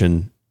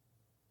opposition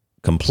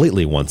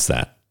completely wants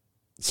that.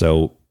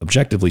 So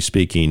objectively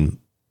speaking,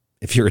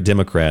 if you're a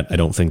Democrat, I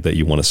don't think that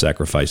you want to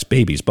sacrifice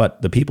babies.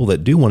 But the people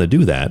that do want to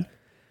do that,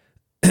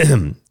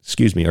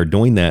 are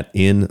doing that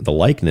in the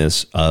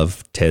likeness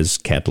of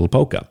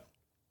Tezcatilpoca.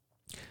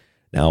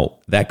 Now,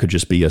 that could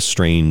just be a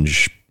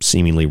strange,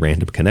 seemingly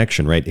random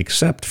connection, right?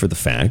 Except for the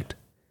fact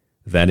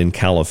that in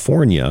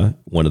California,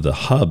 one of the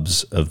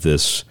hubs of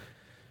this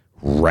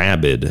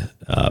rabid,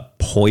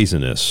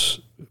 poisonous,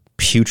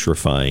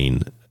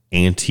 putrefying,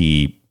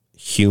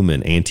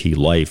 anti-human,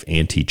 anti-life,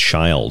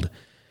 anti-child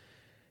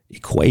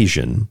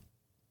equation,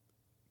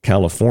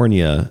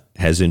 California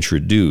has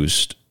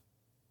introduced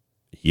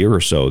a year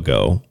or so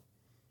ago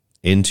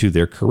into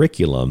their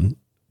curriculum.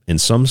 In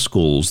some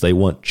schools, they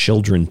want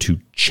children to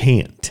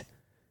chant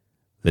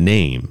the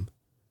name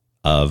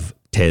of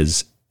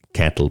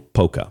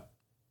Tezcatilpoca,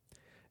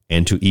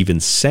 and to even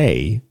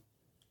say,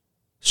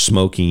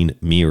 smoking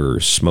mirror,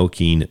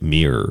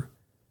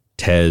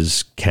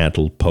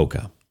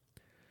 Tezcatilpoca.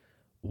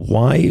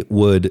 Why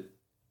would,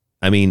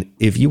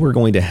 if you were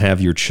going to have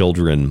your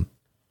children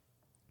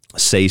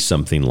say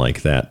something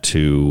like that,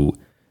 to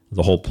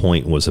the whole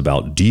point was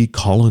about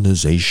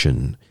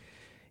decolonization,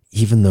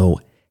 even though,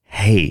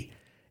 hey,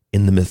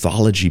 in the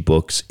mythology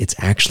books, it's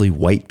actually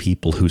white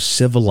people who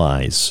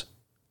civilize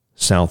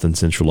South and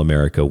Central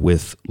America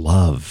with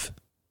love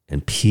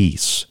and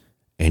peace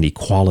and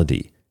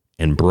equality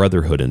and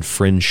brotherhood and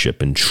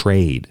friendship and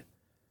trade.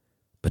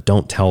 But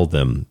don't tell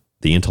them,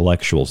 the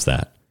intellectuals,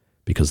 that,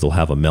 because they'll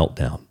have a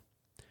meltdown.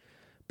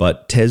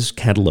 But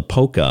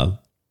Tezcatlipoca,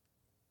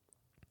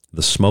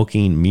 the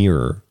smoking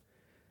mirror,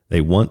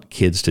 they want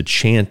kids to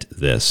chant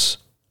this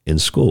in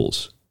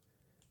schools.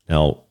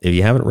 Now, if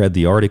you haven't read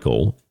the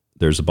article,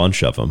 there's a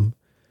bunch of them.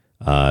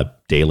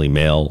 Daily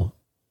Mail,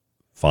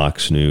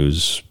 Fox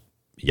News,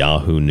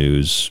 Yahoo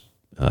News,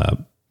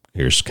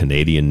 here's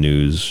Canadian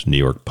News, New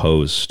York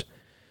Post,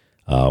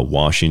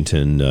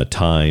 Washington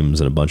Times,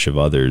 and a bunch of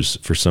others.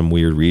 For some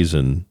weird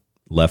reason,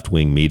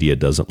 left-wing media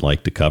doesn't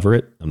like to cover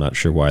it. I'm not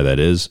sure why that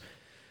is.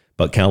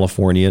 But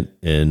California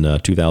in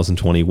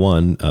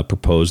 2021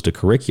 proposed a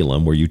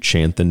curriculum where you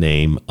chant the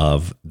name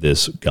of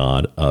this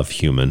god of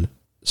human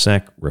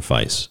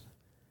sacrifice.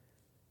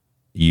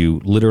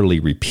 You literally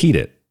repeat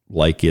it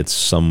like it's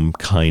some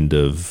kind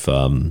of,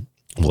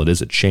 it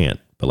is a chant,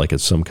 but like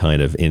it's some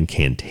kind of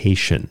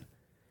incantation.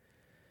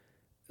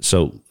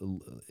 So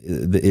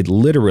it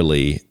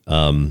literally,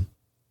 it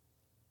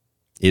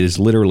is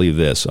literally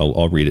this.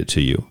 I'll read it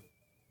to you.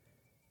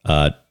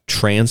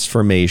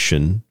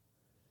 Transformation,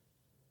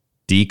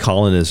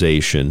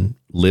 decolonization,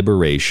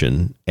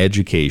 liberation,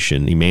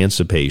 education,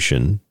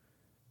 emancipation,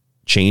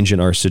 change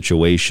in our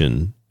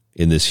situation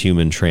in this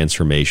human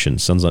transformation.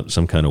 Sounds like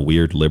some kind of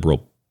weird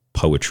liberal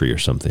poetry or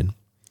something.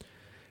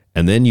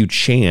 And then you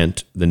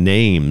chant the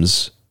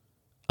names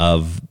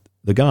of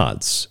the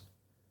gods.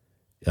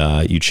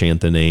 You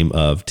chant the name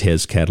of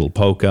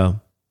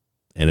Tezcatilpoca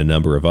and a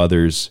number of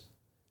others.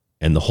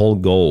 And the whole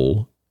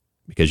goal,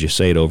 because you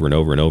say it over and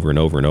over and over and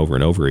over and over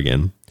and over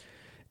again,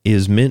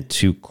 is meant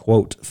to,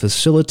 quote,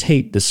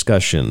 facilitate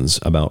discussions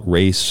about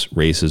race,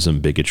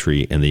 racism,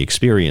 bigotry, and the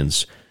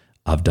experience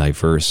of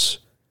diverse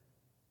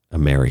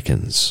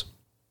Americans.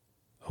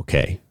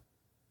 Okay,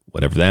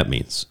 whatever that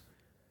means.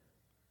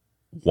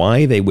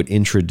 Why they would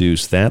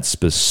introduce that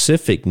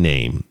specific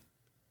name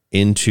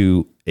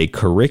into a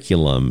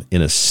curriculum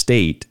in a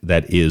state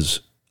that is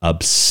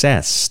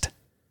obsessed,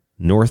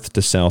 north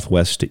to south,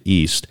 west to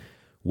east,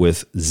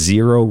 with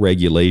zero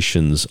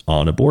regulations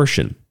on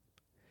abortion.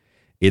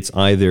 It's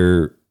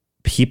either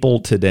people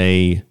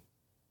today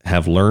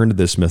have learned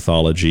this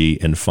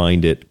mythology and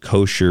find it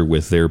kosher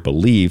with their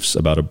beliefs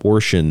about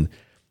abortion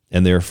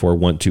and therefore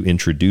want to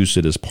introduce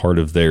it as part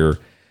of their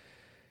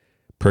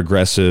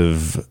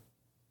progressive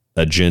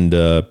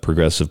agenda,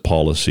 progressive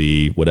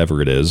policy,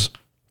 whatever it is,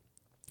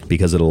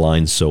 because it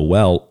aligns so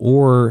well.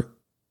 Or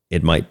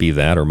it might be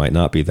that, or might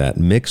not be that,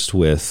 mixed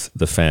with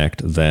the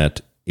fact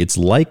that it's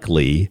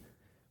likely,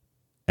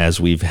 as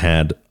we've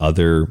had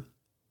other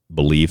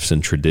beliefs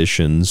and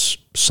traditions,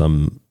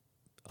 some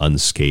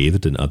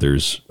unscathed and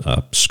others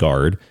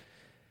scarred,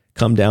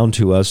 come down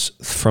to us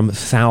from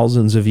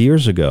thousands of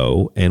years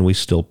ago, and we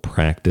still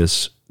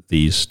practice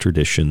these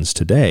traditions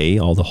today,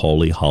 all the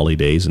holy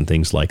holidays and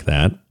things like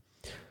that,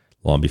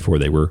 long before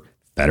they were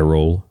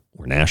federal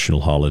or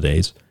national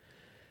holidays.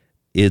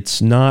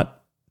 It's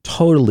not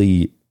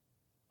totally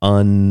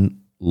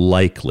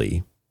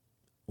unlikely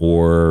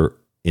or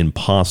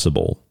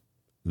impossible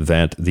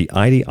that the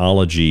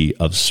ideology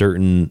of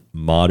certain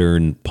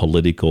modern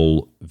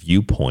political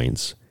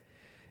viewpoints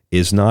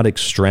is not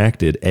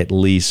extracted, at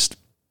least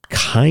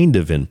kind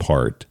of in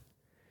part,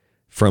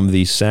 from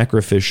the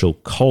sacrificial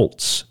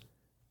cults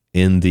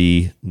in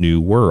the New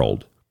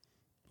World,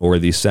 or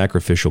the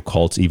sacrificial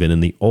cults even in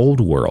the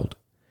Old World.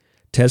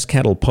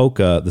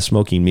 Tezcatilpoca, the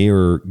smoking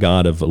mirror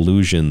god of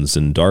illusions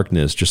and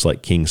darkness, just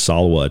like King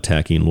Salwa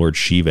attacking Lord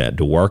Shiva at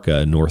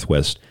Dwarka in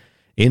northwest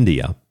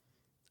India,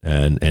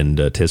 and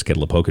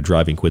Tezcatilpoca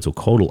driving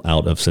Quetzalcóatl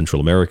out of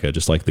Central America,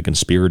 just like the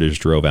conspirators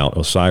drove out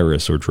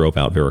Osiris or drove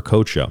out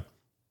Viracocha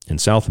in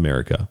South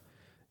America.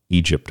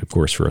 Egypt, of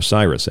course, for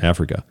Osiris,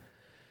 Africa.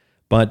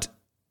 But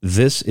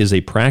this is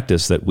a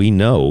practice that we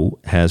know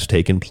has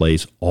taken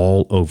place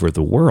all over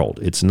the world.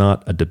 It's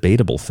not a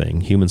debatable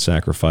thing. Human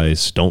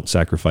sacrifice, don't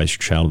sacrifice your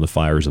child in the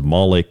fires of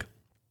Moloch,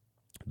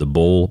 the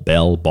bull,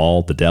 Bel,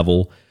 Baal, the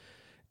devil.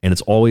 And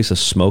it's always a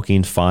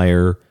smoking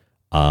fire.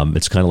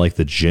 It's kind of like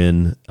the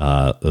jinn,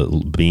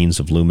 beings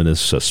of luminous,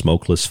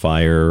 smokeless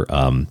fire.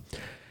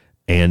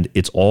 And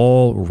it's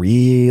all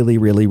really,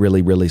 really,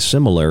 really, really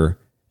similar.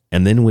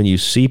 And then when you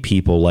see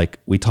people, like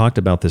we talked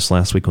about this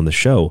last week on the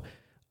show,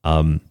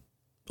 on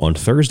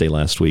Thursday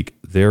last week,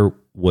 there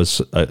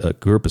was a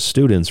group of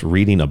students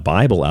reading a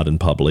Bible out in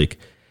public,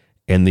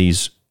 and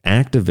these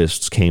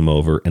activists came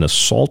over and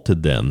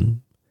assaulted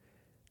them,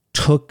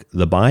 took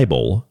the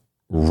Bible,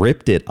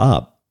 ripped it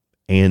up,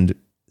 and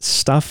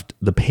stuffed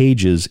the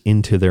pages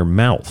into their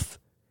mouth.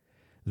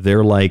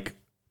 They're like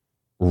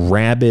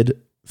rabid,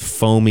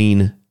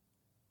 foaming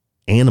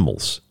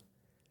animals.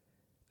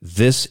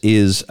 This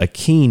is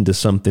akin to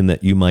something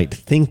that you might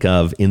think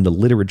of in the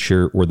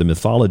literature or the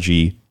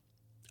mythology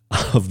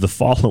of the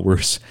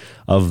followers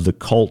of the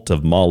cult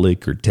of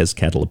Moloch or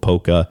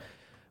Tezcatlipoca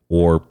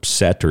or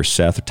Set or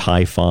Seth or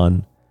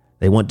Typhon.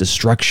 They want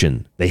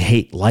destruction. They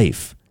hate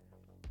life.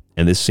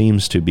 And this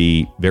seems to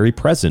be very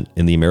present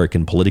in the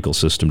American political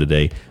system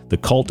today. The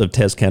cult of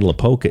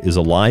Tezcatlipoca is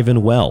alive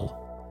and well.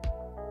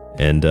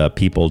 And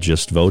people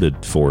just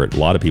voted for it. A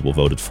lot of people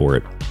voted for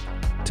it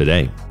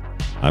today.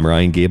 I'm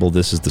Ryan Gable.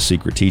 This is The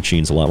Secret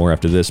Teachings. A lot more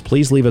after this.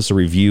 Please leave us a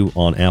review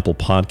on Apple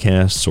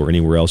Podcasts or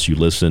anywhere else you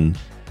listen.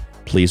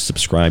 Please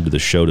subscribe to the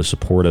show to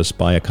support us.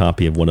 Buy a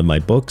copy of one of my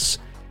books,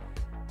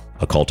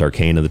 Occult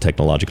Arcana, The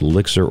Technological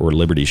Elixir, or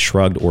Liberty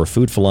Shrugged, or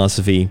Food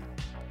Philosophy.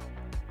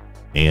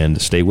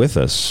 And stay with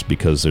us,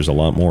 because there's a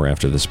lot more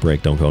after this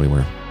break. Don't go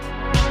anywhere.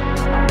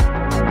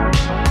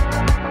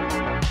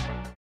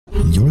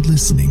 You're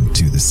listening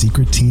to The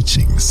Secret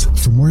Teachings.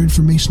 For more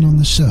information on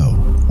the show,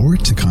 or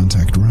to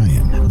contact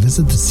Ryan,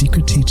 visit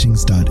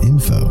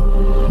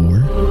thesecretteachings.info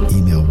or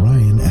email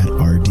Ryan at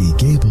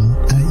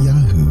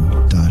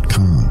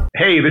rdgable@yahoo.com.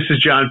 Hey, this is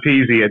John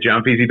Peasy at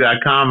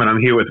johnpeasy.com, and I'm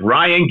here with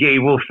Ryan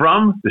Gable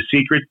from The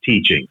Secret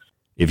Teachings.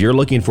 If you're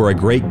looking for a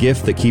great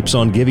gift that keeps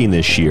on giving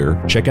this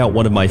year, check out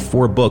one of my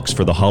 4 books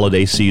for the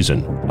holiday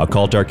season.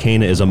 Occult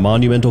Arcana is a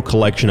monumental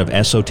collection of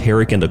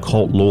esoteric and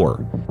occult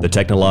lore. The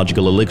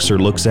Technological Elixir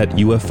looks at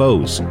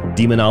UFOs,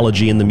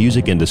 demonology in the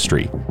music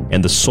industry,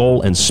 and the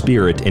soul and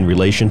spirit in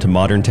relation to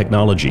modern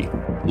technology.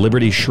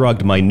 Liberty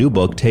Shrugged, my new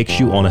book, takes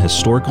you on a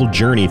historical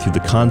journey through the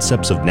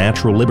concepts of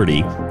natural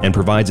liberty and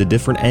provides a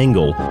different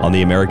angle on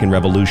the American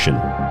Revolution.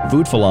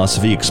 Food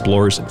Philosophy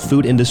explores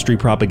food industry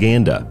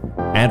propaganda,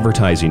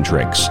 advertising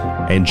tricks,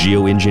 and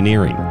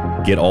geoengineering.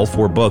 Get all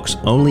 4 books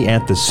only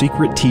at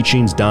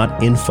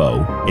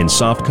thesecretteachings.info in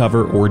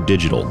softcover or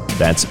digital.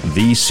 That's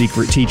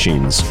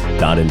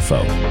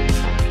thesecretteachings.info.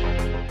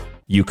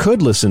 You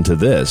could listen to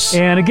this.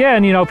 And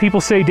again,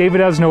 people say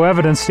David has no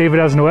evidence. David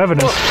has no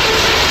evidence.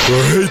 I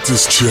hate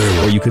this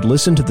channel. Or you could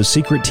listen to The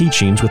Secret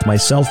Teachings with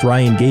myself,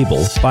 Ryan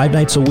Gable, 5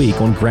 nights a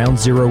week on Ground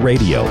Zero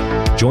Radio.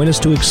 Join us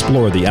to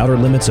explore the outer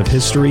limits of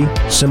history,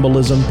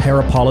 symbolism,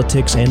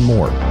 parapolitics, and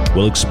more.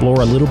 We'll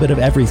explore a little bit of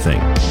everything,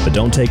 but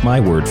don't take my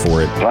word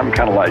for it. I'm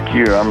kind of like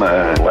you. I'm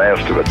the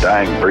last of a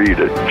dying breed,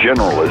 a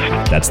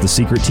generalist. That's The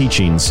Secret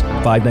Teachings,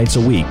 5 nights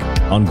a week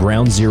on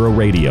Ground Zero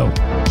Radio.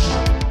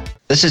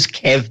 This is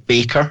Kev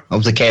Baker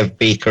of The Kev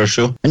Baker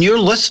Show, and you're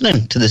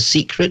listening to The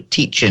Secret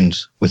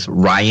Teachings with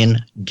Ryan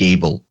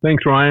Gable.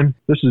 Thanks, Ryan.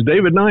 This is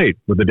David Knight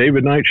with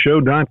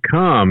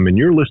thedavidknightshow.com, and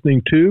you're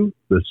listening to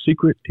The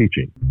Secret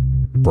Teaching.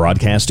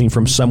 Broadcasting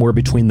from somewhere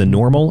between the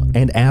normal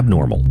and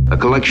abnormal. A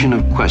collection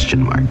of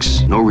question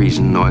marks. No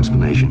reason, no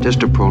explanation.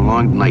 Just a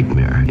prolonged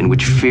nightmare in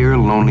which fear,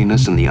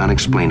 loneliness, and the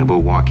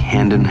unexplainable walk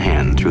hand in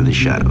hand through the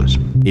shadows.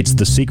 It's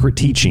The Secret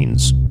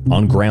Teachings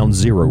on Ground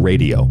Zero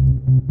Radio.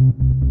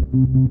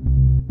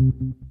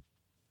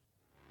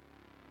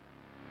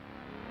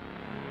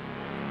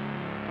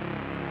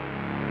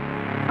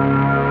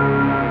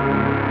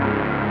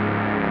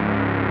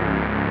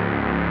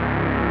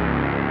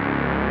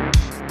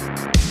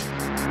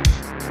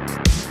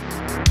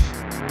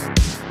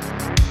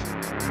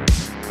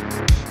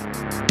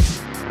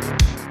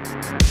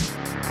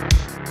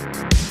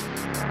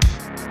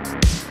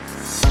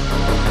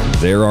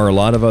 There are a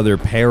lot of other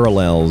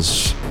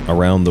parallels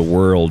around the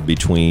world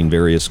between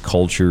various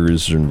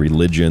cultures and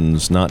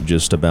religions, not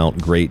just about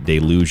great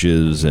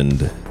deluges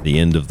and the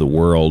end of the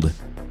world,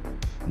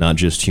 not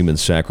just human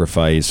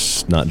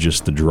sacrifice, not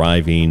just the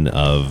driving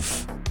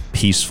of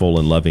peaceful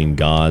and loving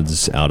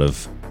gods out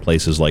of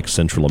places like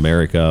Central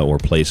America or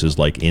places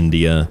like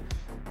India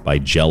by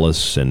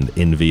jealous and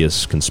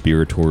envious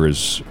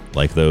conspirators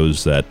like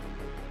those that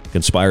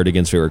conspired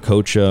against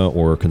Viracocha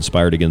or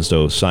conspired against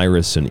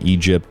Osiris in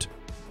Egypt.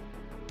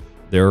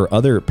 There are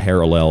other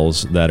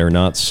parallels that are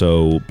not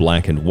so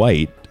black and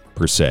white,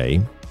 per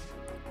se.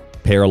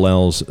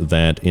 Parallels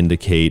that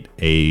indicate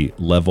a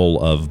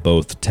level of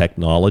both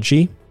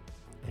technology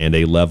and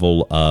a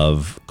level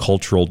of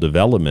cultural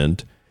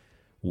development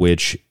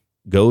which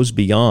goes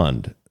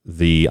beyond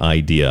the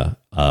idea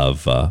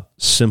of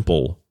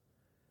simple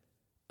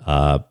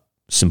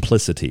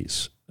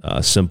simplicities,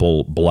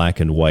 simple black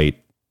and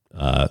white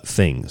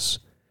things.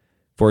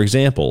 For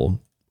example,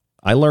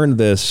 I learned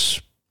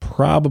this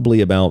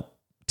probably about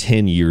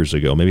 10 years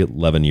ago, maybe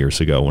 11 years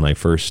ago, when I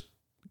first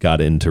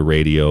got into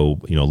radio,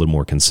 a little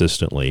more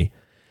consistently.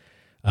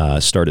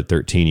 Started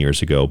 13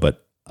 years ago,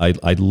 but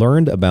I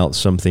learned about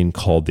something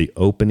called the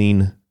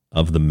opening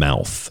of the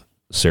mouth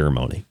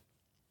ceremony.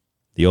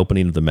 The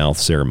opening of the mouth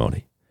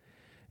ceremony.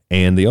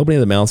 And the opening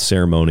of the mouth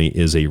ceremony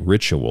is a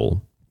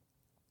ritual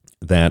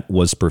that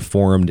was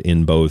performed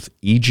in both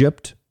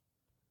Egypt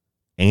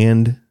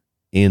and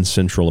in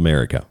Central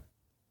America.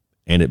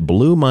 And it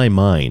blew my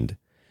mind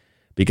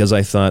because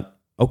I thought,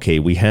 okay,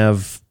 we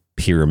have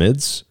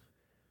pyramids,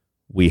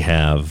 we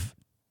have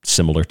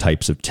similar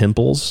types of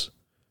temples,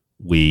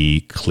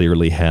 we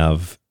clearly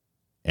have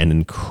an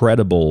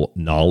incredible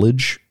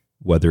knowledge,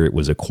 whether it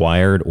was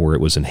acquired or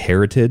it was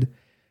inherited,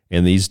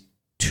 in these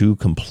two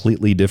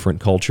completely different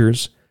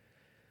cultures,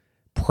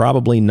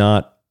 probably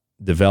not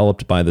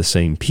developed by the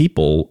same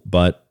people,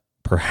 but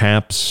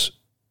perhaps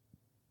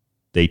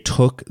they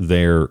took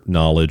their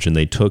knowledge and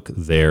they took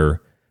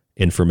their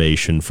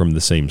information from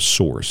the same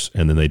source,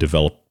 and then they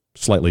developed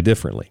slightly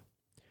differently.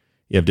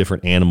 You have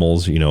different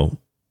animals,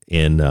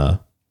 in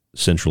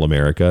Central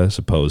America as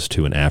opposed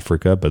to in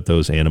Africa, but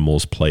those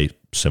animals play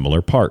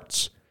similar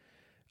parts.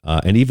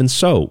 And even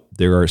so,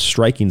 there are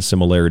striking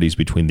similarities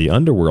between the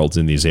underworlds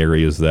in these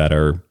areas that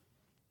are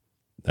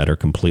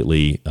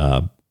completely,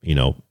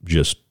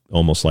 just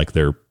almost like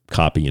they're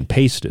copy and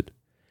pasted.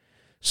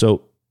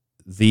 So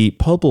the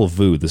Popol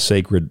Vuh, the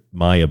sacred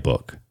Maya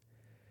book,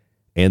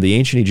 and the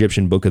ancient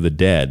Egyptian Book of the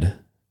Dead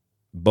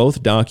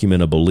both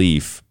document a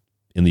belief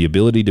in the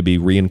ability to be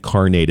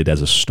reincarnated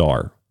as a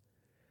star.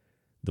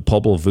 The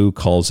Popol Vuh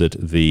calls it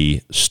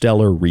the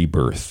stellar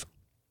rebirth.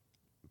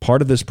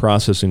 Part of this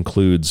process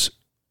includes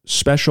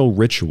special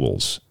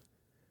rituals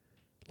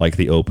like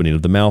the opening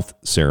of the mouth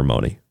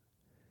ceremony.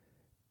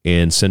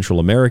 In Central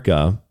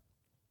America,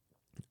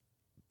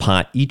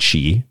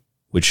 Pa'ichi,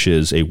 which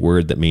is a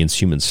word that means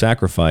human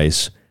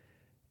sacrifice,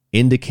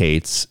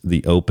 indicates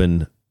the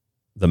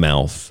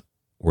mouth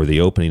or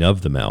the opening of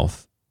the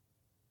mouth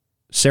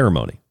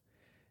ceremony.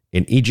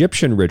 In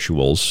Egyptian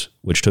rituals,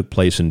 which took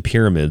place in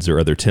pyramids or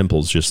other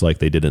temples just like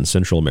they did in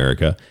Central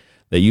America,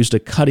 they used a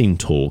cutting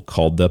tool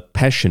called the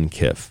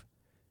peshenkif,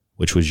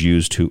 which was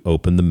used to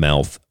open the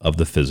mouth of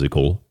the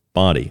physical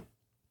body.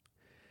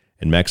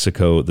 In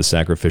Mexico, the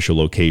sacrificial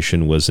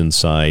location was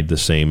inside the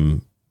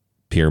same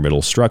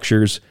pyramidal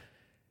structures.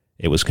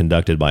 It was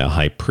conducted by a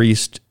high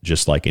priest,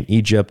 just like in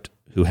Egypt,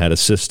 who had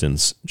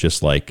assistants,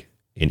 just like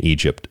in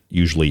Egypt,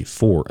 usually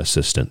 4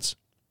 assistants.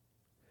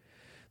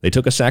 They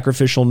took a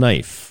sacrificial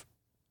knife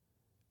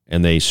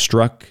and they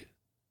struck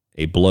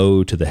a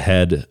blow to the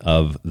head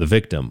of the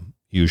victim.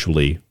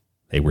 Usually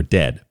they were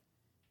dead.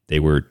 They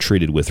were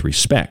treated with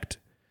respect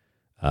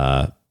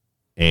and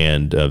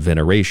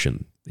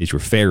veneration. These were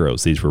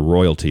pharaohs, these were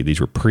royalty, these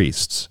were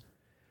priests.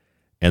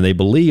 And they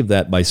believed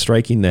that by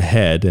striking the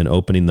head and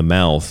opening the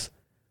mouth,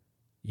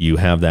 you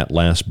have that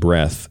last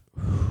breath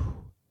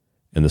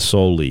and the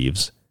soul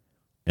leaves.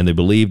 And they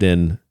believed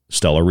in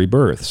stellar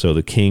rebirth. So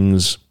the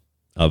kings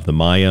of the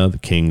Maya, the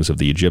kings of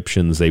the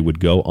Egyptians, they would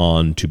go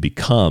on to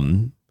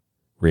become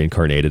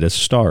reincarnated as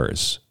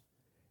stars.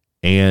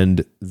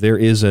 And there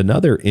is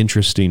another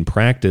interesting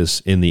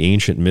practice in the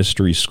ancient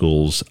mystery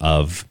schools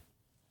of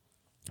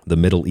the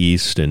Middle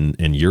East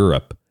and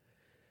Europe.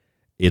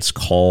 It's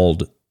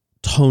called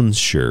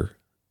tonsure,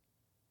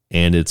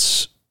 and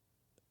it's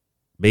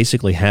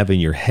basically having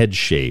your head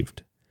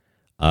shaved,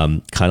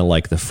 kind of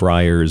like the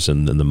friars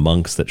and the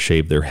monks that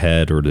shave their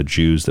head, or the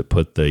Jews that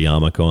put the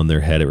yarmulke on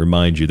their head. It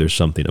reminds you there's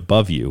something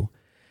above you,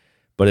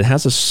 but it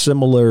has a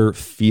similar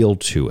feel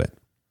to it.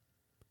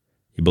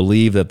 You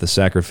believe that the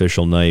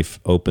sacrificial knife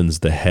opens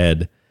the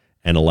head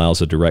and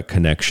allows a direct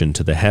connection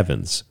to the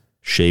heavens.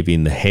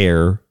 Shaving the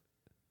hair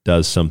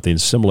does something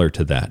similar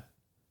to that.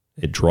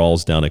 It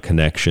draws down a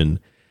connection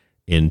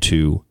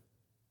into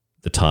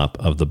the top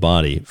of the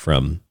body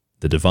from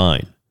the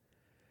divine.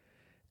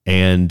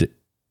 And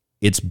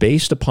it's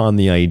based upon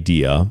the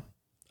idea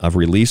of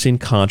releasing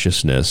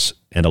consciousness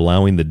and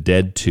allowing the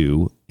dead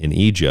to, in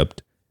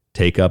Egypt,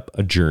 take up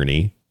a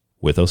journey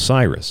with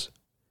Osiris.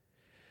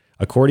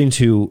 According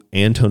to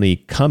Anthony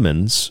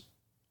Cummins,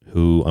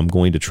 who I'm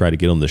going to try to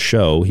get on the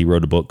show, he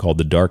wrote a book called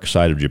The Dark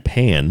Side of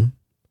Japan.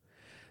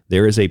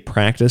 There is a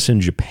practice in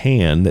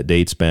Japan that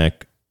dates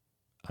back,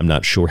 I'm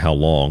not sure how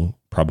long,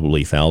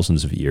 probably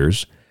thousands of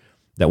years,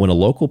 that when a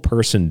local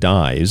person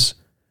dies,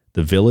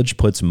 the village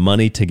puts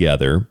money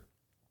together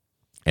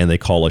and they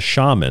call a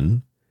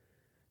shaman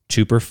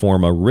to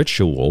perform a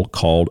ritual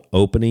called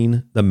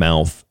opening the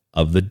mouth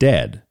of the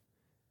dead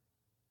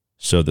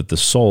so that the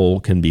soul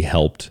can be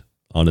helped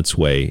on its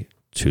way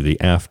to the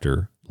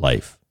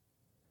afterlife.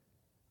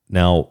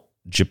 Now,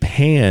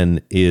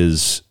 Japan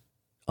is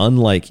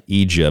unlike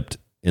Egypt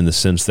in the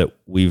sense that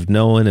we've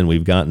known and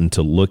we've gotten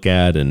to look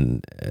at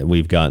and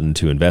we've gotten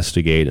to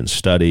investigate and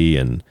study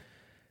and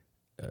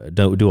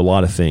do a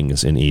lot of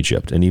things in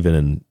Egypt and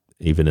even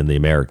in the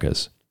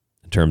Americas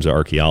in terms of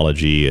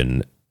archaeology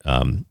and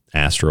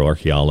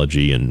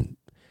astroarchaeology.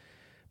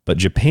 But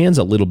Japan's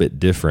a little bit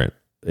different,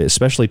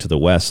 especially to the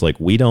West. Like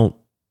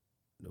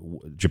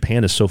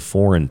Japan is so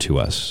foreign to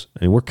us.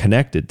 I mean, we're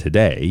connected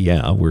today.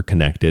 Yeah, we're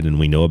connected and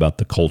we know about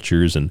the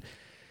cultures,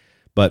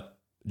 but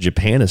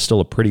Japan is still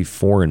a pretty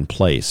foreign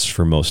place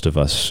for most of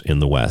us in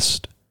the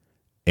West.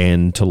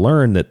 And to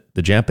learn that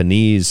the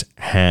Japanese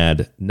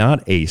had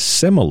not a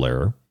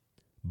similar,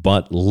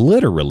 but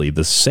literally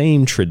the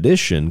same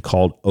tradition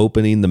called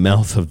opening the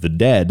mouth of the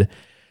dead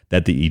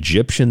that the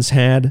Egyptians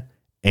had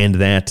and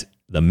that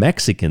the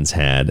Mexicans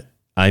had,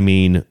 I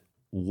mean,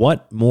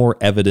 what more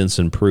evidence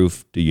and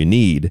proof do you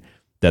need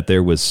that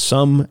there was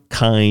some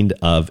kind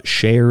of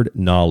shared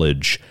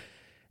knowledge,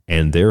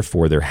 and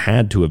therefore there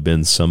had to have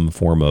been some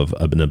form of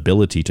an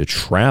ability to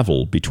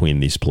travel between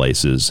these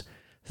places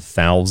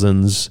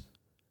thousands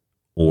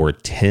or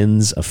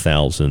tens of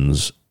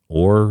thousands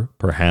or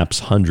perhaps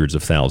hundreds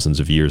of thousands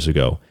of years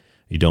ago?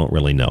 You don't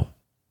really know.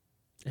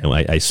 And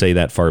I say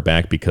that far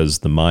back because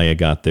the Maya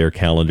got their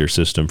calendar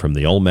system from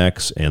the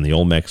Olmecs, and the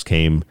Olmecs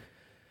came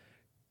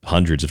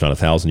hundreds, if not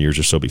 1,000 years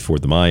or so before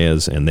the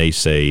Mayas, and they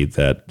say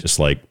that just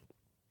like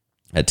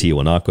at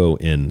Teotihuaca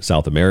in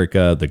South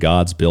America, the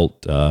gods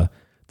built the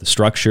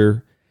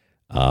structure.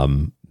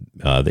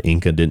 The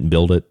Inca didn't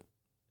build it,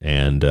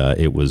 and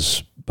it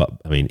was,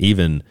 I mean,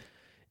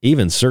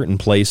 even certain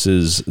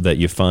places that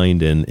you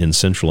find in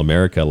Central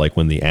America, like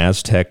when the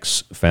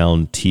Aztecs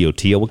found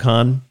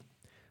Teotihuacan,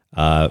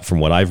 from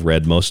what I've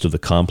read, most of the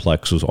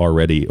complex was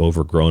already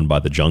overgrown by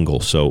the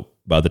jungle. So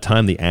by the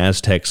time the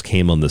Aztecs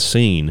came on the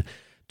scene,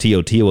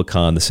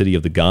 Teotihuacan, the city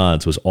of the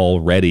gods, was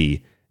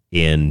already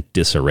in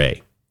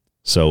disarray.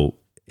 So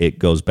it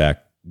goes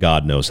back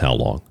God knows how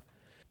long.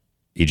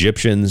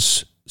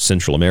 Egyptians,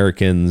 Central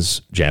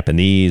Americans,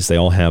 Japanese, they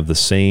all have the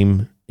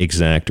same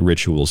exact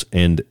rituals.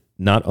 And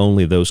not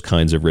only those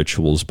kinds of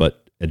rituals,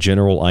 but a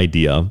general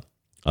idea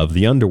of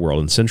the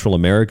underworld. In Central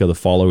America, the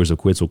followers of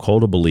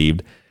Quetzalcóatl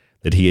believed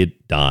that he had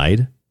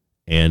died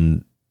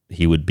and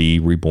he would be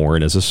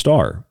reborn as a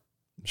star.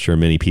 I'm sure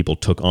many people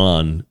took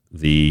on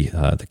the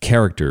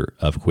character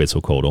of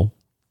Quetzalcóatl.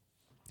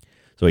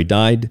 So he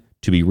died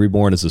to be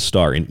reborn as a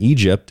star. In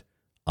Egypt,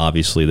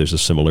 obviously, there's a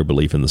similar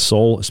belief in the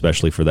soul,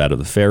 especially for that of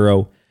the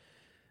pharaoh.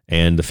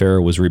 And the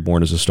pharaoh was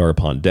reborn as a star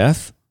upon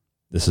death.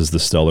 This is the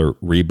stellar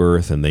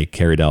rebirth, and they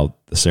carried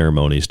out the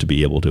ceremonies to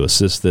be able to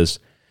assist this.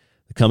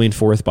 The coming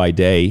forth by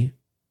day,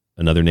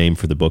 another name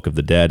for the Book of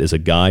the Dead, is a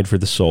guide for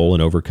the soul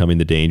in overcoming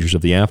the dangers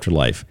of the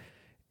afterlife.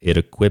 It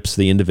equips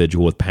the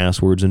individual with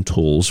passwords and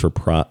tools for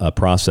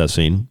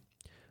processing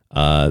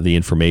the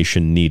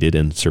information needed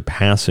and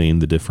surpassing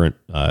the different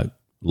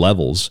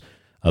levels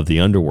of the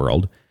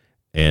underworld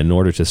in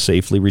order to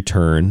safely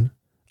return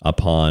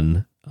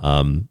upon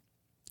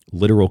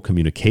literal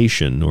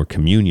communication or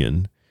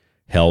communion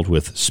held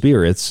with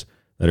spirits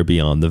that are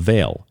beyond the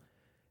veil.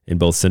 In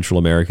both Central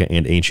America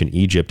and ancient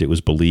Egypt, it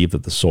was believed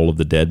that the soul of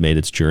the dead made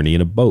its journey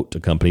in a boat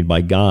accompanied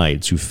by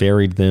guides who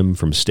ferried them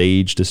from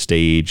stage to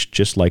stage,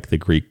 just like the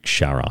Greek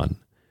Charon.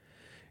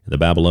 In the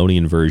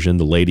Babylonian version,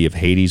 the Lady of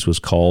Hades was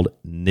called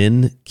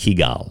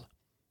Nin-Kigal.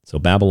 So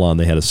Babylon,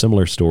 they had a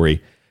similar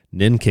story.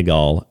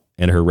 Nin-Kigal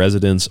and her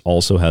residence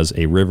also has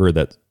a river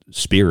that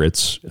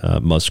spirits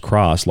must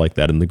cross, like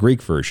that in the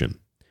Greek version.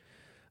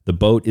 The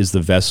boat is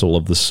the vessel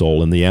of the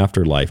soul in the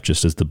afterlife,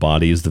 just as the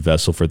body is the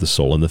vessel for the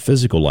soul in the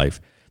physical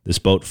life. This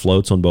boat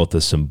floats on both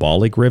the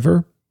symbolic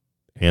river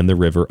and the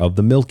river of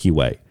the Milky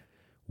Way,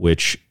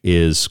 which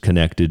is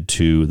connected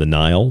to the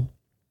Nile,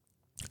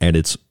 and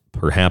it's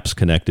perhaps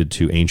connected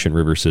to ancient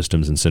river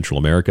systems in Central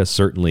America.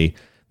 Certainly,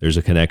 there's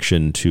a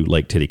connection to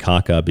Lake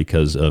Titicaca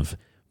because of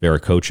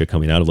Viracocha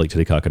coming out of Lake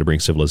Titicaca to bring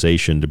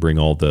civilization, to bring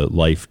all the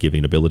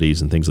life-giving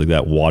abilities and things like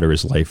that. Water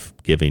is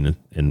life-giving,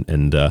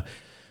 and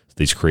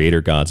these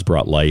creator gods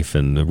brought life,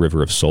 and the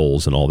river of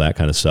souls and all that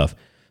kind of stuff.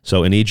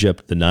 So in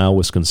Egypt, the Nile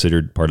was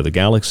considered part of the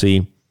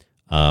galaxy.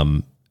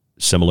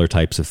 Similar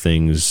types of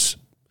things,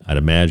 I'd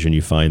imagine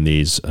you find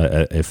these,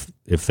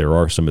 if there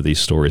are some of these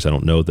stories, I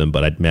don't know them,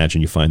 but I'd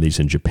imagine you find these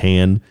in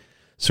Japan,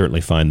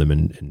 certainly find them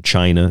in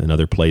China and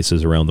other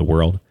places around the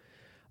world.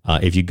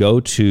 If you go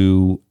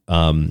to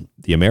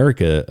the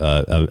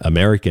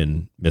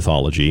American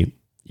mythology,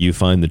 you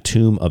find the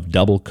tomb of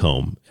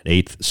Doublecomb, an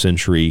 8th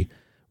century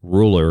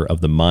ruler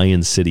of the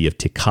Mayan city of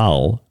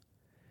Tikal.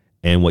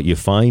 And what you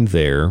find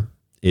there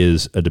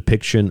is a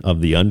depiction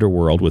of the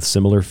underworld with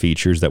similar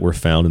features that were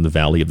found in the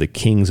Valley of the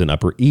Kings in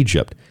Upper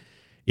Egypt.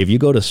 If you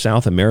go to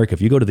South America,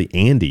 if you go to the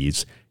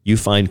Andes, you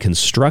find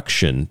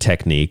construction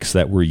techniques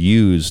that were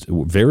used,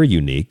 very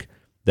unique,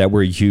 that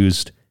were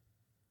used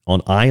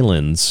on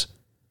islands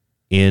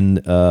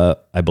in,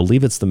 I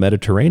believe it's the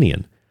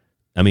Mediterranean.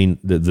 I mean,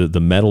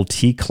 the metal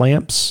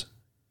T-clamps,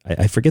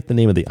 I forget the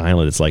name of the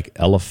island. It's like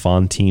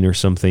Elephantine or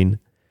something.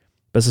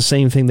 But it's the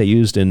same thing they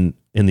used in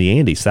the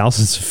Andes,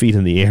 thousands of feet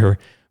in the air,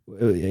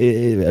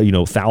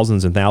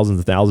 thousands and thousands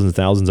and thousands and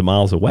thousands of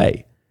miles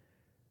away.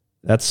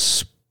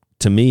 That's,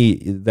 to me,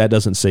 that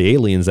doesn't say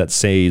aliens. That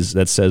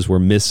says we're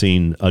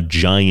missing a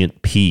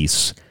giant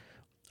piece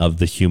of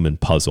the human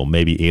puzzle.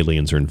 Maybe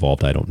aliens are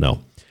involved. I don't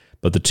know.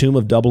 But the tomb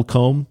of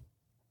Doublecomb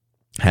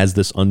has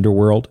this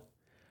underworld,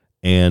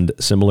 and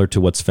similar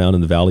to what's found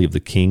in the Valley of the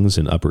Kings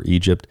in Upper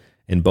Egypt.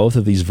 In both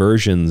of these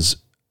versions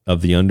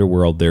of the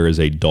underworld, there is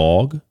a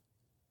dog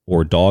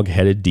or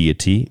dog-headed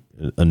deity,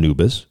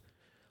 Anubis,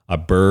 a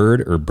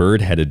bird or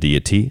bird-headed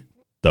deity,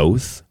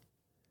 Thoth,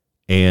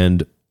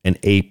 and an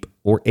ape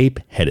or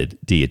ape-headed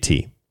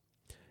deity.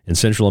 In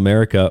Central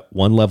America,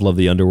 one level of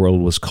the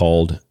underworld was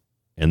called,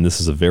 and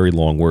this is a very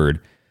long word,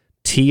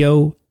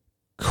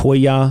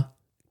 Teotihuaca.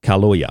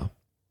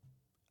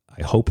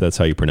 I hope that's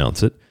how you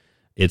pronounce it.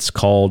 It's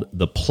called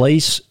the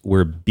place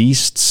where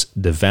beasts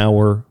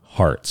devour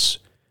hearts.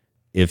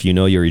 If you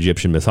know your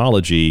Egyptian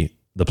mythology,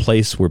 the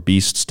place where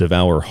beasts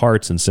devour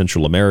hearts in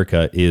Central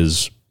America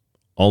is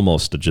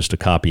almost just a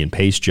copy and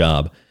paste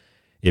job,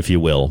 if you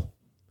will,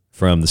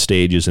 from the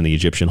stages in the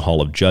Egyptian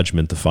Hall of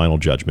Judgment, the Final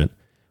Judgment,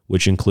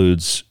 which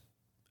includes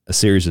a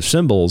series of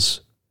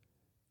symbols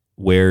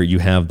where you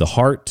have the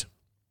heart,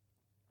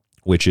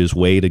 which is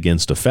weighed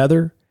against a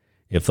feather.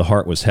 If the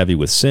heart was heavy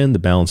with sin, the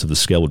balance of the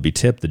scale would be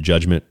tipped, the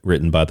judgment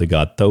written by the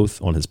god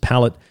Thoth on his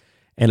palate,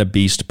 and a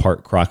beast,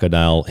 part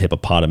crocodile,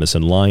 hippopotamus,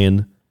 and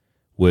lion,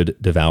 would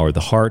devour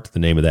the heart. The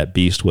name of that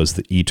beast was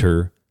the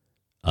Eater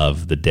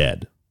of the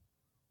Dead.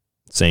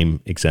 Same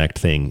exact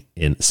thing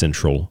in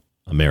Central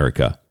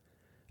America.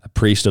 A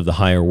priest of the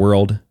higher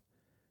world,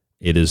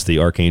 it is the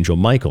Archangel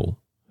Michael,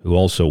 who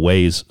also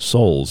weighs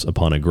souls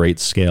upon a great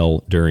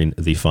scale during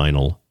the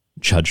final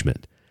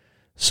judgment.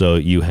 So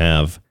you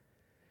have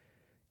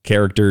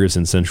characters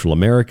in Central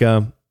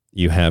America,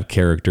 you have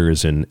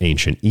characters in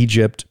ancient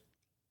Egypt,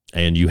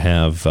 and you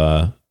have,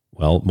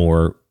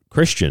 more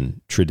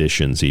Christian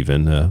traditions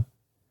even.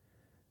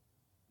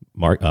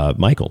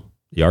 Michael,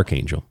 the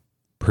Archangel,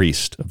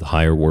 priest of the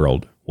higher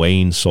world,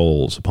 weighing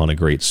souls upon a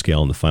great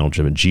scale in the final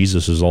judgment.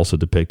 Jesus is also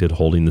depicted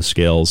holding the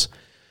scales.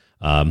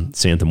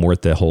 Santa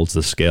Muerte holds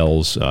the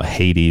scales.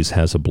 Hades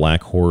has a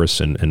black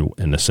horse and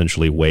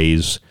essentially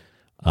weighs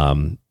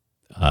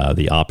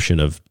the option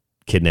of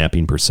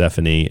kidnapping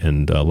Persephone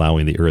and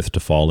allowing the earth to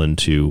fall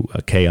into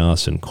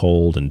chaos and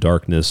cold and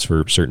darkness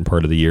for a certain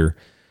part of the year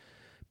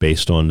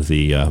based on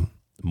the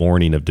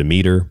mourning of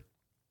Demeter.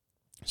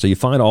 So you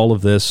find all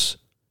of this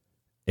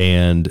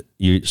and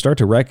you start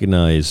to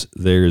recognize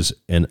there's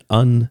an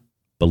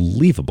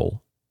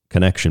unbelievable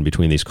connection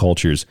between these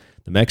cultures.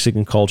 The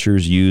Mexican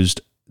cultures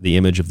used the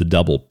image of the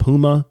double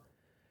puma,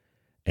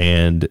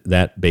 and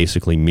that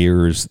basically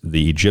mirrors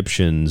the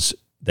Egyptians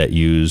that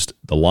used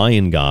the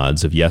lion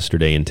gods of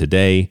yesterday and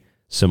today,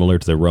 similar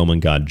to the Roman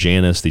god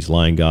Janus. These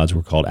lion gods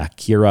were called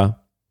Akira.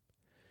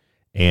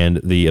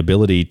 And the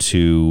ability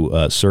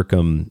to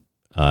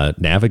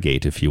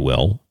circumnavigate, if you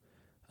will,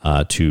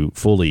 to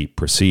fully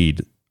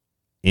proceed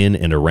in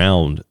and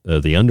around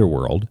the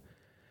underworld,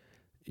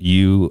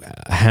 you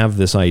have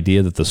this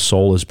idea that the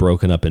soul is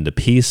broken up into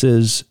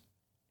pieces,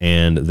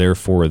 and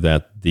therefore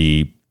that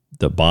the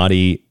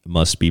body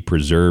must be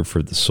preserved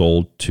for the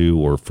soul to,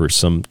 or for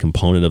some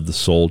component of the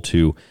soul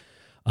to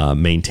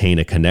maintain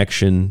a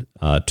connection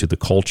to the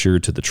culture,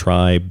 to the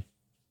tribe,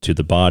 to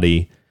the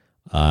body,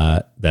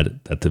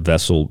 that the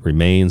vessel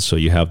remains. So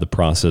you have the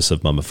process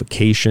of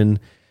mummification,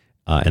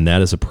 And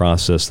that is a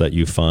process that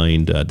you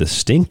find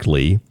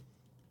distinctly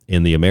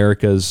in the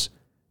Americas,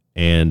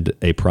 and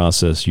a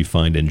process you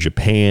find in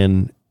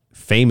Japan,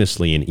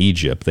 famously in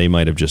Egypt. They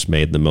might have just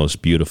made the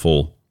most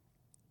beautiful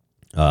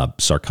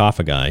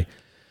sarcophagi,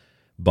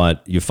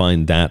 but you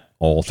find that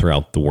all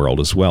throughout the world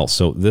as well.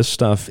 So this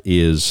stuff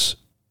is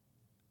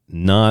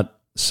not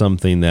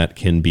something that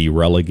can be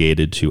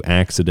relegated to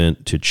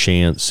accident, to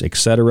chance,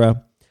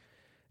 etc.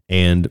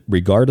 And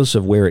regardless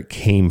of where it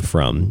came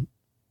from,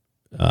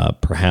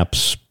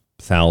 perhaps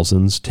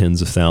thousands,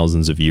 tens of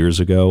thousands of years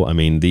ago, I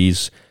mean,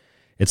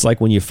 it's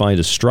like when you find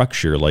a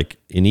structure like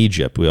in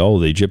Egypt,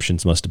 the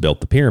Egyptians must have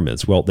built the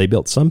pyramids. Well, they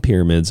built some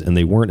pyramids and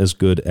they weren't as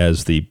good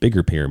as the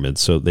bigger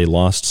pyramids, so they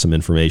lost some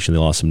information, they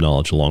lost some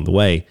knowledge along the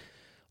way.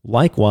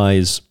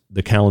 Likewise,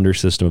 the calendar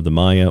system of the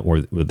Maya,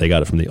 or they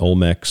got it from the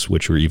Olmecs,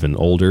 which were even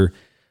older,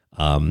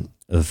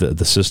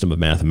 the system of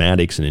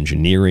mathematics and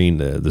engineering,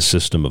 the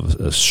system of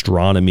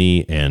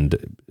astronomy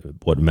and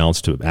what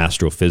amounts to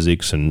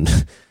astrophysics,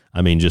 and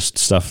I mean, just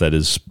stuff that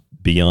is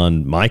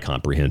beyond my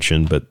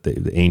comprehension, but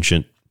the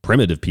ancient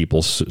primitive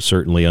people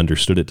certainly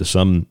understood it to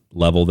some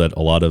level that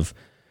a lot of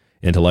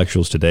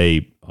intellectuals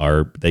today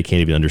they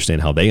can't even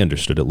understand how they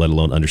understood it, let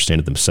alone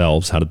understand it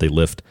themselves. How did they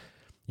lift,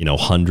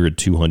 100,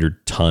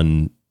 200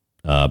 ton,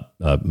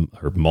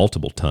 or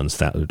multiple tons,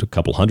 a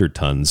couple hundred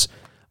tons,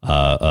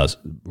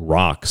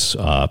 rocks,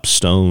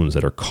 stones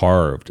that are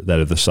carved, that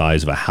are the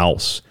size of a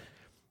house.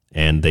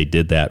 And they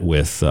did that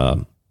with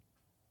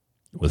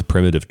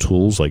primitive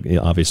tools. Like,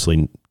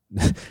 obviously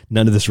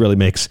none of this really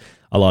makes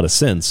a lot of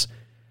sense.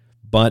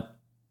 But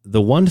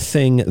the one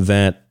thing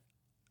that,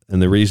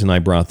 and the reason I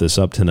brought this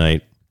up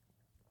tonight,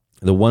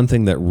 the one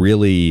thing that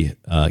really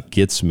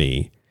gets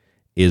me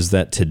is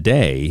that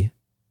today,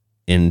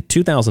 in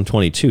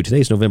 2022,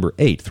 today's November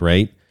 8th,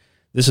 right?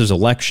 This is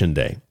election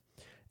day.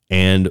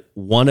 And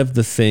one of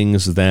the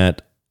things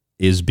that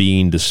is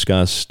being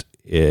discussed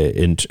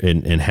and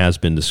has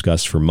been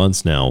discussed for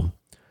months now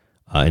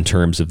in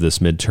terms of this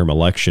midterm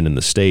election in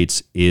the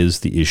states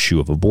is the issue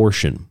of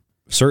abortion.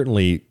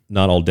 Certainly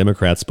not all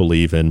Democrats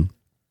believe in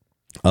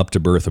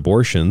up-to-birth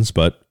abortions,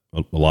 but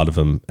a lot of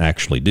them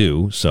actually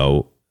do.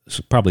 So it's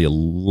probably a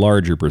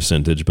larger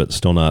percentage, but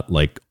still not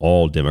like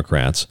all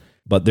Democrats.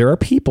 But there are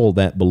people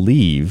that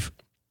believe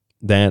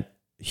that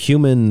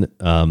human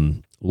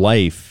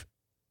life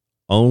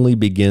only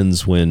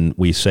begins when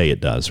we say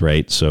it does,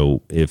 right?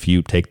 So if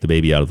you take the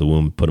baby out of the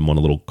womb, put them on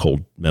a little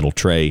cold metal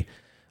tray,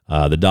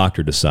 the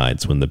doctor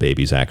decides when the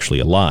baby's actually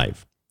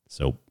alive.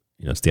 So,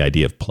 it's the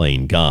idea of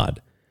playing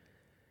God.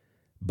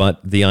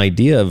 But the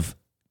idea of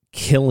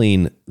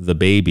killing the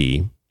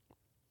baby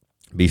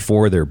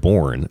before they're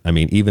born, I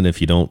mean, even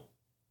if you don't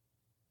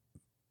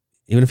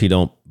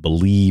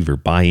believe or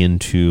buy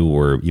into,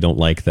 or you don't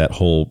like that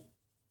whole,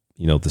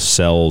 the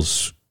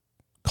cells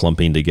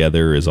clumping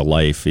together is a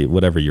life,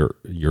 whatever your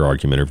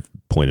argument or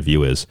point of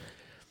view is,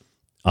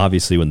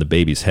 obviously when the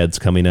baby's head's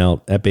coming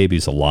out, that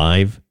baby's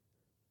alive.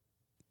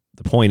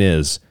 The point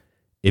is,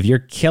 if you're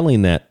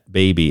killing that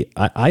baby,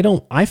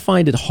 I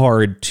find it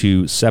hard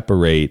to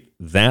separate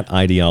that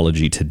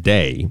ideology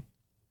today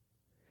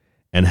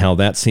and how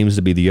that seems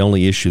to be the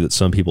only issue that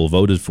some people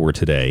voted for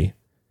today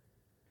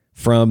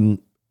from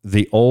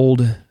the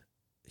old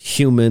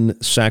human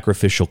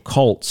sacrificial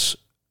cults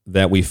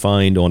that we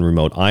find on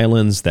remote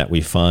islands, that we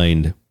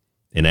find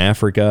in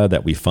Africa,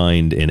 that we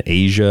find in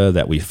Asia,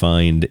 that we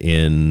find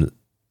in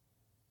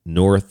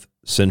North,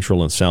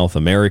 Central, and South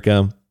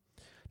America,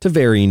 to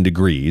varying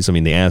degrees. I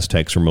mean, the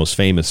Aztecs are most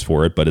famous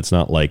for it, but it's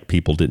not like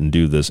people didn't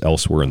do this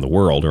elsewhere in the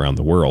world, around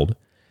the world.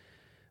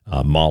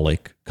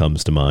 Moloch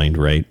comes to mind,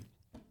 right?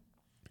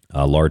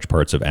 Large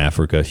parts of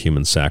Africa,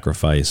 human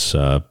sacrifice,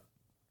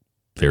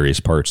 various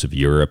parts of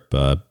Europe,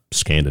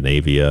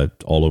 Scandinavia,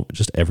 all over,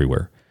 just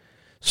everywhere.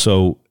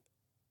 So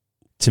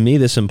to me,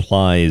 this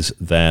implies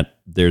that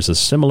there's a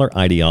similar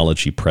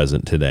ideology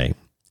present today,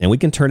 and we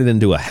can turn it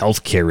into a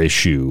healthcare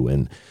issue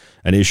and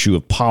an issue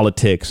of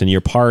politics and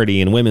your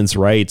party and women's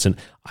rights. And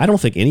I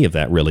don't think any of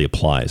that really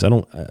applies.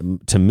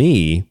 To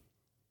me,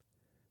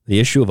 the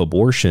issue of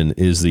abortion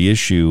is the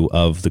issue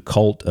of the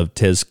cult of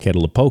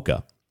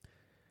Tezcatilpoca.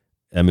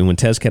 I mean, when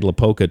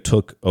Tezcatilpoca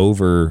took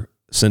over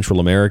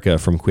Central America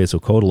from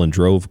Quetzalcóatl and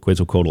drove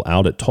Quetzalcóatl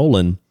out at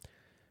Tolan,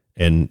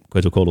 and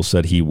Quetzalcóatl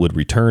said he would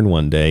return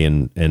one day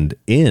and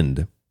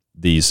end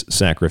these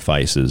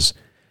sacrifices,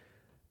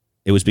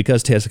 it was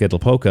because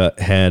Tezcatilpoca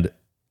had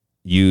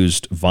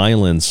used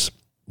violence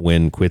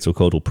when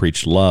Quetzalcóatl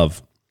preached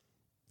love,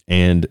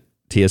 and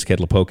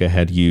Tezcatilpoca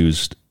had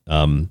used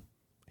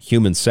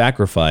human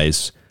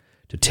sacrifice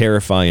to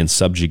terrify and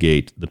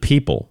subjugate the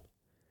people.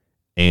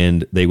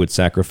 And they would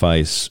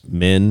sacrifice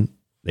men,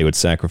 they would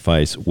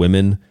sacrifice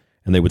women,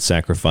 and they would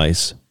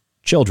sacrifice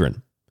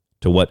children.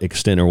 To what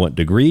extent or what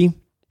degree?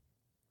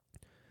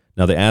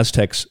 Now, the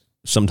Aztecs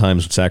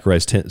sometimes would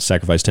sacrifice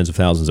tens of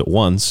thousands at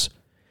once,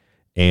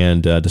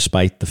 and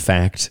despite the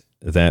fact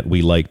that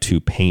we like to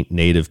paint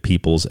native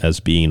peoples as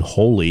being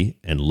holy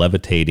and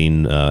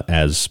levitating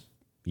as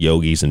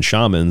yogis and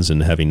shamans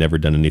and having never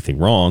done anything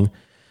wrong,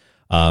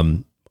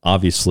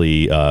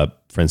 obviously,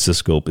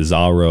 Francisco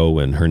Pizarro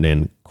and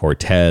Hernan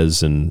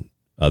Cortez and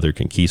other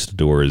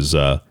conquistadors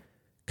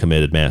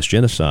committed mass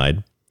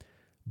genocide.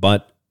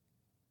 But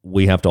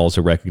we have to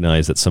also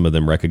recognize that some of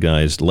them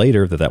recognized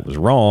later that that was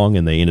wrong,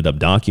 and they ended up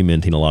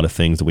documenting a lot of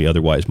things that we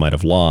otherwise might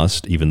have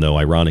lost, even though,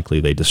 ironically,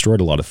 they destroyed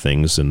a lot of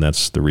things, and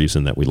that's the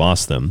reason that we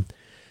lost them.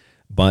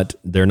 But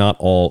they're not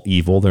all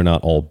evil. They're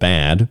not all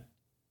bad.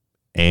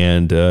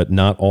 And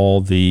not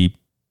all the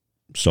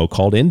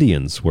so-called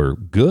Indians were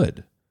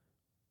good,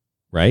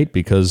 right?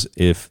 Because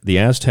if the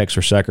Aztecs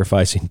are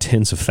sacrificing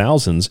tens of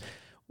thousands,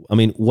 I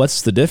mean,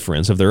 what's the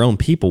difference of their own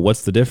people?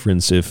 What's the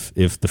difference if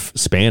the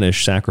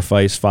Spanish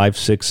sacrifice 5,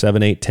 6,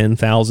 7, 8,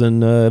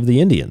 10,000 of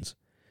the Indians?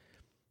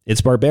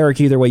 It's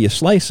barbaric either way you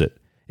slice it.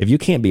 If you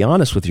can't be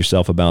honest with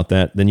yourself about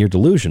that, then you're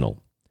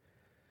delusional.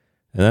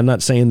 And I'm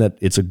not saying that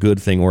it's a good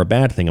thing or a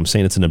bad thing. I'm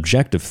saying it's an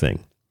objective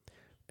thing.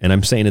 And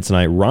I'm saying it's an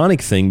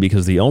ironic thing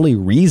because the only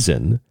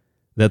reason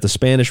that the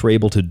Spanish were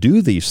able to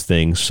do these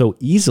things so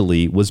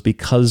easily was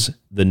because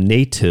the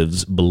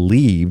natives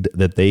believed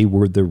that they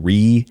were the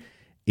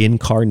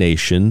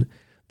reincarnation,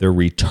 the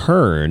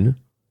return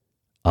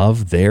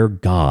of their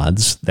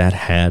gods that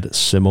had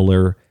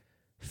similar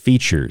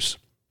features: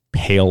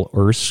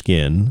 paler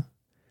skin,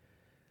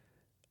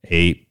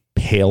 a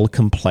pale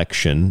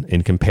complexion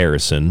in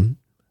comparison,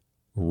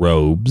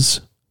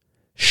 robes,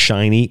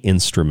 shiny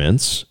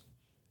instruments,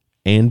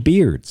 and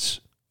beards.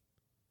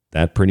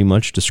 That pretty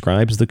much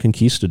describes the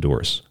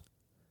conquistadors.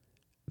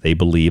 They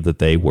believed that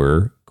they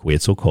were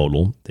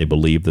Quetzalcóatl. They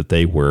believed that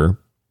they were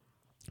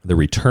the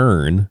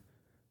return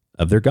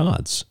of their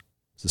gods.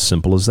 It's as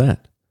simple as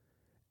that.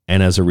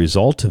 And as a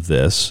result of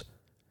this,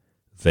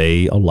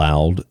 they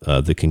allowed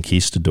the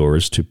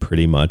conquistadors to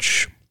pretty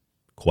much,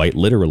 quite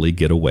literally,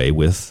 get away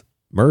with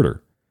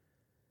murder.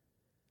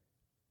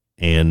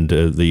 And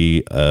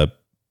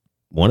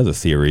one of the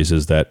theories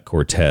is that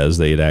Cortez,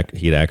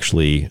 he'd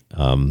actually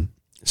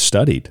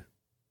studied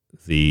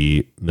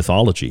the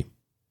mythology,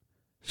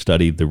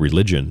 studied the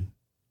religion,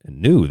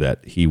 and knew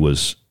that he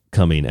was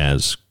coming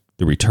as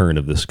the return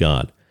of this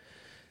god.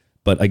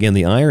 But again,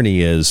 the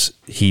irony is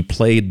he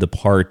played the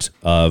part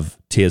of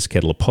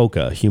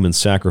Tezcatilpoca, human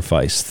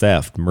sacrifice,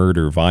 theft,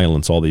 murder,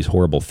 violence, all these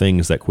horrible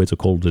things that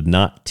Quetzalcóatl did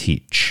not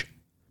teach.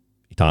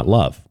 He taught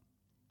love.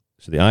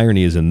 So the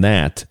irony is in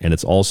that, and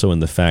it's also in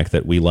the fact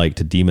that we like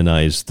to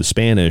demonize the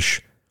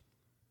Spanish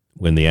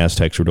when the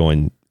Aztecs were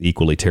doing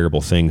equally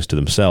terrible things to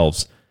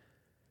themselves.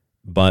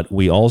 But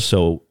we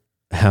also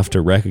have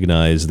to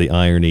recognize the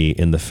irony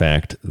in the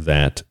fact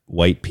that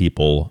white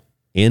people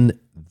in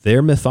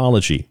their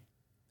mythology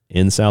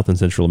in South and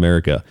Central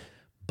America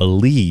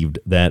believed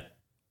that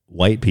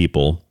white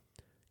people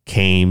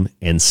came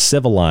and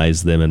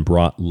civilized them and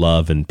brought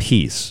love and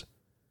peace.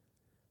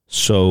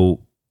 So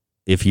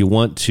if you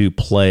want to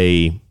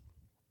play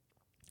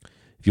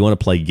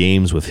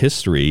games with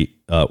history,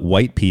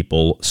 white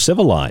people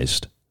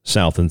civilized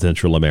South and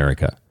Central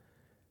America.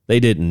 They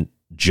didn't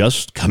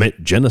just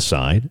commit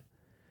genocide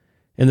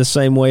in the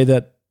same way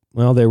that,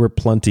 well, there were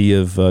plenty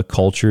of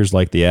cultures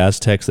like the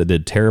Aztecs that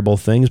did terrible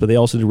things, but they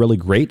also did really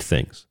great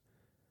things.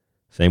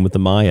 Same with the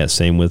Maya,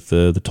 same with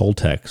the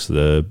Toltecs,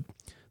 the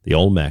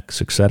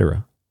Olmecs,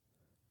 etc.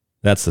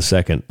 That's the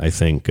second, I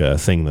think,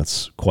 thing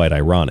that's quite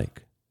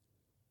ironic.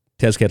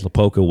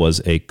 Tezcatlipoca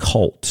was a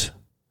cult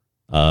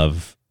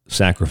of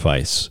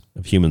sacrifice,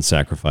 of human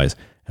sacrifice,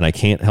 and I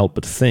can't help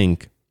but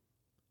think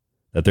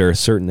that there are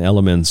certain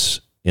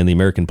elements in the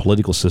American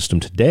political system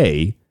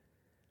today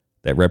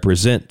that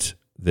represent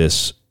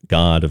this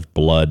god of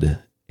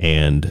blood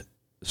and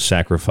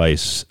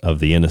sacrifice of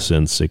the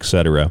innocents,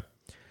 etc.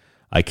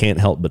 I can't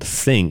help but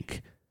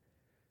think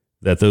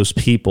that those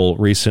people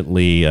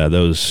recently,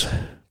 those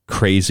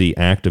crazy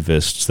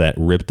activists that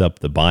ripped up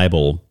the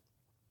Bible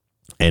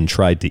and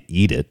tried to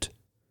eat it,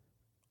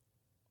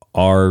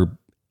 are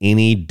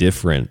any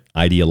different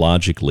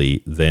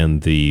ideologically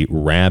than the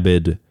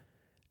rabid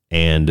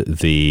and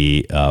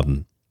the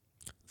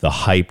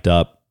hyped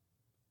up,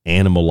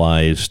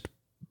 animalized,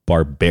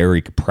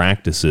 barbaric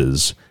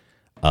practices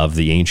of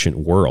the ancient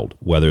world,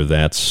 whether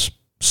that's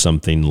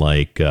something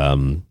like,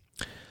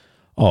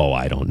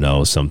 I don't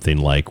know, something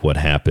like what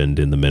happened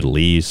in the Middle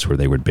East where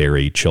they would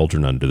bury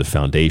children under the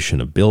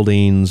foundation of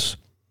buildings,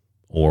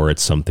 or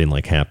it's something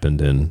like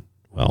happened in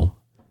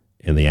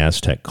the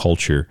Aztec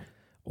culture,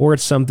 or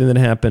it's something that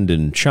happened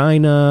in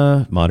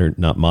China,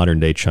 not modern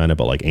day China,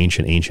 but like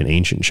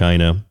ancient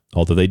China.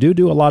 Although they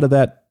do a lot of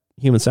that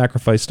human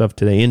sacrifice stuff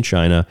today in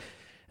China.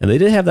 And they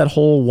did have that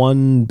whole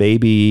 1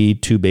 baby,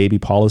 2 baby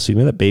policy.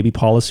 Remember that baby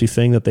policy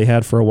thing that they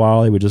had for a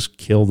while? They would just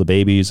kill the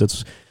babies.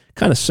 It's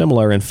kind of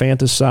similar,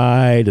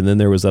 infanticide. And then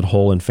there was that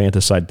whole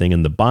infanticide thing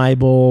in the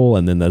Bible.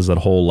 And then there's that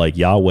whole like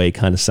Yahweh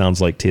kind of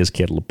sounds like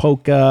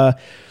Tezcatlipoca.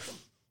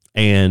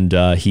 And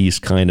he's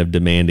kind of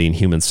demanding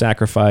human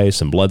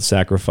sacrifice and blood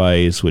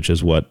sacrifice, which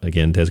is what,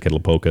 again,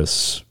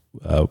 Tezcatlipoca's,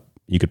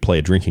 you could play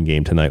a drinking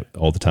game tonight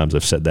all the times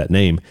I've said that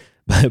name.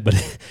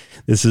 But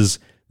this is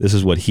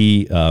what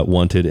he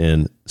wanted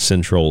in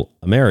Central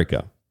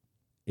America.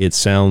 It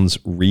sounds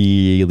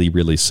really,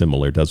 really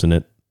similar, doesn't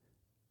it?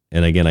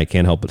 And again, I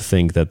can't help but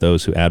think that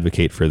those who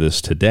advocate for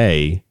this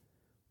today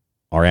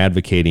are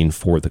advocating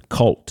for the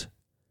cult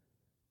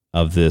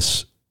of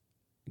this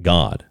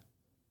god.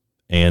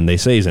 And they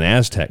say he's an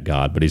Aztec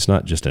god, but he's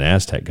not just an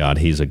Aztec god.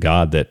 He's a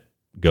god that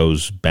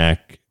goes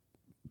back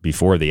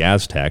before the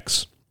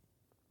Aztecs.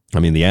 I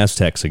mean, the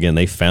Aztecs, again,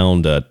 they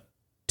found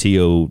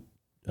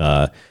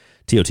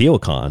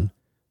Teotihuacan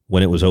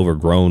when it was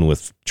overgrown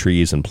with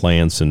trees and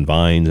plants and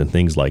vines and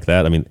things like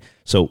that. I mean,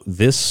 so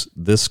this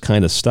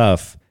kind of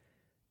stuff,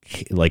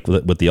 like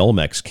with the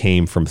Olmecs,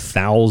 came from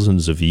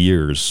thousands of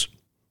years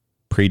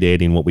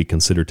predating what we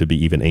consider to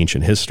be even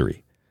ancient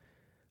history.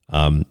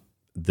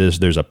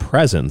 There's a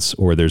presence,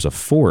 or there's a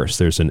force,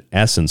 there's an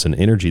essence, an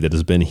energy that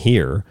has been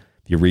here.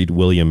 If you read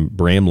William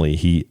Bramley,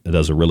 he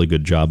does a really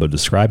good job of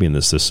describing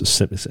this. This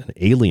is an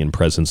alien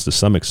presence to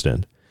some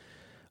extent,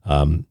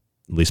 at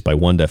least by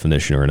one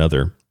definition or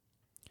another.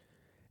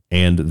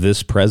 And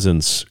this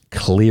presence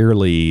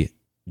clearly,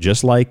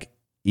 just like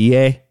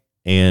Ea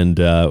and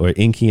or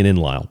Enki and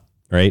Enlil,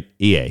 right?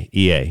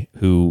 Ea,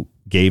 who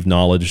gave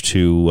knowledge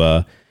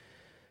to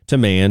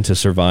man to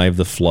survive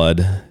the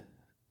flood.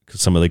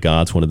 Some of the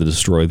gods wanted to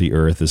destroy the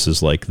earth. This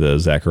is like the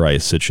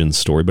Zacharias Sitchin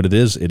story, but it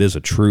is a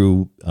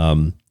true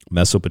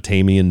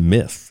Mesopotamian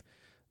myth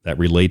that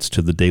relates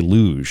to the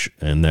deluge,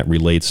 and that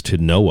relates to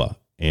Noah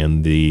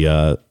and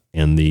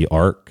the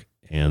ark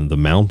and the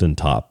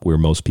mountaintop where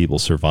most people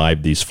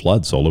survived these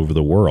floods all over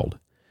the world.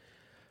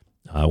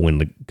 When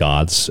the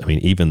gods, I mean,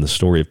 even the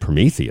story of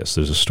Prometheus,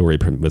 there's a story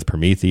with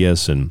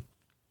Prometheus, and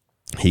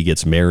he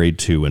gets married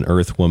to an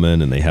earth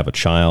woman, and they have a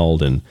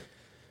child, and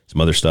some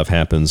other stuff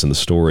happens in the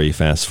story,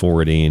 fast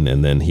forwarding,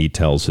 and then he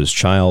tells his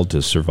child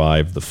to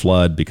survive the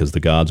flood because the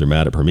gods are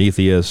mad at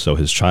Prometheus. So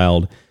his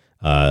child,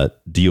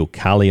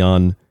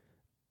 Deucalion,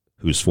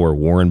 who's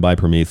forewarned by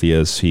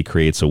Prometheus, he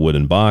creates a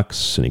wooden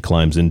box and he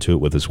climbs into it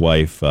with his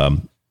wife,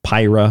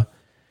 Pyra,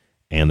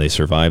 and they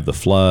survive the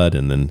flood.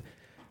 And then,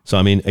 so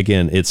I mean,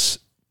 again, it's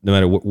no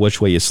matter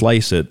which way you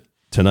slice it,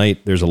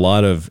 tonight there's a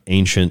lot of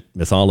ancient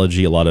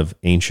mythology, a lot of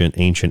ancient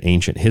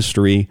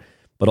history,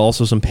 but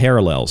also some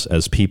parallels.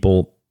 As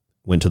people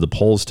went to the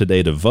polls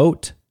today to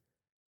vote,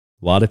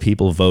 a lot of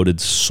people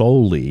voted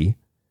solely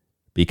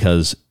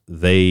because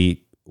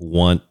they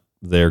want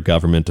their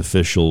government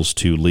officials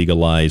to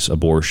legalize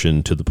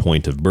abortion to the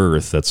point of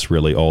birth. That's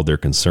really all they're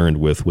concerned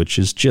with, which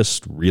is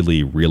just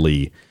really,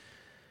 really,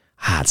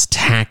 it's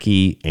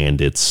tacky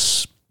and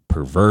it's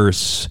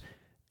perverse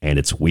and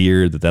it's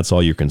weird that that's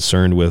all you're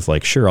concerned with.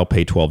 Like, sure, I'll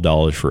pay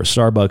 $12 for a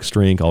Starbucks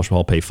drink. I'll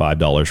pay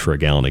 $5 for a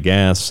gallon of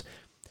gas.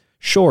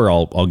 Sure,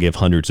 I'll give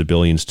hundreds of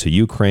billions to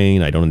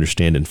Ukraine. I don't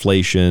understand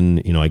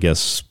inflation. You know, I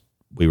guess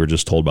we were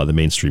just told by the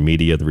mainstream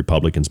media the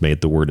Republicans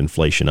made the word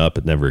inflation up.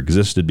 It never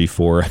existed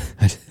before.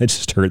 I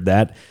just heard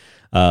that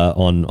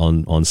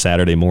on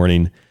Saturday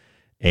morning.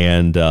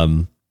 And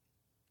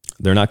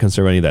they're not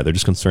concerned about any of that. They're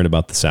just concerned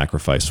about the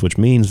sacrifice, which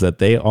means that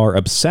they are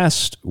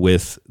obsessed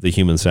with the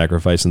human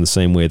sacrifice in the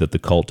same way that the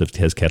cult of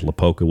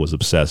Tezcatilpoca was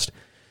obsessed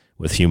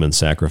with human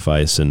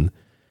sacrifice. And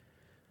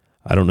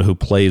I don't know who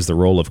plays the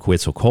role of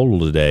Quetzalcóatl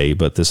today,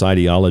 but this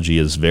ideology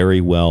is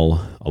very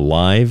well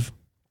alive,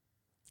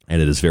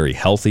 and it is very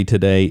healthy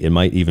today. It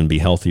might even be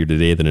healthier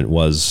today than it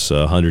was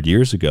 100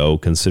 years ago,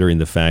 considering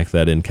the fact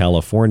that in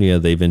California,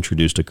 they've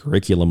introduced a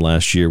curriculum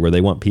last year where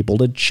they want people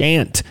to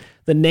chant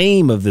the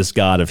name of this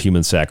god of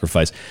human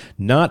sacrifice,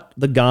 not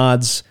the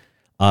gods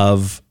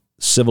of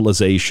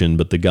civilization,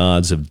 but the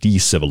gods of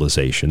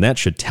decivilization. That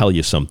should tell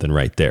you something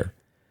right there.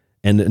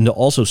 And to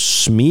also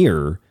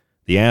smear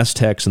the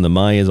Aztecs and the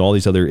Mayas, all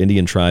these other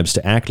Indian tribes,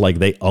 to act like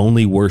they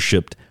only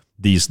worshipped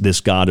this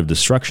god of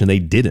destruction. They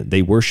didn't.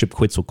 They worshipped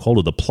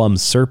Quetzalcóatl, the plum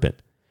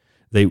serpent.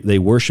 They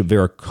worshipped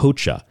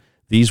Viracocha.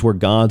 These were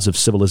gods of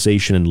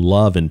civilization and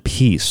love and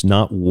peace,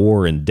 not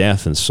war and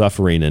death and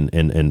suffering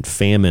and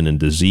famine and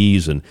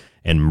disease and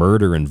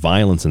murder and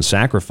violence and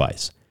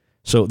sacrifice.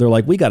 So they're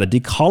like, we got to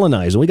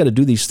decolonize and we got to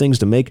do these things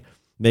to make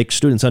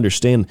students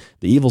understand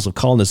the evils of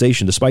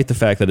colonization, despite the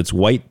fact that it's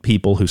white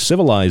people who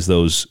civilize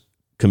those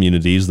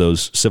communities,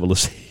 those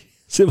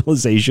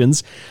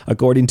civilizations,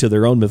 according to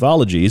their own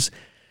mythologies.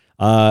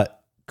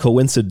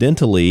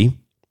 Coincidentally,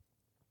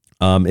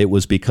 it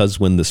was because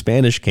when the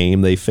Spanish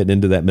came, they fit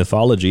into that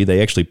mythology.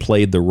 They actually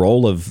played the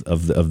role of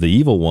the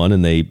evil one,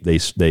 and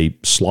they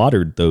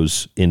slaughtered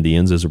those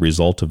Indians as a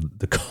result of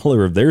the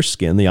color of their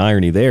skin, the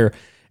irony there.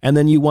 And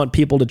then you want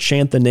people to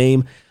chant the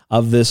name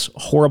of this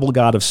horrible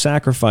god of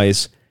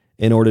sacrifice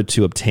in order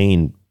to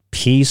obtain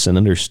peace and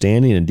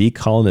understanding and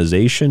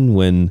decolonization,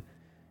 when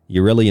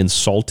you're really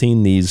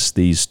insulting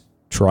these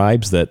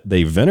tribes that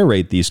they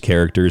venerate these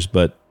characters,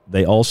 but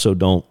they also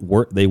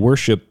they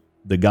worship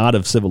the god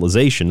of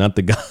civilization, not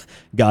the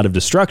god of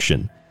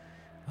destruction.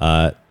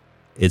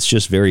 It's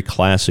just very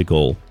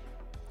classical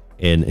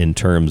in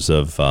terms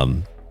of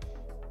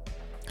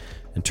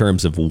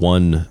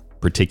one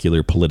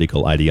particular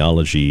political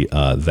ideology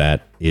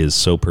that is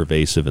so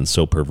pervasive and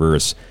so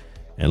perverse,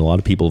 and a lot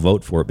of people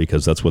vote for it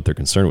because that's what they're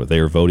concerned with. They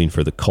are voting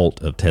for the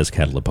cult of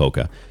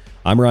Tezcatilpoca.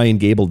 I'm Ryan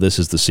Gable. This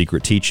is The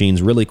Secret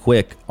Teachings. Really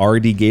quick,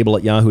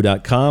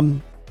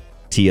 rdgable@yahoo.com,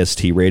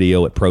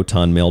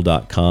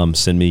 tstradio@protonmail.com.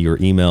 Send me your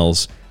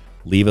emails.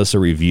 Leave us a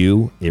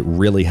review. It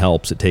really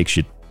helps. It takes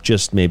you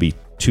just maybe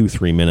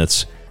 2-3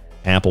 minutes.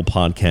 Apple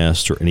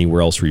Podcasts or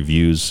anywhere else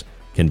reviews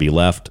can be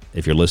left.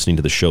 If you're listening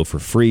to the show for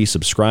free,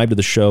 subscribe to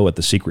the show at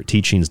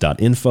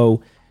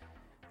thesecretteachings.info,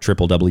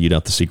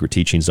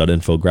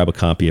 www.thesecretteachings.info. Grab a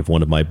copy of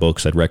one of my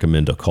books. I'd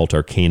recommend Occult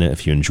Arcana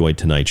if you enjoyed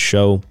tonight's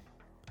show.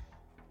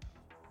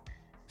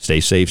 Stay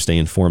safe, stay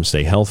informed,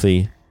 stay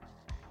healthy.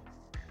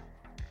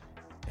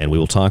 And we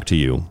will talk to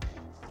you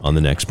on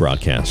the next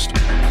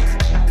broadcast.